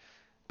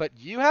 But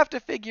you have to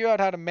figure out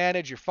how to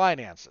manage your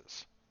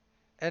finances.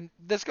 And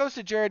this goes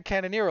to Jared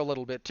Cannonier a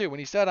little bit, too. When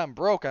he said, I'm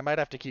broke, I might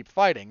have to keep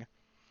fighting.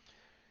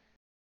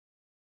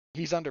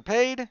 He's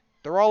underpaid.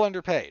 They're all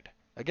underpaid.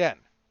 Again,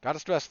 got to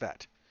stress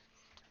that.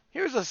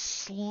 Here's a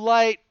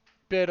slight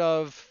bit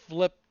of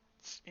flip.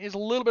 Here's a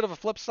little bit of a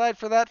flip side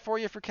for that for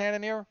you for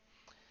Cannonier.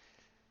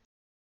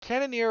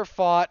 Cannonier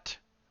fought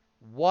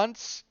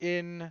twice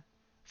in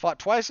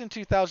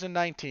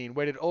 2019,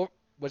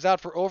 was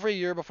out for over a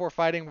year before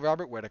fighting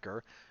Robert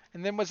Whittaker,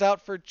 and then was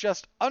out for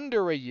just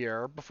under a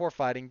year before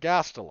fighting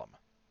Gastelum.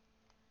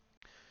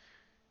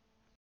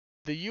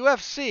 The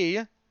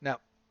UFC, now,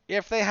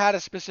 if they had a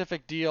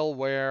specific deal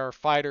where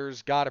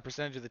fighters got a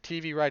percentage of the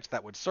TV rights,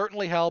 that would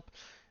certainly help.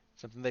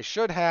 Something they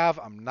should have.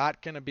 I'm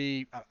not going to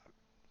be...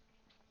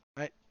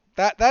 right?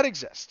 That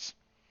exists.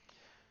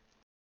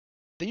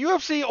 The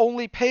UFC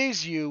only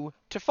pays you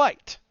to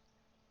fight.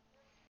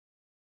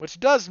 Which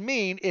does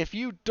mean if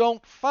you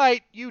don't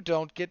fight, you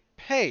don't get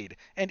paid.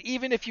 And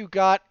even if you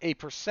got a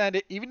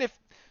percentage, even if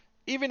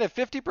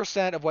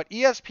 50% of what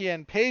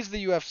ESPN pays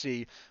the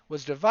UFC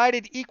was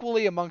divided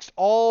equally amongst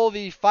all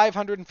the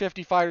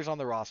 550 fighters on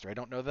the roster. I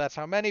don't know that's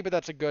how many, but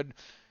that's a good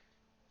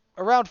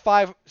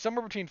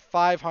somewhere between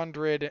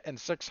 500 and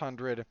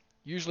 600,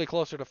 usually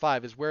closer to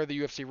 5 is where the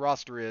UFC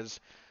roster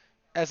is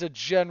as a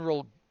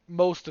general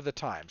most of the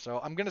time. So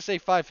I'm going to say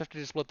 550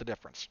 to split the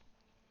difference.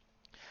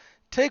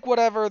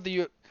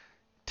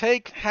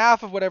 Take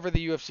half of whatever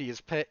the UFC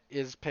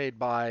is paid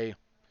by.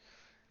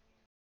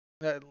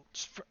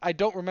 I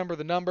don't remember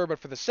the number, but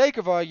for the sake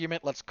of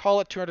argument, let's call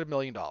it $200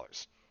 million.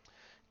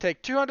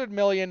 Take $200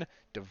 million,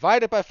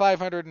 divide it by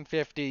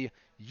 550,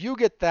 you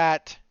get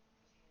that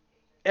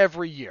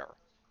every year,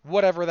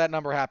 whatever that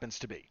number happens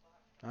to be.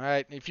 All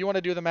right, if you want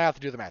to do the math,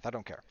 do the math. I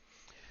don't care.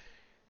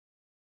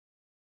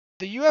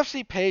 The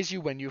UFC pays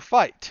you when you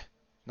fight,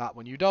 not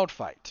when you don't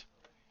fight.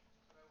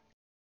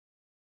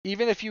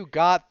 Even if you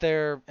got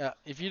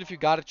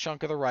a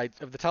chunk of the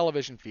rights of the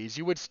television fees,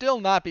 you would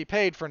still not be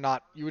paid for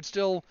you would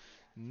still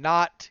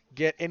not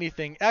get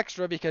anything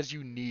extra because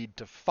you need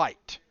to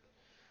fight.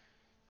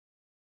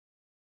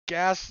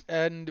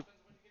 And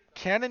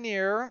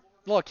Cannonier,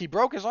 look, he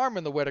broke his arm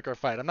in the Whittaker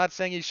fight. I'm not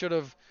saying he should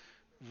have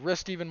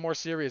risked even more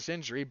serious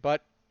injury,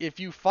 but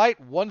if you fight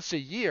once a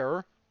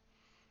year,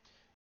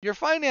 your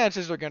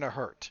finances are going to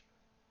hurt.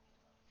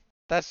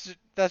 That's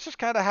just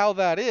kind of how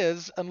that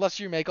is, unless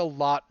you make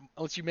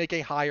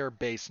a higher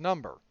base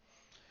number.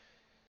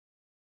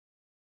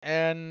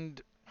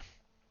 And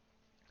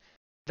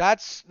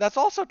that's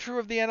also true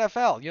of the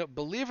NFL. You know,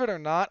 believe it or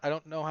not, I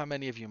don't know how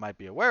many of you might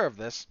be aware of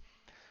this.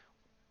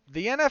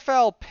 The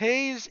NFL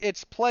pays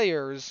its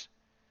players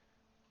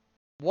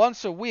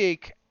once a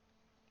week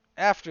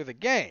after the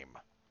game.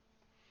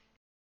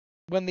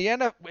 When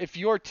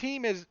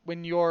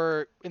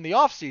you're in the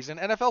off season,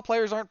 NFL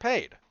players aren't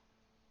paid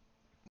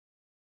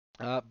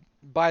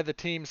by the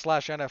team /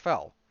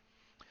 NFL.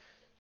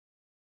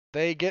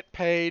 They get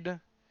paid.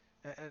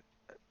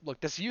 Look,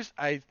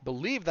 I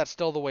believe that's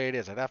still the way it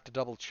is. I'd have to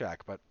double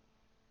check, but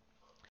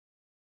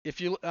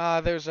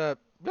there's a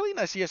really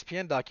nice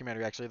ESPN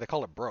documentary, actually. They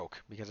call it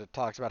Broke, because it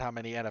talks about how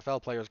many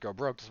NFL players go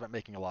broke despite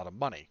making a lot of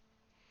money.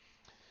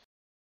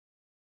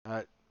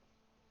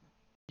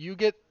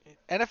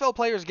 NFL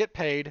players get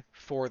paid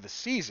for the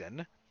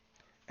season,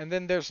 and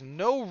then there's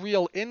no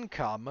real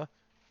income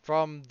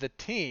from the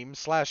team /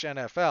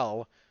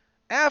 NFL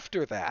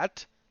after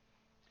that.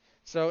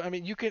 So, I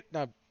mean,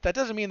 that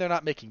doesn't mean they're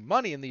not making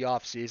money in the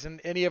off season.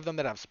 Any of them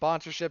that have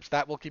sponsorships,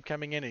 that will keep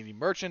coming in. Any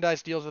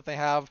merchandise deals that they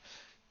have,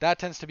 that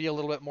tends to be a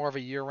little bit more of a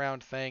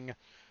year-round thing.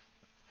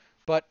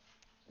 But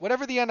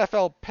whatever the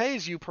NFL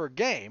pays you per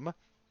game,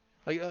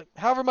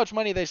 however much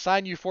money they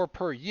sign you for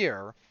per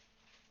year,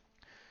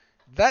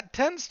 that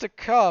tends to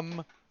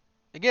come,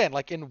 again,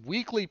 like in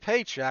weekly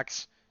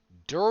paychecks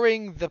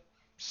during the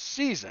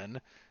season,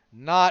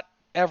 not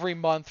every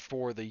month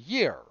for the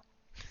year.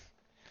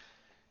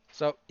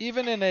 So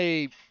even in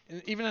a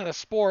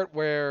sport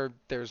where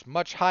there's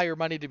much higher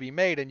money to be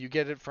made and you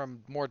get it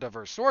from more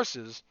diverse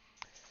sources,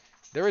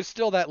 there is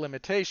still that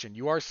limitation.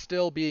 You are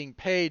still being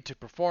paid to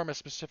perform a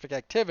specific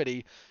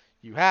activity.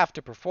 You have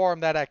to perform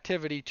that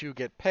activity to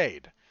get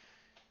paid.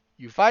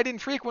 You fight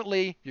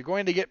infrequently, you're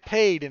going to get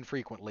paid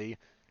infrequently.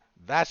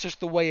 That's just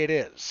the way it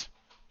is.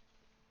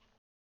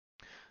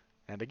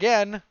 And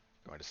again, I'm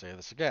going to say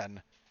this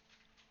again,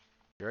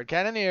 Jared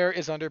Cannonier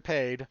is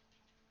underpaid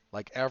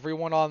like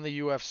everyone on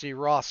the UFC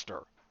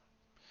roster.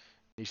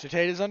 Misha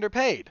Tate is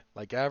underpaid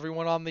like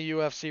everyone on the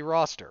UFC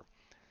roster.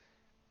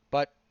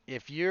 But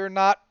if you're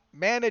not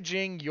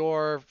managing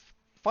your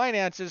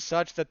finances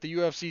such that the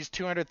UFC's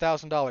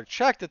 $200,000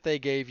 check that they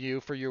gave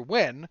you for your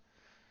win,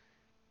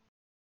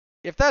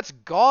 if that's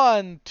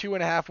gone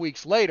 2.5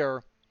 weeks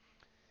later,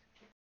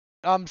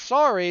 I'm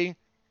sorry,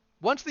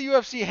 once the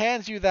UFC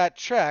hands you that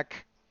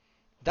check,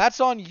 that's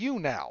on you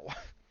now.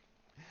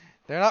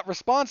 They're not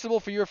responsible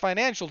for your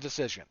financial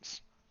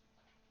decisions.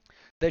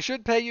 They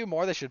should pay you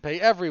more. They should pay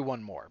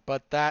everyone more.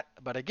 But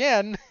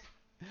again,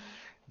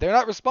 they're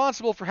not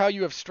responsible for how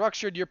you have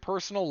structured your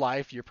personal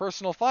life, your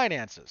personal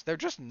finances. They're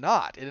just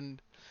not. And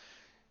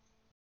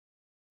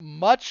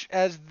much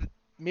as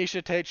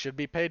Miesha Tate should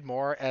be paid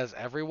more, as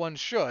everyone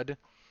should,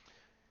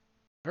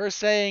 her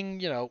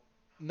saying,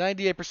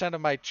 98% of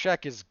my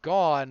check is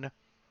gone,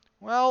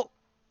 well,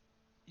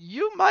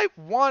 you might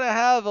want to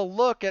have a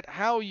look at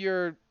how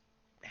you're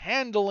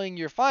handling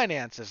your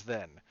finances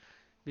then.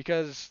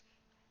 Because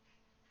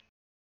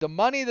the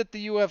money that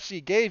the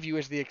UFC gave you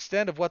is the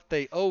extent of what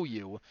they owe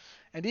you.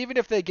 And even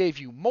if they gave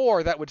you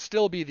more, that would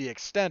still be the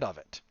extent of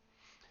it.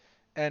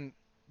 And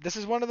this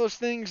is one of those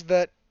things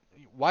that,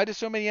 why do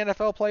so many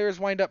NFL players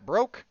wind up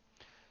broke?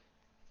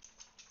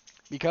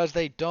 Because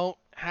they don't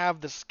have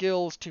the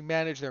skills to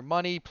manage their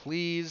money.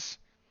 Please,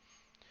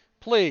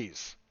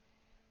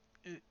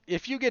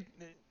 if you get,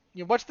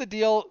 what's the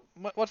deal?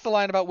 What's the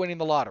line about winning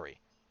the lottery?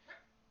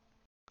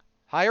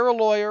 Hire a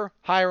lawyer,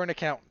 hire an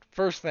accountant.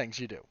 First things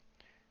you do.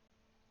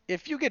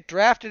 If you get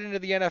drafted into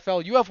the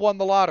NFL, you have won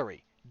the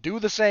lottery. Do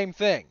the same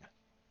thing.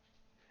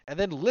 And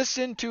then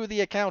listen to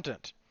the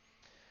accountant.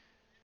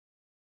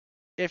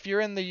 If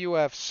you're in the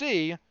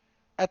UFC,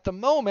 at the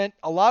moment,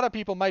 a lot of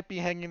people might be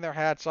hanging their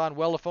hats on,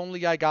 well, if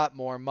only I got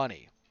more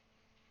money.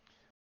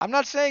 I'm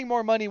not saying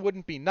more money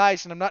wouldn't be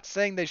nice, and I'm not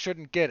saying they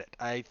shouldn't get it.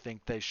 I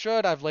think they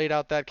should. I've laid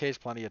out that case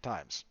plenty of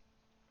times.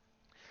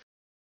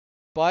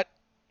 But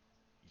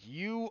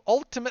you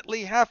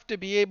ultimately have to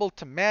be able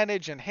to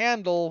manage and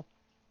handle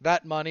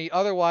that money,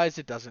 otherwise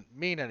it doesn't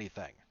mean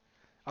anything.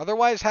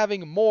 Otherwise,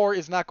 having more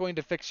is not going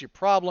to fix your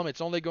problem, it's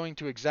only going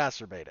to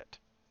exacerbate it.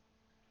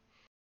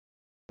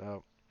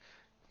 So,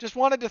 just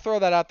wanted to throw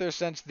that out there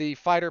since the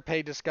fighter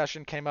pay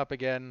discussion came up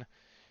again.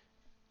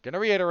 Gonna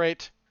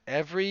reiterate,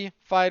 every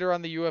fighter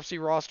on the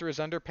UFC roster is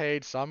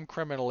underpaid, some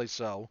criminally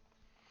so.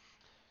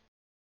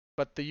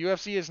 But the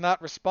UFC is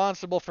not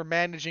responsible for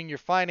managing your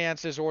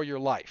finances or your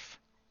life.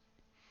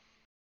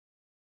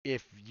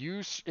 If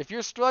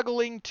you're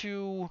struggling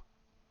to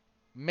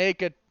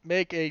make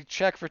a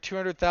check for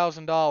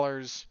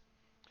 $200,000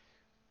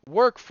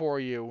 work for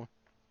you,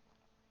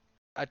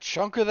 a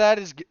chunk of that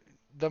is,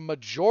 the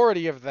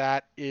majority of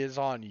that is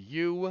on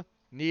you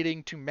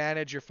needing to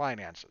manage your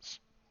finances.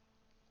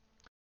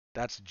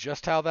 That's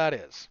just how that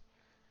is.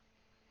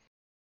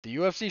 The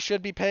UFC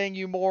should be paying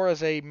you more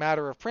as a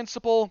matter of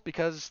principle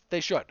because they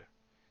should.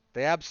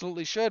 They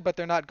absolutely should, but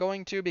they're not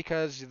going to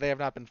because they have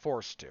not been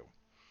forced to.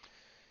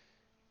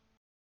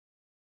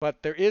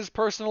 But there is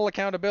personal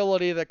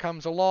accountability that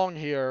comes along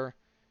here.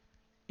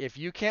 If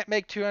you can't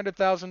make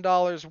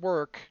 $200,000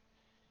 work,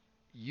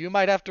 you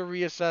might have to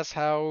reassess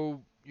how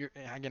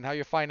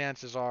your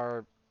finances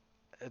are,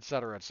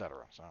 etc., etc.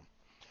 So,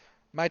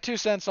 my 2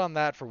 cents on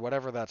that for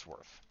whatever that's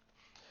worth.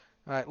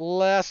 All right,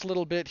 last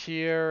little bit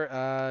here.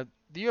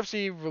 The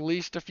UFC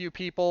released a few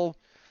people: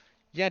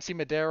 Yancy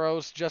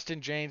Medeiros,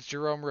 Justin Jaynes,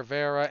 Jerome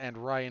Rivera, and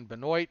Ryan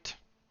Benoit.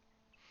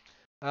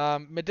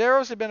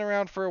 Medeiros had been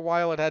around for a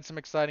while. It had some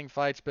exciting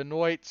fights.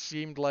 Benoit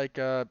seemed like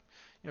a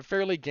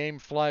fairly game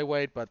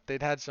flyweight, but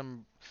they'd had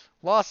some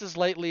losses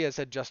lately, as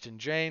had Justin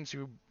Jaynes,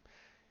 who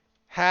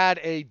had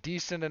a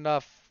decent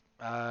enough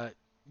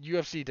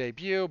UFC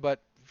debut,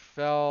 but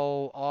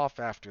fell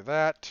off after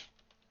that.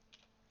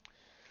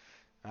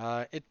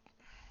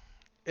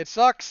 It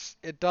sucks,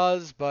 it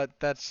does, but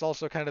that's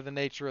also kind of the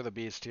nature of the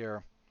beast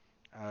here.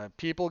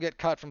 People get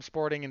cut from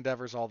sporting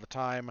endeavors all the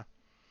time.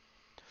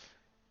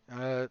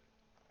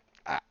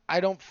 I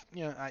don't,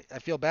 I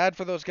feel bad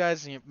for those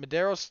guys.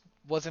 Medeiros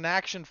was an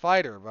action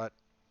fighter, but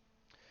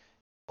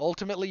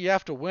ultimately you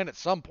have to win at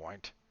some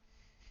point.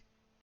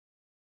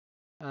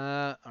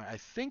 I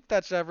think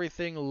that's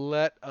everything.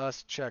 Let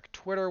us check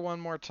Twitter one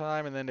more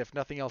time, and then if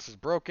nothing else is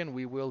broken,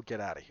 we will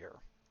get out of here.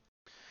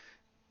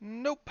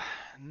 Nope.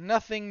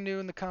 Nothing new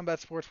in the combat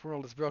sports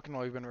world is broken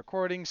while we've been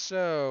recording,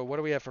 so what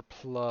do we have for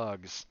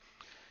plugs?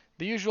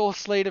 The usual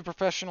slate of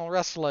professional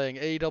wrestling,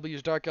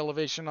 AEW's Dark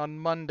Elevation on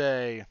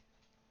Monday.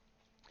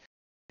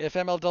 If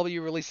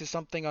MLW releases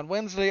something on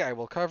Wednesday, I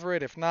will cover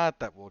it. If not,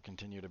 that will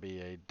continue to be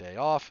a day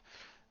off.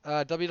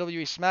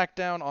 WWE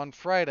SmackDown on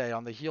Friday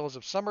on the heels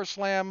of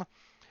SummerSlam.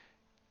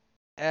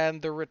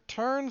 And the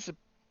returns,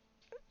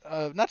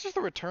 not just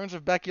the returns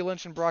of Becky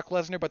Lynch and Brock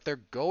Lesnar, but they're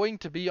going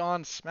to be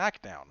on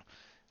SmackDown.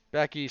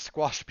 Becky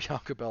squashed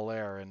Bianca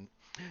Belair, and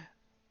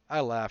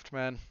I laughed,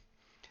 man.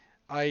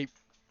 This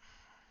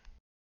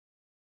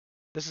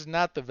is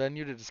not the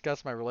venue to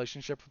discuss my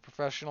relationship with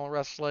professional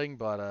wrestling,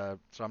 but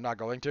so I'm not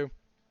going to.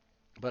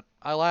 But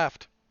I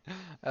laughed.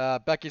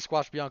 Becky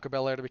squashed Bianca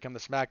Belair to become the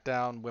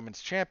SmackDown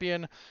Women's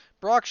Champion.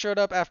 Brock showed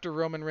up after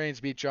Roman Reigns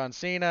beat John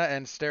Cena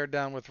and stared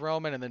down with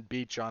Roman and then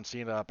beat John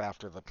Cena up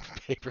after the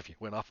pay-per-view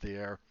went off the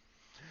air.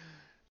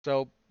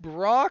 So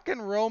Brock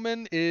and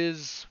Roman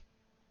is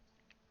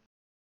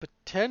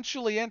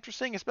potentially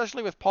interesting,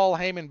 especially with Paul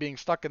Heyman being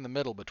stuck in the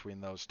middle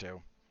between those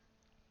two.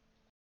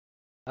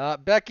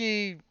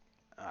 Becky,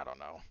 I don't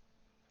know.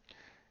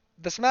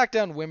 The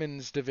SmackDown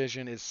Women's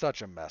division is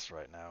such a mess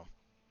right now.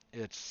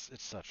 It's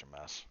such a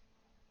mess.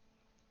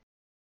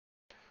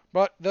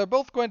 But they're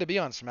both going to be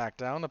on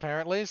SmackDown,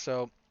 apparently,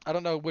 so I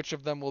don't know which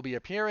of them will be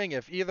appearing.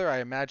 If either, I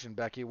imagine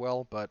Becky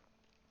will, but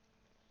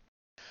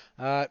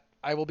I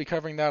will be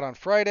covering that on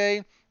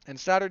Friday. And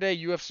Saturday,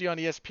 UFC on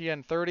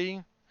ESPN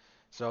 30.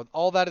 So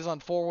all that is on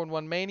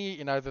 411 Mania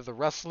in either the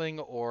wrestling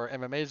or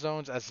MMA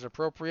zones as is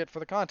appropriate for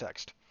the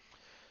context.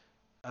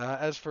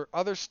 As for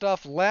other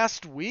stuff,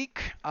 last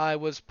week I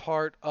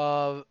hosted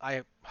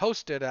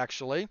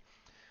actually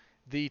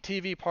the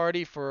TV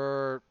party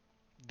for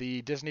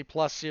the Disney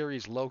Plus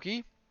series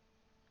Loki.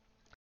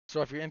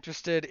 So if you're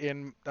interested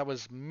in, that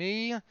was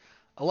me,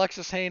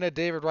 Alexis Hana,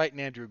 David Wright,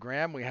 and Andrew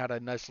Graham. We had a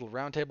nice little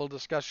roundtable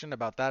discussion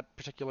about that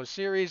particular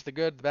series, the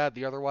good, the bad,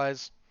 the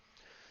otherwise.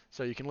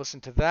 So you can listen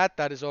to that.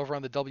 That is over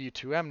on the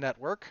W2M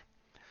network.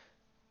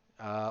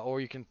 Or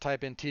you can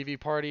type in TV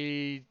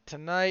Party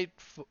Tonight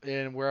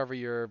in wherever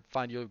you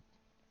find your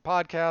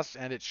podcasts,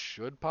 and it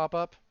should pop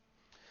up.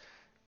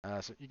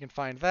 So you can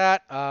find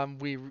that.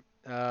 We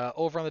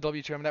over on the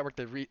W2M network,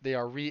 they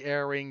are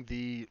re-airing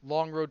the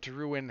Long Road to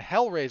Ruin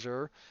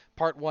Hellraiser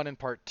Part 1 and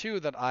Part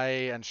 2 that I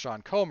and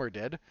Sean Comer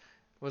did. It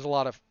was a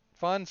lot of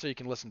fun, so you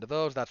can listen to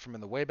those. That's from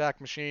in the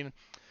Wayback Machine.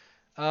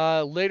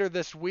 Later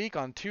this week,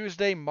 on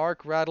Tuesday,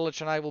 Mark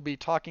Radulich and I will be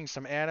talking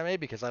some anime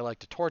because I like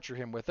to torture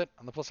him with it.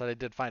 On the plus side, I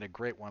did find a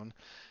great one.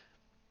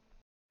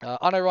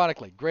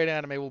 Unironically, great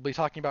anime. We'll be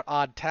talking about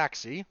Odd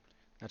Taxi.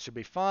 That should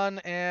be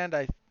fun. And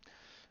I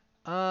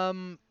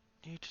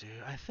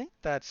think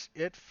that's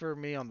it for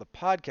me on the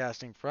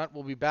podcasting front.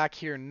 We'll be back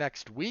here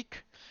next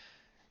week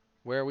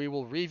where we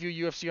will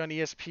review UFC on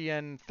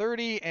ESPN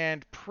 30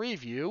 and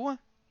preview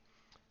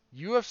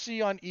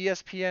UFC on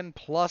ESPN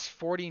Plus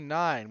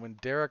 49 when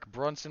Derek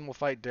Brunson will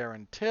fight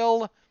Darren Till.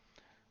 What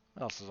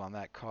else is on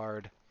that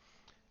card?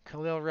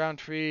 Khalil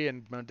Roundtree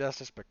and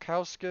Modestas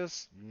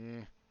Bakauskas.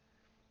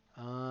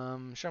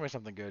 Show me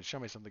something good. Show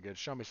me something good.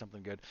 Show me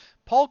something good.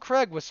 Paul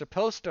Craig was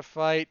supposed to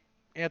fight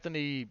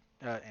Alexander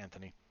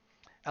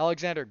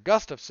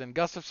Gustafsson.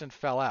 Gustafsson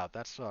fell out.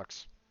 That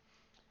sucks.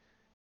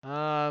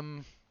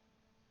 What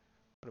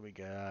do we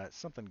got?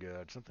 Something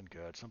good. Something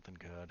good. Something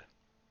good.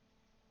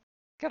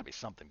 Gotta be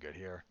something good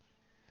here.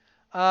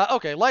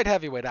 Okay, light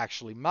heavyweight,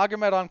 actually.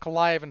 Magomed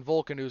Ankalaev and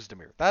Volkan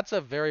Oezdemir. That's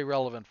a very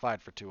relevant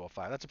fight for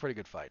 205. That's a pretty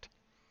good fight.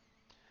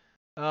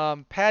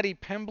 Paddy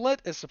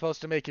Pimblett is supposed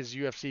to make his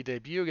UFC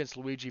debut against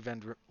Luigi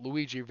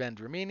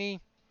Vendramini.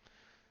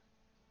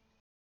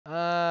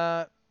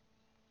 Charles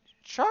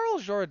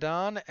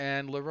Jourdain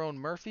and Lerone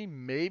Murphy,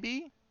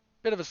 maybe?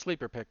 Bit of a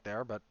sleeper pick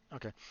there, but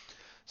okay.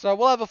 So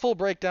we'll have a full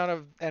breakdown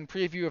of and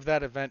preview of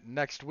that event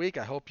next week.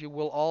 I hope you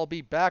will all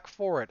be back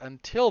for it.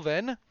 Until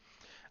then,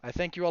 I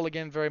thank you all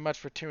again very much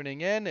for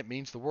tuning in. It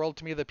means the world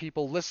to me that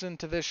people listen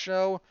to this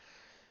show.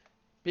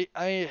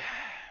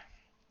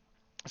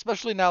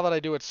 Especially now that I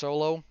do it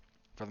solo,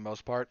 for the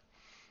most part.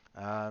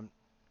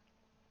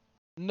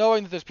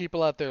 Knowing that there's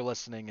people out there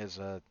listening is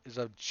a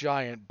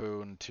giant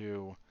boon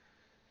to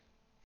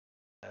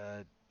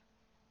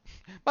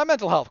my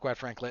mental health, quite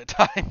frankly, at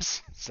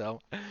times. So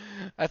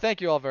I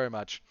thank you all very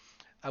much.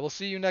 I will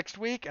see you next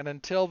week, and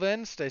until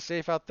then, stay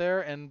safe out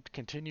there and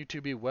continue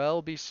to be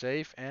well, be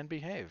safe, and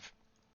behave.